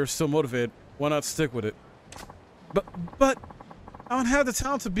 But if you're still motivated, why not stick with it? But I don't have the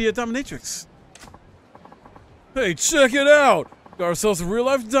talent to be a dominatrix. Hey, check it out! Got ourselves a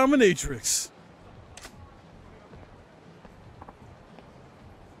real-life dominatrix.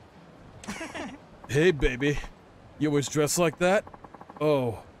 Hey, baby. You always dress like that?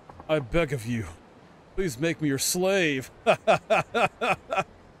 Oh, I beg of you. Please make me your slave.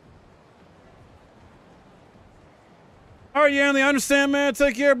 Alright, Yanley, I understand, man.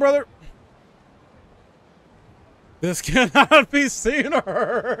 Take care, brother. This cannot be seen or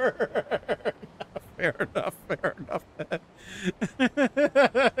heard. Fair enough, fair enough, man.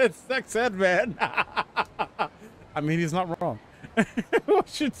 It's sex ed, man. I mean, he's not wrong.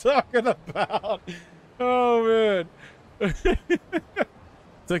 What you talking about? Oh, man.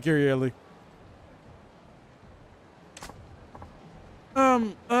 Take care, Yanley.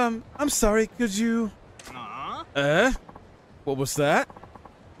 I'm sorry, could you... What was that?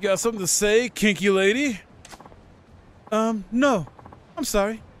 You got something to say, kinky lady? No. I'm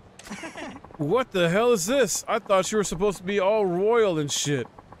sorry. What the hell is this? I thought you were supposed to be all royal and shit.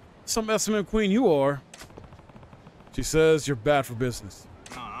 Some SMM queen you are. She says you're bad for business.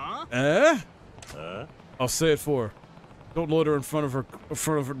 Eh? I'll say it for her. Don't loiter in front of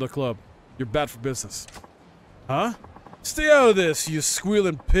the club. You're bad for business. Huh? Stay out of this, you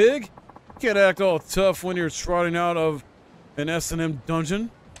squealing pig. You can't act all tough when you're trotting out of an S&M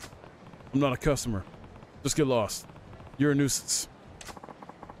dungeon. I'm not a customer. Just get lost. You're a nuisance.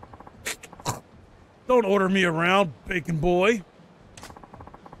 Don't order me around, bacon boy.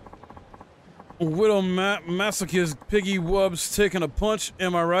 Widow masochist piggy wubs taking a punch,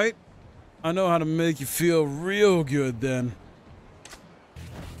 am I right? I know how to make you feel real good then.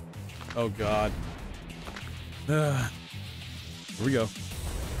 Oh god. Here we go.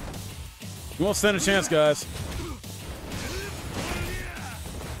 You won't stand a chance, guys.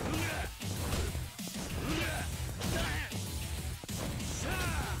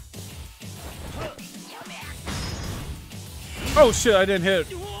 Oh shit, I didn't hit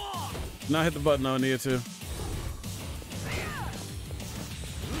it. Not hit the button I needed to.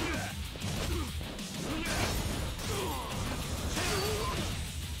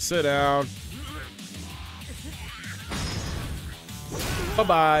 Sit down.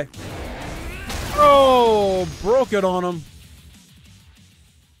 Bye-bye. Oh, broke it on him.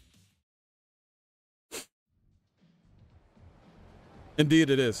 Indeed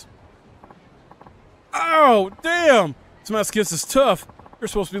it is. Oh, damn! This masochist is tough. You're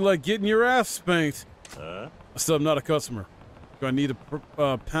supposed to be like getting your ass spanked. I still am not a customer. Do I need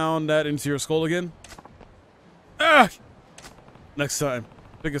to pound that into your skull again? Ah! Next time,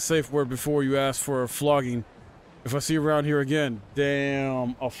 pick a safe word before you ask for a flogging. If I see you around here again,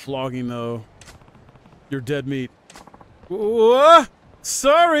 damn, a flogging though. You're dead meat.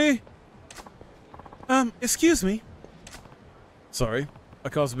 Sorry. Excuse me. Sorry. I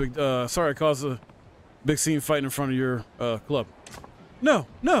caused a big scene fighting in front of your club. No,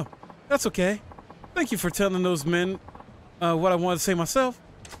 that's okay. Thank you for telling those men what I wanted to say myself.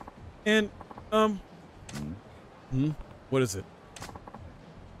 And what is it?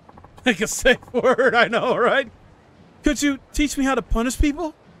 Make a safe word, I know, right? Could you teach me how to punish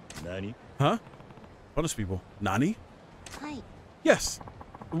people? Nani? Huh? Punish people? Nani? Hi. Yes.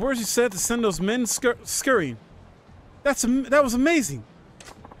 The words you said to send those men scurrying. That was amazing.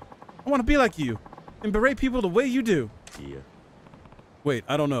 I want to be like you and berate people the way you do. Yeah. Wait,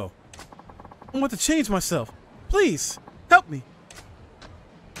 I don't know. I want to change myself. Please, help me.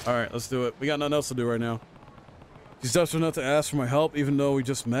 All right, let's do it. We got nothing else to do right now. She's desperate enough to ask for my help even though we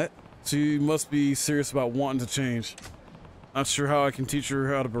just met. She must be serious about wanting to change. Not sure how I can teach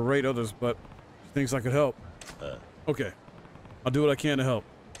her how to berate others, but she thinks I could help. Okay. I'll do what I can to help.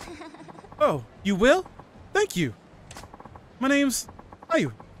 Oh, you will? Thank you. My name's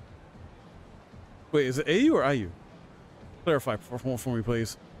Ayu. Wait, is it Ayu or Ayu? Clarify for me,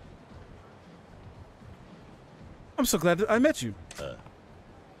 please. I'm so glad that I met you.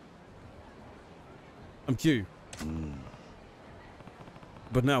 I'm Kiryu.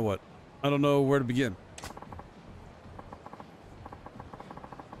 But now what? I don't know where to begin.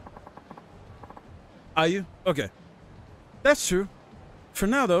 Ayu? Okay. That's true. For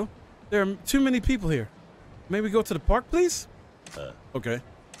now, though, there are too many people here. May we go to the park, please? Okay.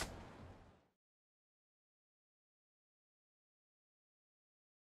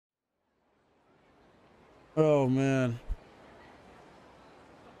 Oh, man.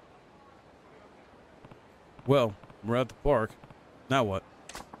 Well, we're at the park. Now what?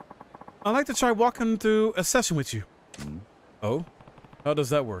 I'd like to try walking through a session with you. Oh? How does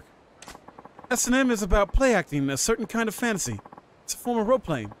that work? S&M is about play acting, a certain kind of fantasy. It's a form of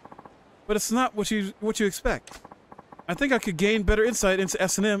role-playing. But it's not what you expect. I think I could gain better insight into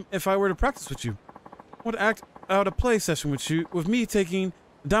S&M if I were to practice with you. I want to act out a play session with you, with me taking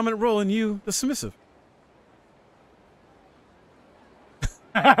the dominant role and you, the submissive.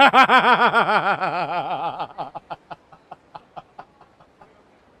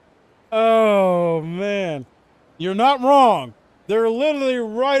 Oh, man. You're not wrong. They're literally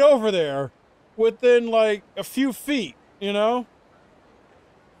right over there within, like, a few feet, you know?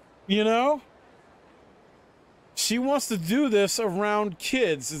 You know? She wants to do this around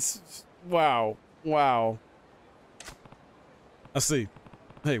kids. It's... Wow. Wow. I see.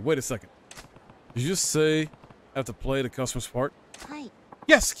 Hey, wait a second. Did you just say I have to play the customer's part? Hi.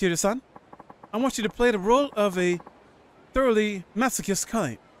 Yes, Kiryu-san. I want you to play the role of a thoroughly masochist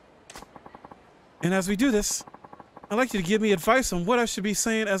client. And as we do this, I'd like you to give me advice on what I should be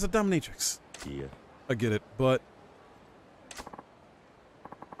saying as a dominatrix. Yeah. I get it, but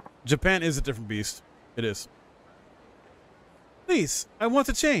Japan is a different beast. It is. Please, I want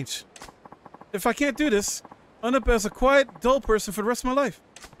to change. If I can't do this, I'll end up as a quiet, dull person for the rest of my life.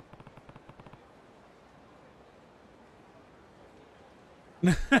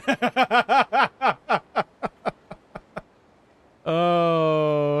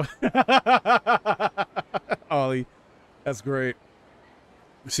 Oh, Ollie, that's great.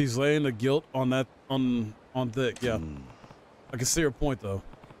 She's laying the guilt on that on thick. Yeah, I can see her point though.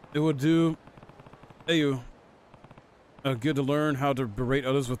 It would do you good to learn how to berate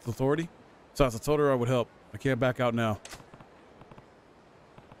others with authority. So I told her I would help. I can't back out now.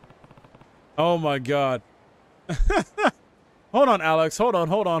 Oh my God. Hold on, Alex. Hold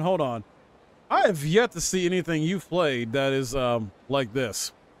on. I have yet to see anything you've played that is like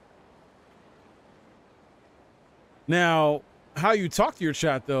this. Now, how you talk to your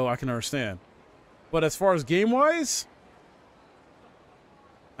chat, though, I can understand. But as far as game-wise,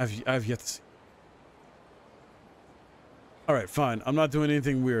 I've yet to see. All right, fine. I'm not doing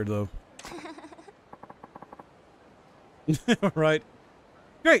anything weird, though. Right.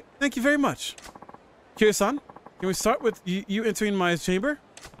 Great. Thank you very much. Kiryu-san, can we start with you entering my chamber?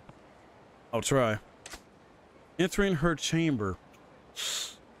 I'll try. Entering her chamber.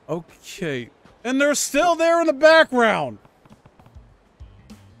 Okay. And they're still there in the background.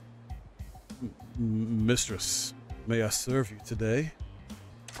 Mistress, may I serve you today?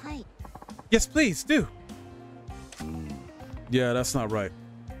 Hi. Yes, please, do. Yeah, that's not right.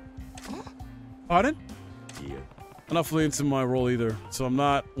 Pardon? Yeah. I'm not fully into my role either, so I'm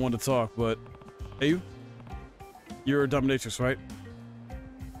not one to talk, but... Hey, you're a dominatrix, right?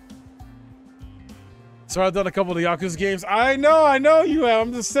 So I've done a couple of the Yakuza games. I know you have.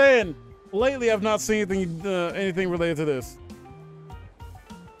 I'm just saying. Lately, I've not seen anything related to this.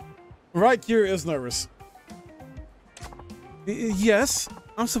 Right, Kira is nervous. Yes,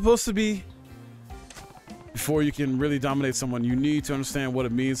 I'm supposed to be... Before you can really dominate someone, you need to understand what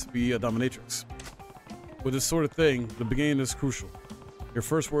it means to be a dominatrix. With this sort of thing, the beginning is crucial. Your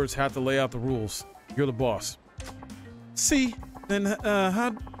first words have to lay out the rules. You're the boss. See, then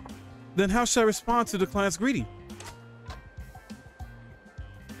how should I respond to the client's greeting?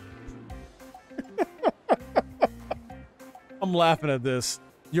 I'm laughing at this.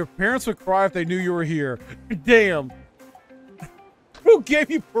 Your parents would cry if they knew you were here. Damn. Who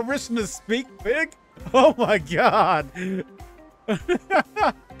gave you permission to speak, pig? Oh my God.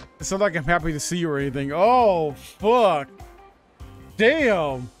 It's not like I'm happy to see you or anything. Oh, fuck.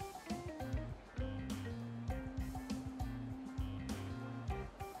 Damn.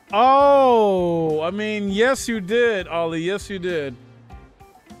 Oh, I mean, yes, you did, Ollie. Yes, you did.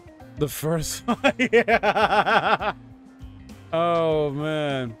 The first one. Yeah. Oh,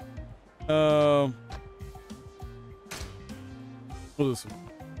 man. Listen,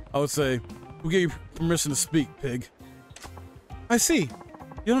 I would say, who gave you permission to speak, pig? I see.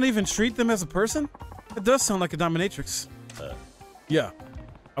 You don't even treat them as a person? It does sound like a dominatrix. Yeah.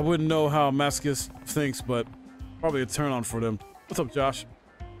 I wouldn't know how a masochist thinks, but probably a turn on for them. What's up, Josh?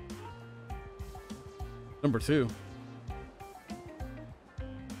 Number 2.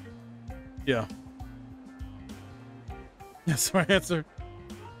 Yeah. That's my answer.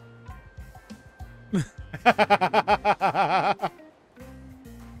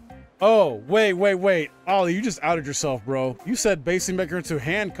 Oh, wait. Ollie, you just outed yourself, bro. You said basically make her into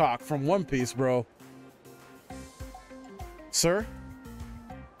Hancock from One Piece, bro. Sir?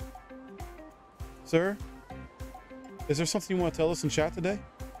 Sir? Is there something you want to tell us in chat today?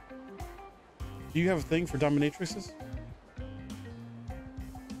 Do you have a thing for dominatrixes?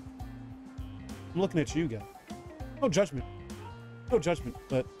 I'm looking at you, guy. No judgment. No judgment,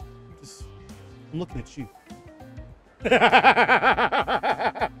 but just... I'm looking at you.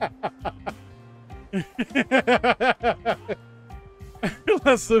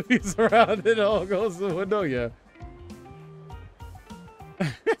 Unless Luffy's around, it all goes to the window, yeah.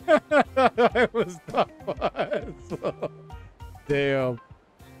 I was not fun. So. Damn.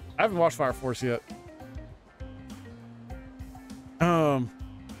 I haven't watched Fire Force yet.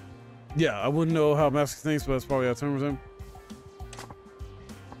 Yeah, I wouldn't know how Master thinks, but it's probably out of turn with him.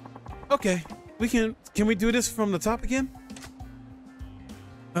 Okay, can we do this from the top again?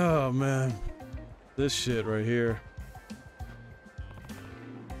 Oh man, this shit right here.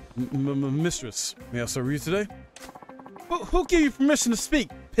 Mistress, may I serve you today? Who gave you permission to speak,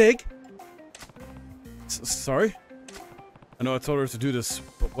 pig? Sorry? I know I told her to do this,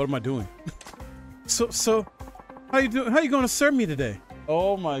 but what am I doing? So, how you going to serve me today?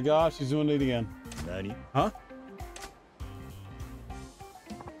 Oh my gosh, she's doing it again. Nani? Huh?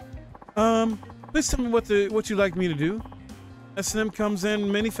 Please tell me what you'd like me to do. S&M comes in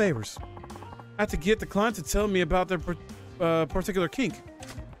many favors. I have to get the client to tell me about their particular kink.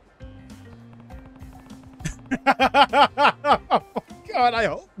 Oh, God, I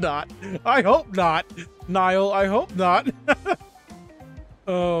hope not. I hope not. Niall, I hope not.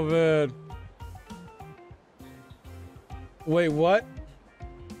 Oh, man. Wait, what?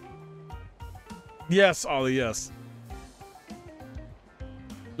 Yes, Ollie, yes.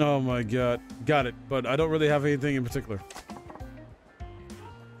 Oh my god. Got it, but I don't really have anything in particular.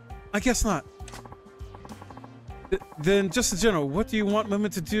 I guess not. Then, just in general, what do you want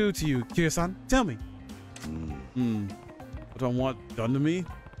women to do to you, Kiryu-san? Tell me. What do I want done to me?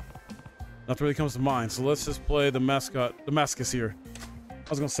 Nothing really comes to mind, so let's just play the mascot. The mascus here. I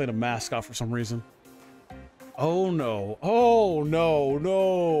was gonna say the mascot for some reason. Oh no. Oh no, no.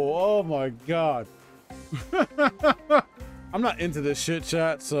 Oh my god. I'm not into this shit,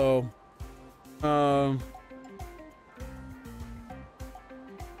 chat, so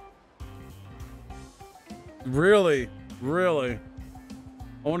really, really.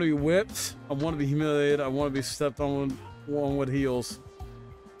 I want to be whipped. I want to be humiliated. I want to be stepped on with heels.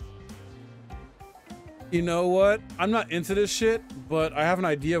 You know what? I'm not into this shit, but I have an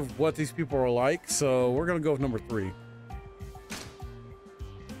idea of what these people are like, so we're gonna go with number 3.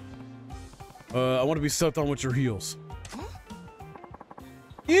 I want to be stepped on with your heels.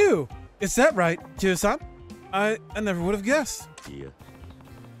 You! Is that right, Kiryu-san? I never would have guessed. Yeah.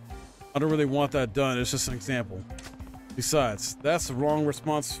 I don't really want that done. It's just an example. Besides, that's the wrong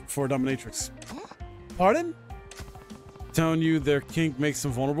response for a dominatrix. Pardon? Telling you their kink makes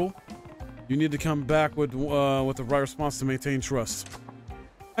them vulnerable? You need to come back with the right response to maintain trust.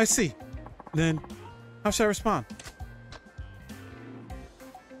 I see. Then, how should I respond?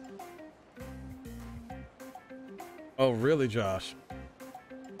 Oh, really, Josh?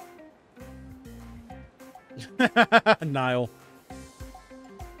 Niall.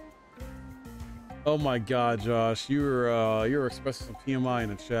 Oh my god, Josh. You're expressing some PMI in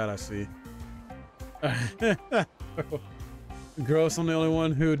the chat, I see. Gross, I'm the only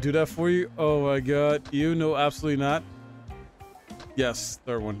one who would do that for you? Oh my god. You? No, absolutely not. Yes,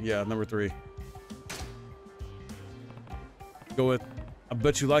 third one. Yeah, number 3. Go with, I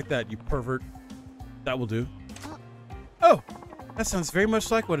bet you like that, you pervert. That will do. Oh, that sounds very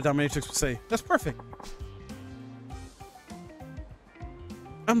much like what a dominatrix would say. That's perfect.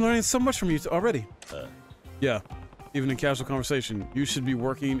 I'm learning so much from you already. Yeah, even in casual conversation, you should be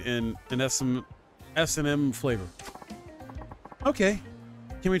working in an S&M flavor. Okay,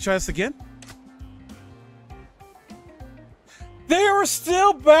 can we try this again? They are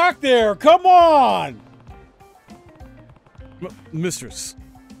still back there. Come on, mistress.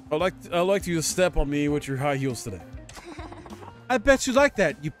 I'd like you to step on me with your high heels today. I bet you like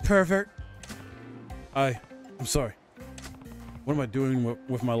that, you pervert. I'm sorry. What am I doing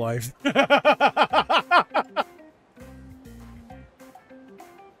with my life?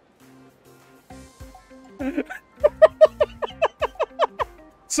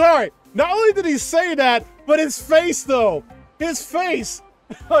 Sorry. Not only did he say that, but his face, though. His face.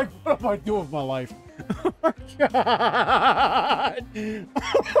 Like, what am I doing with my life? Oh my god.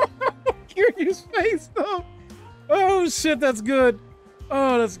 Kiryu's face, though. Oh shit, that's good.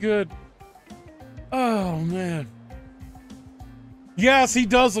 Oh, that's good. Oh man. Yes, he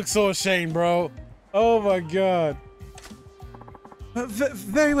does look so ashamed, bro. Oh my god.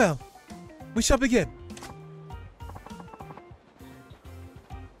 Very well. We shall begin.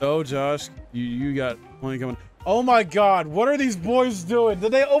 Oh, Josh, you got plenty coming. Oh my god, what are these boys doing?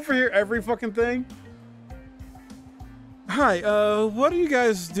 Did they overhear every fucking thing? Hi, what are you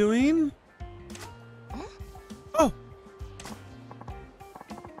guys doing? Oh.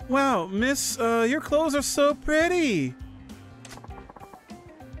 Wow, miss, your clothes are so pretty.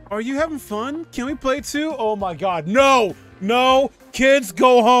 Are you having fun? Can we play too? Oh my god, no! No! Kids,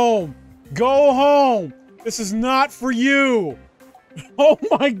 go home! Go home! This is not for you! Oh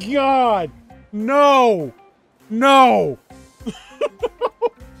my god! No! No!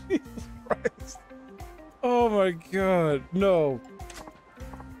 Jesus Christ. Oh my god, no.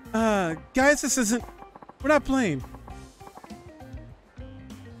 Guys, this isn't... We're not playing.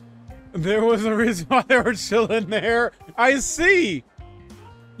 There was a reason why they were chilling there. I see!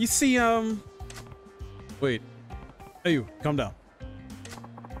 You see, Wait. Hey, you, calm down.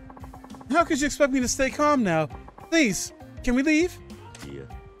 How could you expect me to stay calm now? Please, can we leave? Yeah.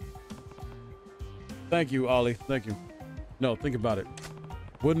 Thank you, Ollie. Thank you. No, think about it.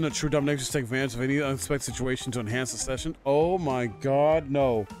 Wouldn't a true dominatrix take advantage of any unexpected situation to enhance the session? Oh my god,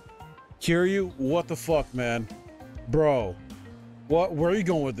 no. Kiryu, what the fuck, man? Bro. What? Where are you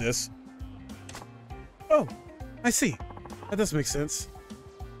going with this? Oh, I see. That does make sense.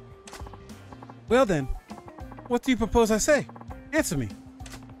 Well then, what do you propose I say? Answer me.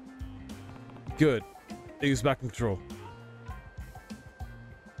 Good. Things back in control.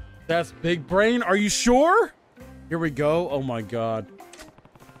 That's big brain. Are you sure? Here we go. Oh my god.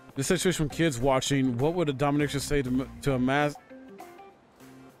 This situation with kids watching, what would a dominatrix say to a mass?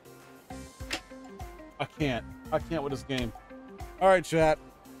 I can't with this game. All right, chat.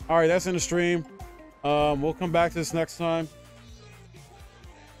 All right, that's in the stream. We'll come back to this next time.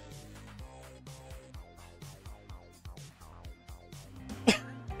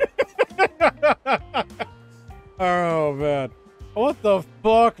 Oh man, what the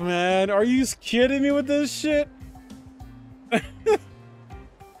fuck, man? Are you kidding me with this shit?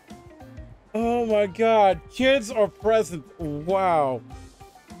 Oh my god, kids are present. Wow.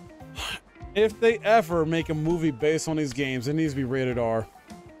 If they ever make a movie based on these games, it needs to be rated R.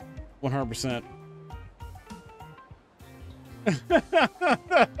 100%.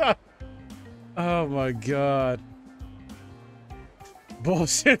 Oh my god.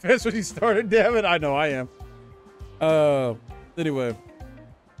 Bullshit, that's when you started, damn it. I know I am. Anyway.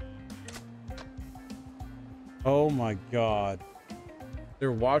 Oh my god.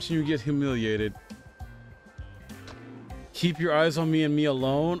 They're watching you get humiliated. Keep your eyes on me and me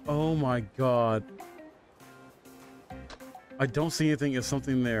alone. Oh my god. I don't see anything. Is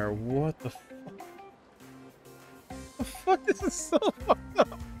something there? What the fuck? The fuck? This is so fucked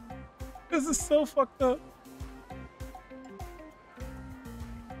up. This is so fucked up.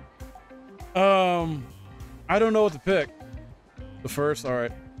 I don't know what to pick. The first, all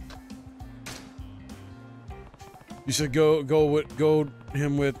right. You should go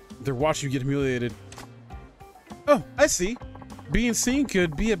him with. They're watching you get humiliated. Oh, I see. Being seen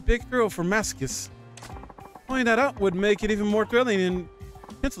could be a big thrill for masochists. Pointing that out would make it even more thrilling and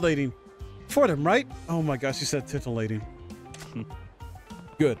titillating for them, right? Oh my gosh, you said titillating.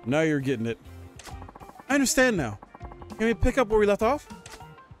 Good. Now you're getting it. I understand now. Can we pick up where we left off?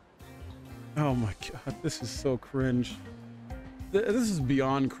 Oh my god, this is so cringe. This is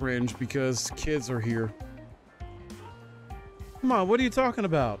beyond cringe because kids are here. Come on, what are you talking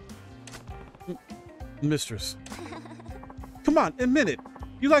about? Mistress. Come on, admit it.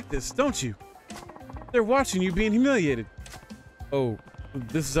 You like this, don't you? They're watching you being humiliated. Oh,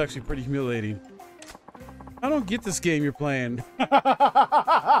 this is actually pretty humiliating. I don't get this game you're playing.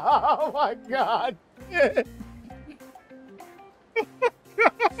 Oh my god.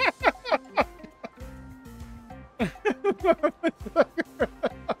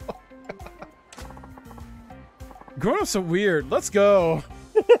 Grown-ups are weird. Let's go.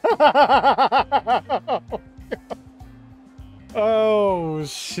 Oh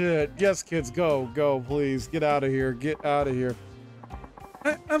shit. Yes, kids, go, please. Get out of here. Get out of here.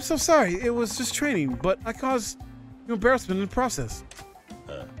 I'm so sorry. It was just training, but I caused you embarrassment in the process.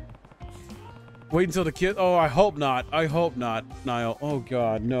 Wait until the kid. Oh, I hope not. I hope not, Niall. Oh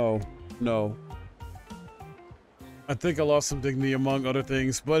god, no. No. I think I lost some dignity among other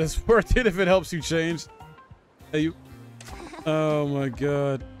things, but it's worth it if it helps you change. Hey, you. Oh my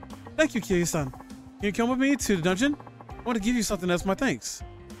god. Thank you, Kiryu-san. Can you come with me to the dungeon? I want to give you something as my thanks.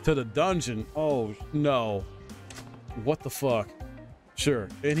 To the dungeon? Oh, no. What the fuck? Sure.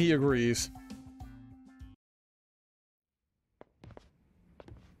 And he agrees.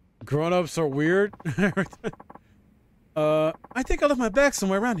 Grown-ups are weird. I think I left my bag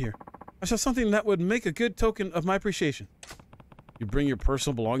somewhere around here. I saw something that would make a good token of my appreciation. You bring your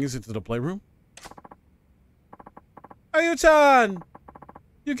personal belongings into the playroom? Ayu-chan!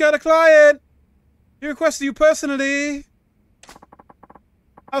 You got a client! He requested you personally.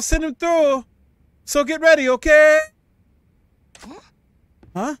 I'll send him through. So get ready, okay?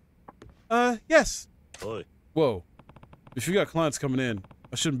 Huh? Yes. Oi. Whoa. If you got clients coming in,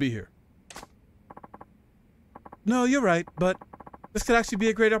 I shouldn't be here. No, you're right, but this could actually be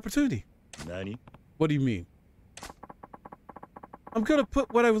a great opportunity. Nani? What do you mean? I'm gonna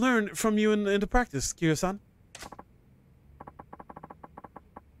put what I've learned from you into practice, Kiryu-san.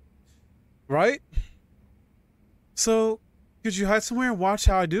 Right? So, could you hide somewhere and watch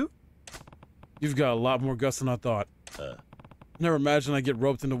how I do? You've got a lot more guts than I thought. Never imagined I'd get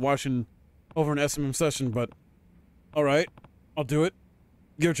roped into watching over an SMM session, but alright, I'll do it.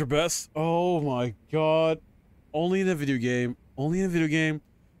 Give it your best. Oh my god. Only in a video game. Only in a video game.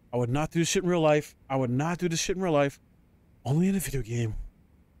 I would not do this shit in real life. I would not do this shit in real life. Only in a video game.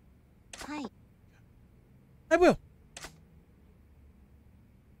 Hi. I will.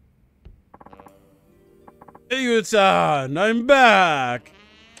 Hey, Yuta, I'm back.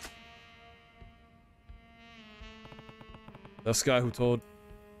 That's the guy who told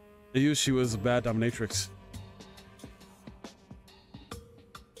Ayu she was a bad dominatrix.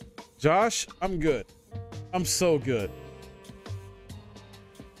 Josh, I'm good. I'm so good.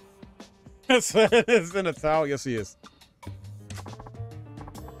 Is in a towel? Yes, he is.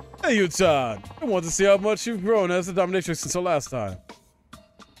 Hey, Yuta. I want to see how much you've grown as a dominatrix since the last time.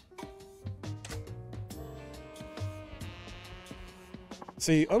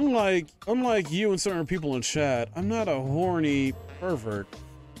 See, unlike you and certain people in chat, I'm not a horny pervert.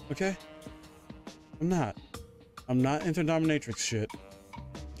 Okay? I'm not. I'm not into dominatrix shit.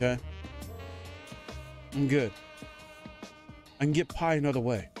 Okay? I'm good. I can get pie another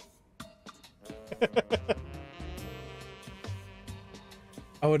way.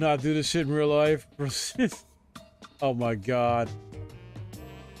 I would not do this shit in real life. Oh my god.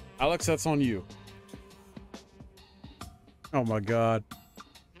 Alex, that's on you. Oh my god.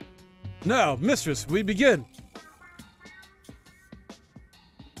 Now, mistress, we begin.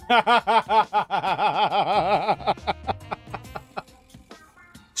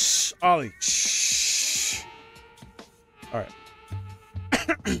 Shh, Ollie. Shh. All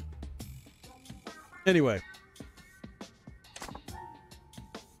right. Anyway.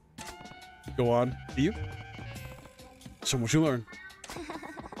 Go on. You? Show what you learn.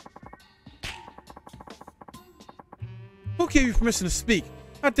 Who gave you permission to speak?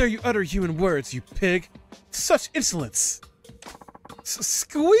 How dare you utter human words, you pig? Such insolence!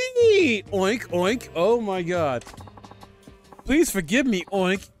 Squeak! Oink, oink. Oh my god. Please forgive me,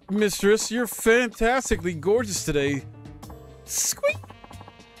 oink, mistress. You're fantastically gorgeous today. Squeak!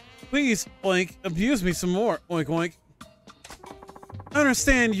 Please, oink, abuse me some more, oink, oink. I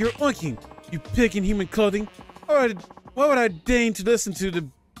understand you're oinking, you pig in human clothing. Why would I deign to listen to the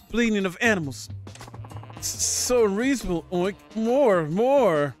bleating of animals? So reasonable, oink.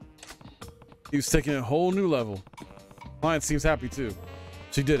 More. He was taking a whole new level. Lion seems happy too.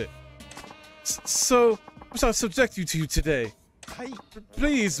 She did it. So, what shall I subject you to today?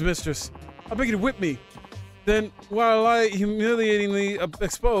 Please, mistress. I beg you to whip me. Then, while I humiliatingly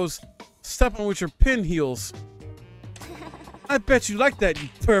expose, step on with your pin heels. I bet you like that, you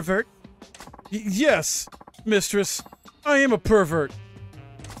pervert. Yes, mistress. I am a pervert.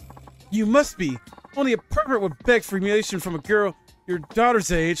 You must be. Only a pervert would beg for humiliation from a girl your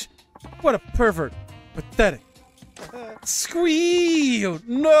daughter's age. What a pervert. Pathetic. Squeal!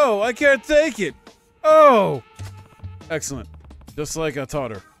 No, I can't take it. Oh! Excellent. Just like I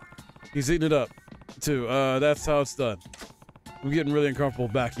taught her. He's eating it up, too. That's how it's done. I'm getting really uncomfortable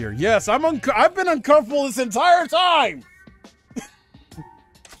back here. Yes, I've been uncomfortable this entire time!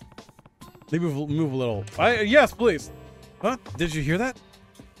 Maybe move a little. Yes, please. Huh? Did you hear that?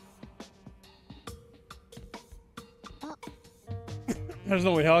 There's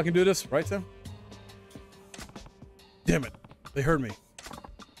no way how I can do this, right, Tim? Damn it. They heard me.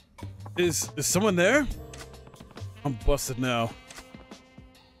 Is someone there? I'm busted now.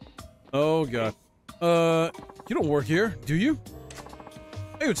 Oh, God. You don't work here, do you?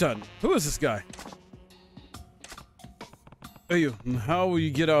 Hey-chan, who is this guy? Hey, how will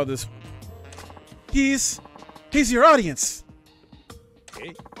you get out of this? He's your audience.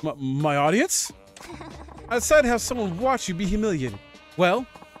 Okay. My audience? I decided to have someone watch you be humiliated. Well,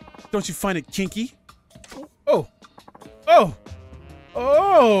 don't you find it kinky? Oh.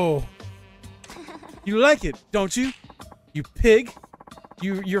 You like it, don't you? You pig.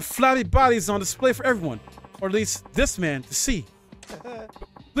 Your flabby body's on display for everyone, or at least this man to see.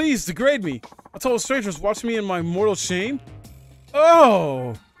 Please degrade me. I told strangers watch me in my mortal shame.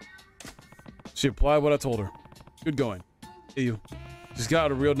 Oh. She applied what I told her. Good going. Hey, you. She's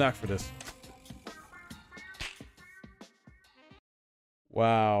got a real knack for this.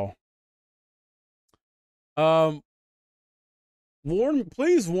 Wow.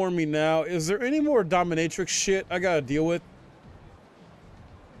 Please warn me now. Is there any more dominatrix shit I gotta deal with?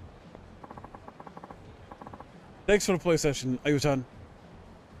 Thanks for the play session, Ayutan.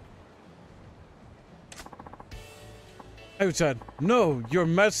 Ayutan, no, your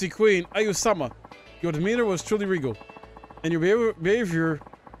Majesty Queen, Ayu-sama. Your demeanor was truly regal, and your behavior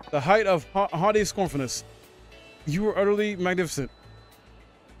the height of haughty scornfulness. You were utterly magnificent.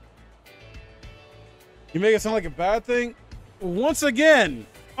 You make it sound like a bad thing? Once again,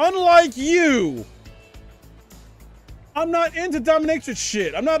 unlike you, I'm not into dominatrix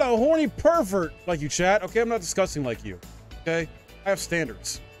shit. I'm not a horny pervert like you, chat. Okay, I'm not disgusting like you. Okay? I have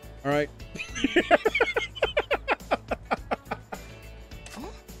standards. Alright?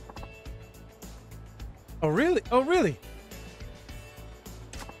 Oh, really? Oh, really?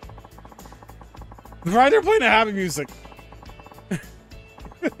 Right, they're playing the happy music.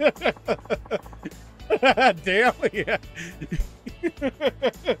 Damn, yeah.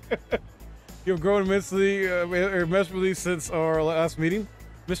 You've grown immensely since our last meeting,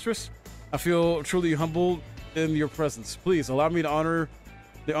 mistress. I feel truly humbled in your presence. Please allow me to honor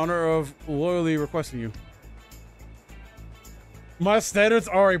of loyally requesting you. My standards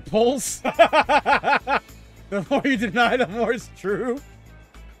are a pulse. The more you deny, the more it's true.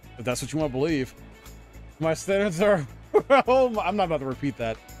 If that's what you want to believe. My standards are Oh, I'm not about to repeat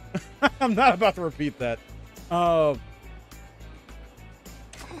that. I'm not about to repeat that. How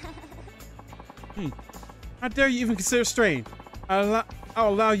dare you even consider straying? I'll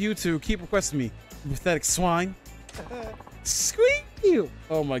allow you to keep requesting me, you pathetic swine. Squeak you!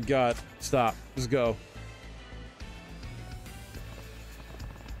 Oh my god. Stop. Just go.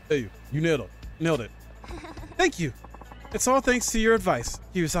 Hey, you nailed it. Nailed it. Thank you. It's all thanks to your advice,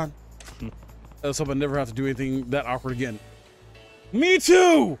 Kiryu-san. Let's hope I never have to do anything that awkward again. Me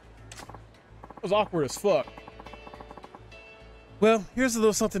too! That was awkward as fuck. Well, here's a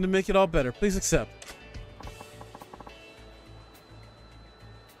little something to make it all better. Please accept.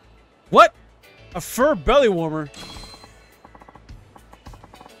 What? A fur belly warmer?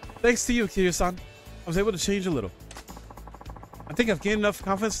 Thanks to you, Kiryu-san, I was able to change a little. I think I've gained enough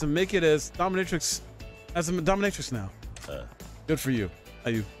confidence to make it as a dominatrix now. Good for you.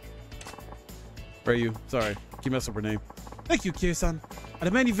 How you? Where are you? Sorry, keep messing up her name. Thank you, Kiryu-san. I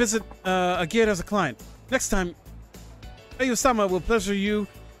demand you visit again as a client. Next time, Ayu-sama will pleasure you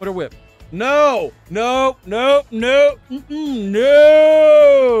with her whip. No! No! No! No!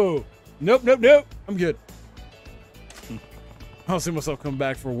 No! Nope, nope, nope. I'm good. I don't see myself come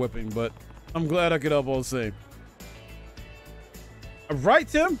back for a whipping, but I'm glad I could help all the same. Right,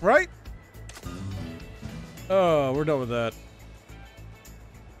 Tim? Right? Oh, we're done with that.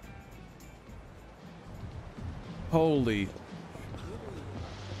 Holy.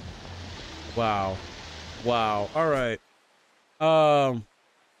 Wow. Wow. All right. All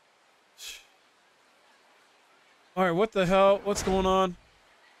right, what the hell? What's going on?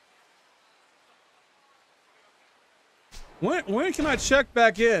 When can I check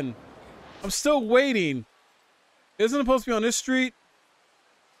back in? I'm still waiting. Isn't it supposed to be on this street?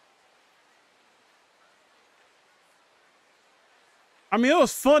 I mean, it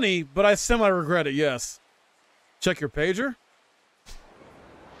was funny, but I semi-regret it, yes. Check your pager.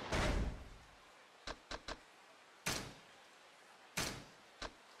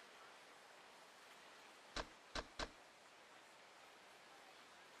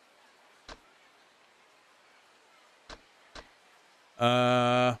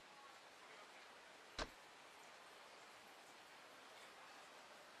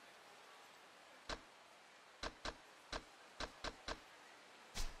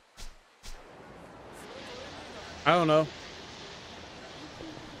 I don't know.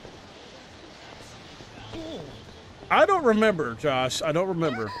 I don't remember, Josh. I don't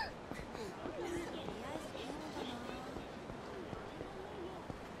remember.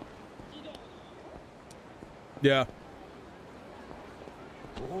 Yeah.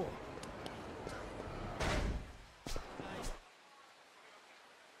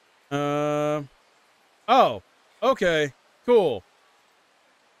 Oh, okay, cool.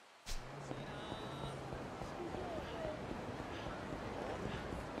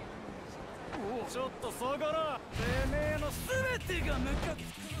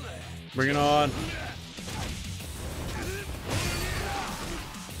 Bring it on.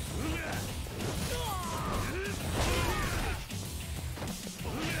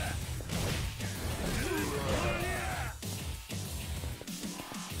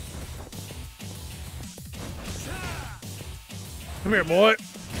 Come here, boy.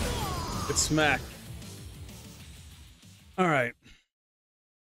 Get smacked. All right.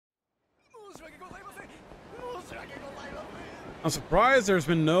 I'm surprised there's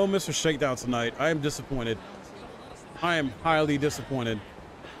been no Mr. Shakedown tonight. I am disappointed. I am highly disappointed.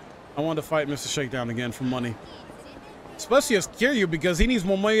 I want to fight Mr. Shakedown again for money. Especially as Kiryu, because he needs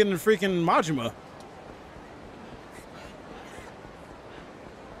more money than freaking Majima.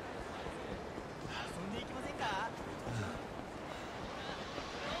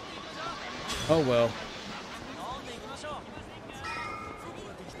 Oh well.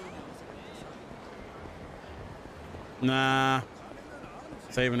 Nah.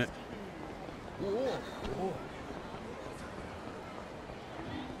 Saving it.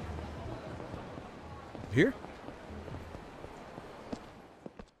 Here?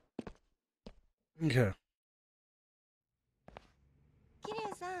 Okay.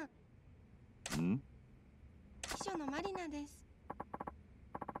 Kiryu-san. Hmm?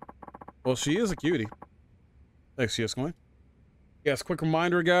 Well, she is a cutie. Thanks, yes, going. Yes, quick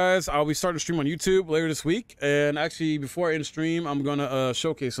reminder, guys. I'll be starting to stream on YouTube later this week. And actually, before I end stream, I'm going to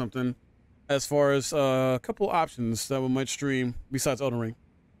showcase something as far as a couple options that we might stream besides Elden Ring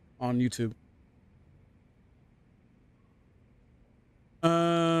on YouTube.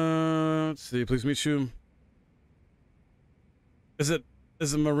 Let's see. Please meet you. Is it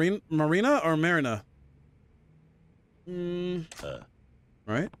Marina or Marina?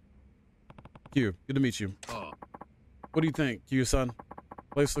 Right? You. Good to meet you. What do you think, Kiryu-san?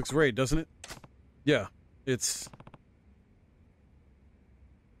 Place looks great, doesn't it? Yeah, it's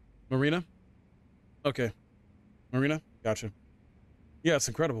Marina? Okay. Marina? Gotcha. Yeah, it's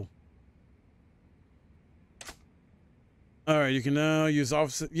incredible. Alright, you can now use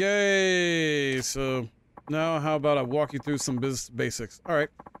office. Yay! So now how about I walk you through some business basics? Alright.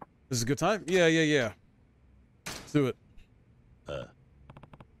 This is a good time? Yeah. Let's do it.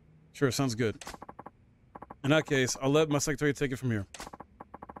 Sure, sounds good. In that case, I'll let my secretary take it from here.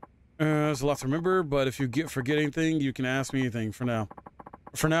 There's a lot to remember, but if you forget anything, you can ask me anything for now.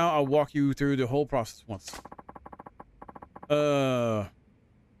 For now, I'll walk you through the whole process once.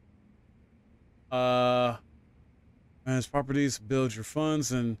 Manage properties, build your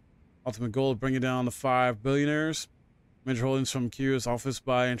funds, and ultimate goal of bringing down the 5 billionaires. Manage your holdings from Kiryu's office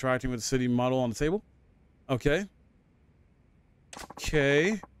by interacting with the city model on the table. Okay.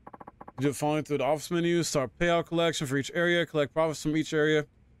 You do it following through the office menu. Start payout collection for each area. Collect profits from each area.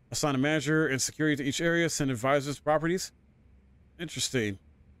 Assign a manager and security to each area. Send advisors to properties. Interesting.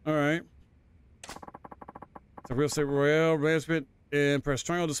 All right. So real estate royale management and press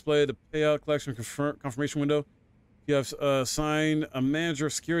triangle display the payout collection confirmation window. You have assigned a manager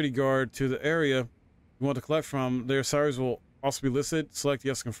security guard to the area you want to collect from. Their salaries will also be listed. Select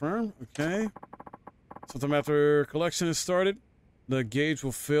yes to confirm. Okay. Sometime after collection is started, the gauge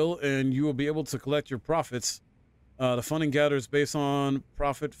will fill and you will be able to collect your profits. The funding gathers based on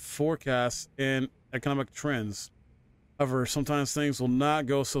profit forecasts and economic trends. However, sometimes things will not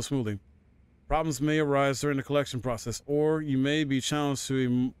go so smoothly. Problems may arise during the collection process, or you may be challenged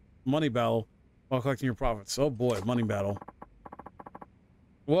to a money battle while collecting your profits. Oh boy, money battle.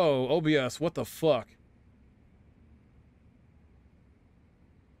 Whoa, OBS, what the fuck?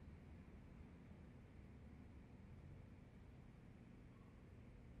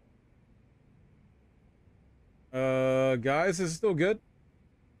 Guys, is it still good?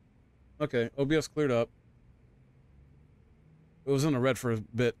 Okay, OBS cleared up. It was in the red for a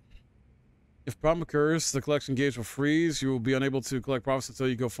bit. If a problem occurs, the collection gauge will freeze. You will be unable to collect profits until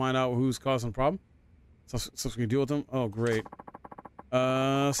you go find out who's causing the problem. So we can deal with them. Oh, great.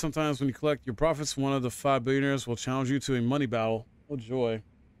 Sometimes when you collect your profits, one of the 5 billionaires will challenge you to a money battle. Oh, joy.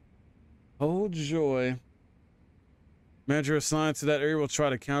 Oh, joy. Manager assigned to that area will try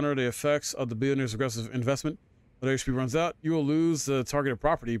to counter the effects of the billionaire's aggressive investment. When HP runs out, you will lose the targeted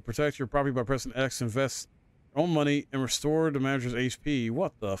property. Protect your property by pressing X, invest your own money, and restore the manager's HP.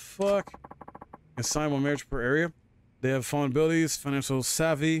 What the fuck? Assign one manager per area. They have fallen abilities, financial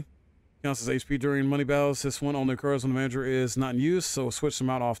savvy, counts as HP during money battles. This one only occurs when the manager is not in use, so switch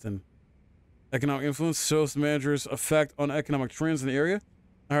them out often. Economic influence shows the manager's effect on economic trends in the area.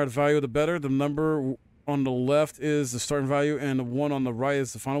 The higher the value, the better. The number on the left is the starting value, and the one on the right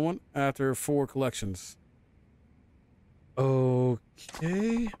is the final one after 4 collections. Okay.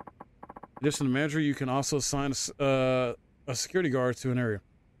 In addition to the manager, you can also assign a security guard to an area.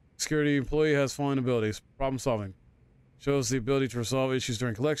 Security employee has following abilities. Problem solving. Shows the ability to resolve issues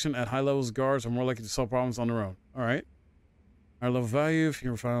during collection. At high levels, guards are more likely to solve problems on their own. All right. Higher level value. If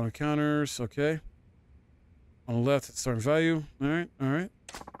you're filing encounters. Okay. On the left, it's starting value. All right. All right.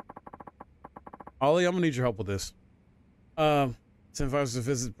 Ollie, I'm going to need your help with this. Send advisors to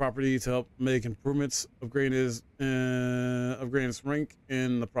visit the property to help make improvements, upgrading its rank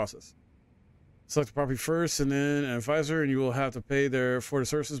in the process. Select the property first and then an advisor, and you will have to pay for the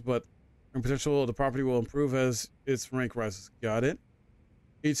services, but the potential of the property will improve as its rank rises. Got it.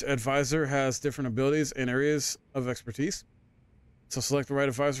 Each advisor has different abilities and areas of expertise. So select the right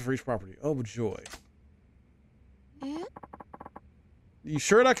advisor for each property. Oh, joy. You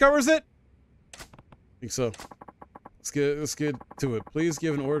sure that covers it? I think so. Let's get to it. Please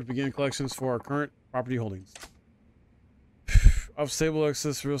give an order to begin collections for our current property holdings. Off stable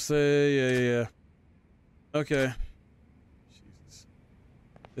access, real estate. Yeah. Okay. Jesus.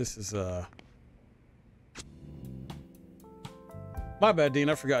 This is my bad, Dean.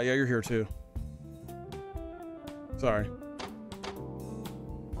 I forgot. Yeah, you're here too. Sorry.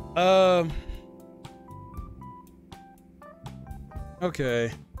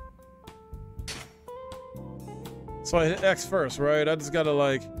 Okay. So I hit X first, right? I just gotta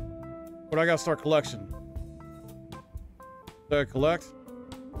but I gotta start collection. Do I collect?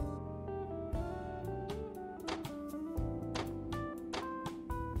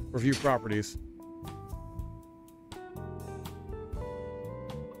 Review properties.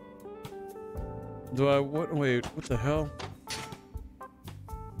 Do I, wait, what the hell?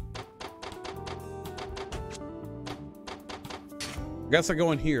 I guess I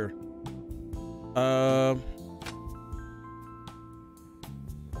go in here.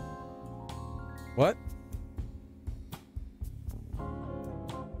 What?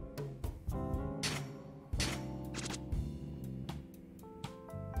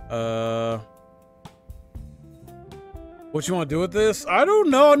 What you want to do with this? I don't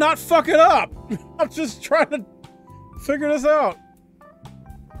know. Not fuck it up. I'm just trying to figure this out.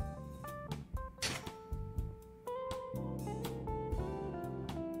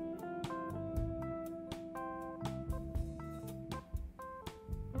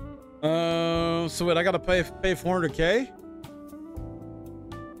 So wait, I gotta pay 400K?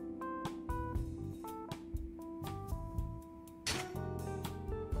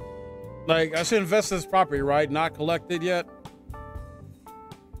 Like, I should invest in this property, right? Not collected yet?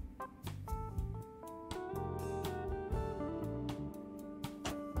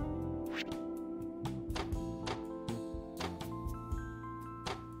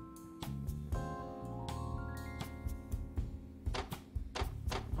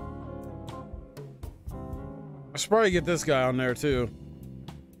 I should probably get this guy on there too.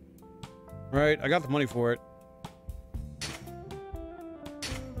 Right? I got the money for it.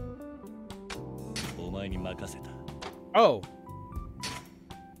 Oh.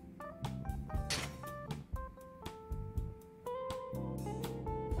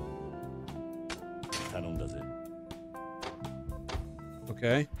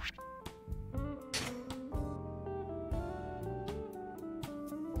 Okay.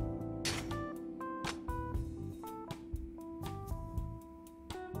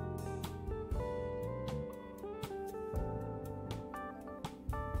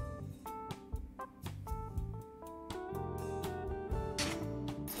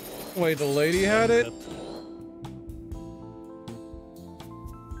 Wait, the lady had it?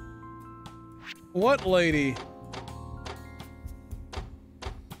 What lady?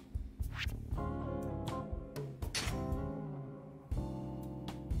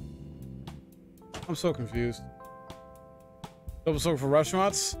 I'm so confused. Double soak for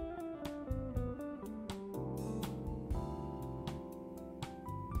restaurants?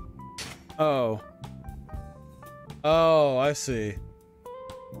 Oh. Oh, I see.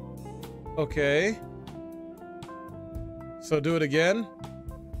 Okay. So do it again.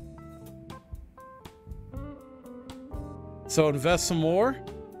 So invest some more.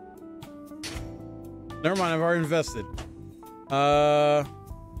 Never mind, I've already invested.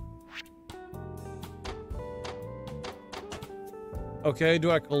 Okay,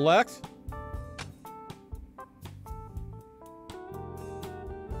 do I collect?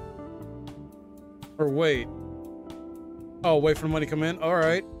 Or wait? Oh, wait for the money to come in? All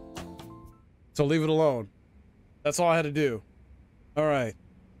right. So leave it alone. That's all I had to do. All right.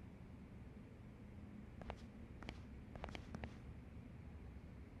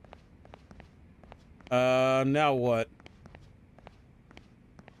 Now what?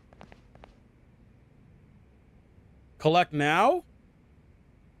 Collect now?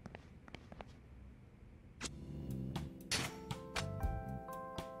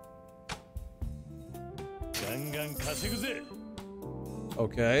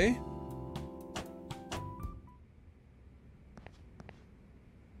 Okay.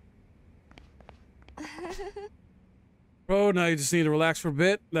 Bro, now you just need to relax for a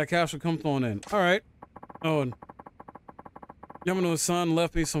bit. That cash will come flowing in. All right. Oh, and Yamano's son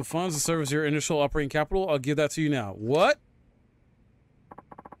left me some funds to serve as your initial operating capital. I'll give that to you now. What?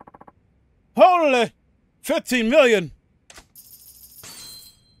 Holy 15 million.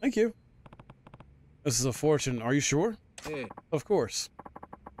 Thank you. This is a fortune. Are you sure? Hey. Of course.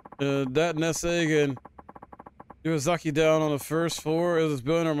 That nest egg and Iwazaki down on the first floor of this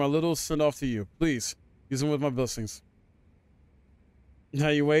building are my little send off to you. Please use them with my blessings. Now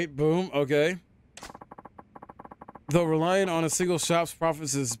you wait. Boom. Okay. Though relying on a single shop's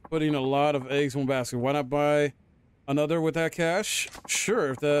profits is putting a lot of eggs in one basket. Why not buy another with that cash?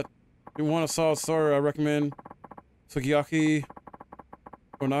 Sure. If you want a solid starter, I recommend Sukiyaki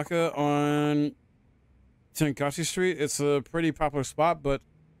Onaka on Tenkachi Street. It's a pretty popular spot, but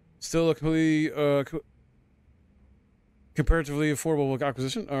still a comparatively affordable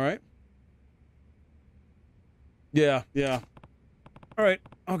acquisition. All right. Yeah. All right.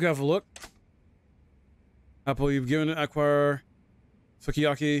 I'll go have a look. Apple, you've given it. Acquire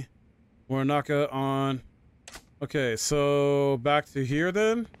Sukiyaki Morinaka on. Okay, so back to here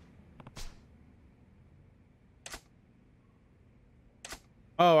then.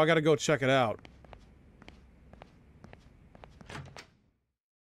 Oh, I gotta go check it out.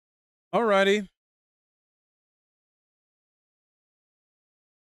 Alrighty.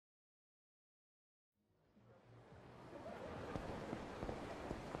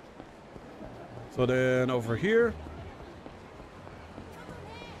 So then over here.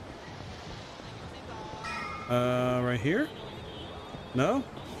 Right here? No?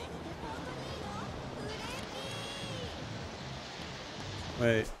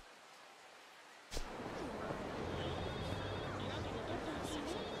 Wait.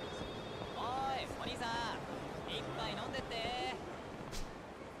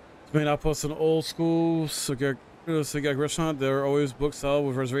 I mean, I'll post an old school Sugek restaurant. There are always books sold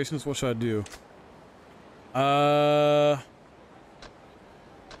with reservations. What should I do?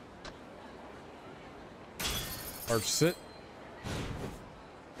 Purchase it.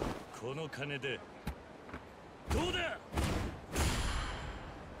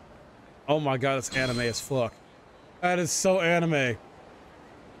 Oh my god, it's anime as fuck. That is so anime.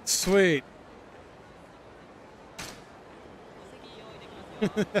 Sweet.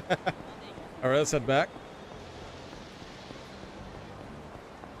 Alright, let's head back.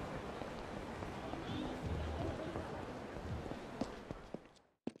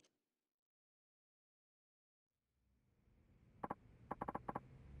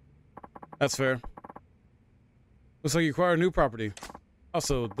 That's fair. Looks like you acquired a new property.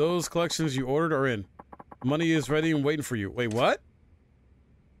 Also, those collections you ordered are in. Money is ready and waiting for you. Wait, what?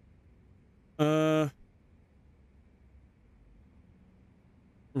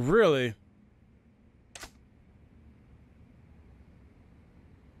 Really?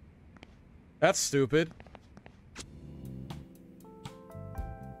 That's stupid.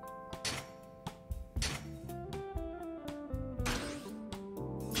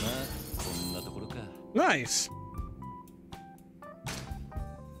 Nice.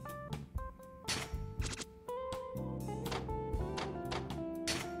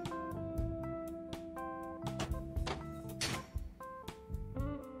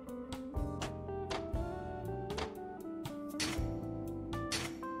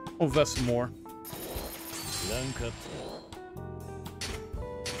 I'll invest some more.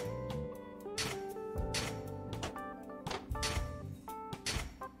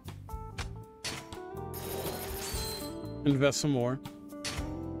 Invest some more.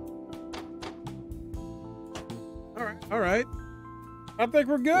 All right. I think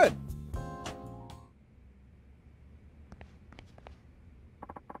we're good.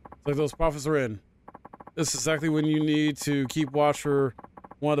 Like those profits are in. This is exactly when you need to keep watch for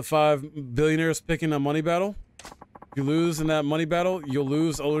one of the 5 billionaires picking a money battle. If you lose in that money battle, you'll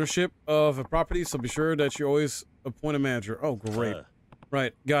lose ownership of a property, so be sure that you always appoint a manager. Oh, great.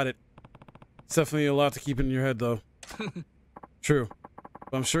 Right, got it. It's definitely a lot to keep in your head, though. True.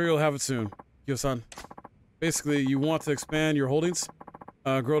 But I'm sure you'll have it soon, Kyo-san. Basically, you want to expand your holdings,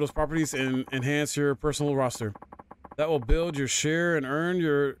 grow those properties, and enhance your personal roster. That will build your share and earn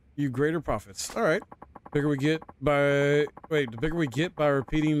you greater profits. All right. The bigger we get by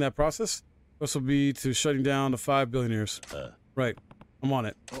repeating that process, this will be to shutting down the 5 billionaires. Right. I'm on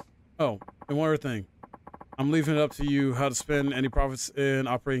it. Oh, and one other thing. I'm leaving it up to you how to spend any profits in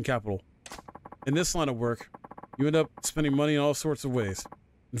operating capital. In this line of work, you end up spending money in all sorts of ways.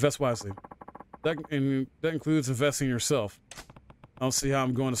 Invest wisely. That includes investing in yourself. I don't see how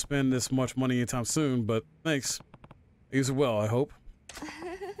I'm going to spend this much money anytime soon, but thanks. Use it well, I hope.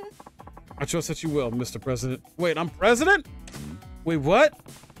 I trust that you will, Mr. President. Wait, I'm president? Wait, what?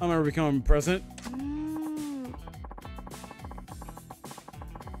 I'm never becoming president.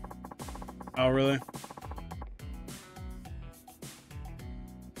 Oh, really?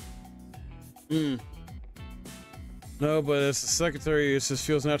 No, but as the secretary, it just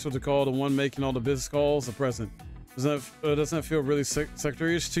feels natural to call the one making all the business calls the president. Doesn't that feel really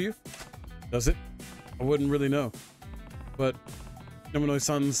secretary-ish to you? Does it? I wouldn't really know. But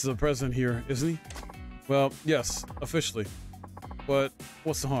Yamanoi-san's the president here, isn't he? Well, yes, officially. But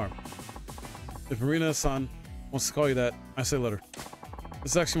what's the harm? If Marina-san wants to call you that, I say let her.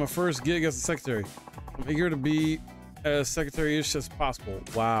 This is actually my first gig as a secretary. I'm eager to be as secretary-ish as possible.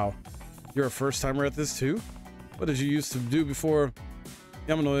 Wow. You're a first-timer at this too? What did you used to do before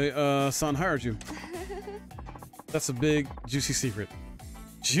Yamanoi-san hired you? That's a big, juicy secret.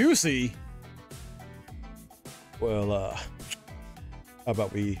 Juicy? Well, how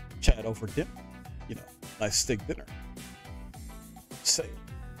about we chat over dinner? You know, nice steak dinner. Say,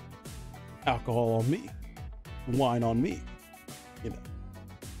 alcohol on me, wine on me, you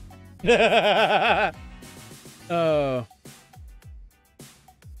know.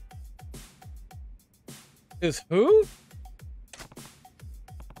 Is who?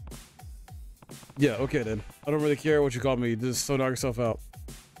 Yeah, okay then. I don't really care what you call me. Just so knock yourself out.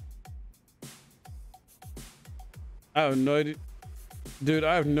 I have no idea. Dude,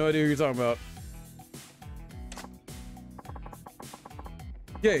 I have no idea who you're talking about.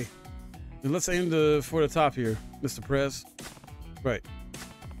 Yay. Then let's aim for the top here, Mr. Prez. Right.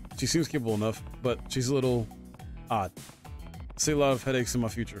 She seems capable enough, but she's a little odd. I see a lot of headaches in my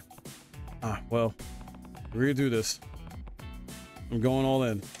future. Well, we're gonna do this. I'm going all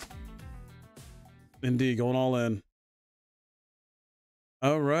in. Indeed, going all in.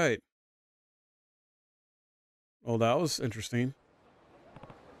 All right. Well, that was interesting.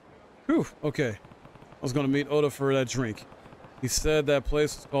 Whew, okay. I was going to meet Oda for that drink. He said that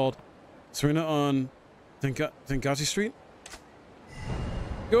place was called Serena on Tenkachi Street.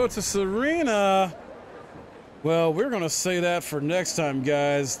 Go to Serena. Well, we're going to say that for next time,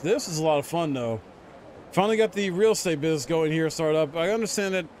 guys. This is a lot of fun, though. Finally got the real estate business going here, start up. I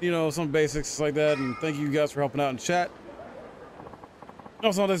understand that, you know, some basics like that, and thank you guys for helping out in chat.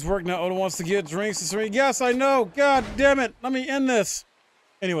 Also, all this work now. Oda wants to get drinks to Serena. Yes, I know. God damn it. Let me end this.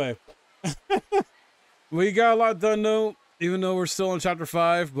 Anyway. We got a lot done, though, even though we're still on chapter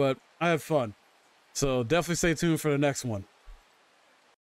 5, but I had fun. So definitely stay tuned for the next one.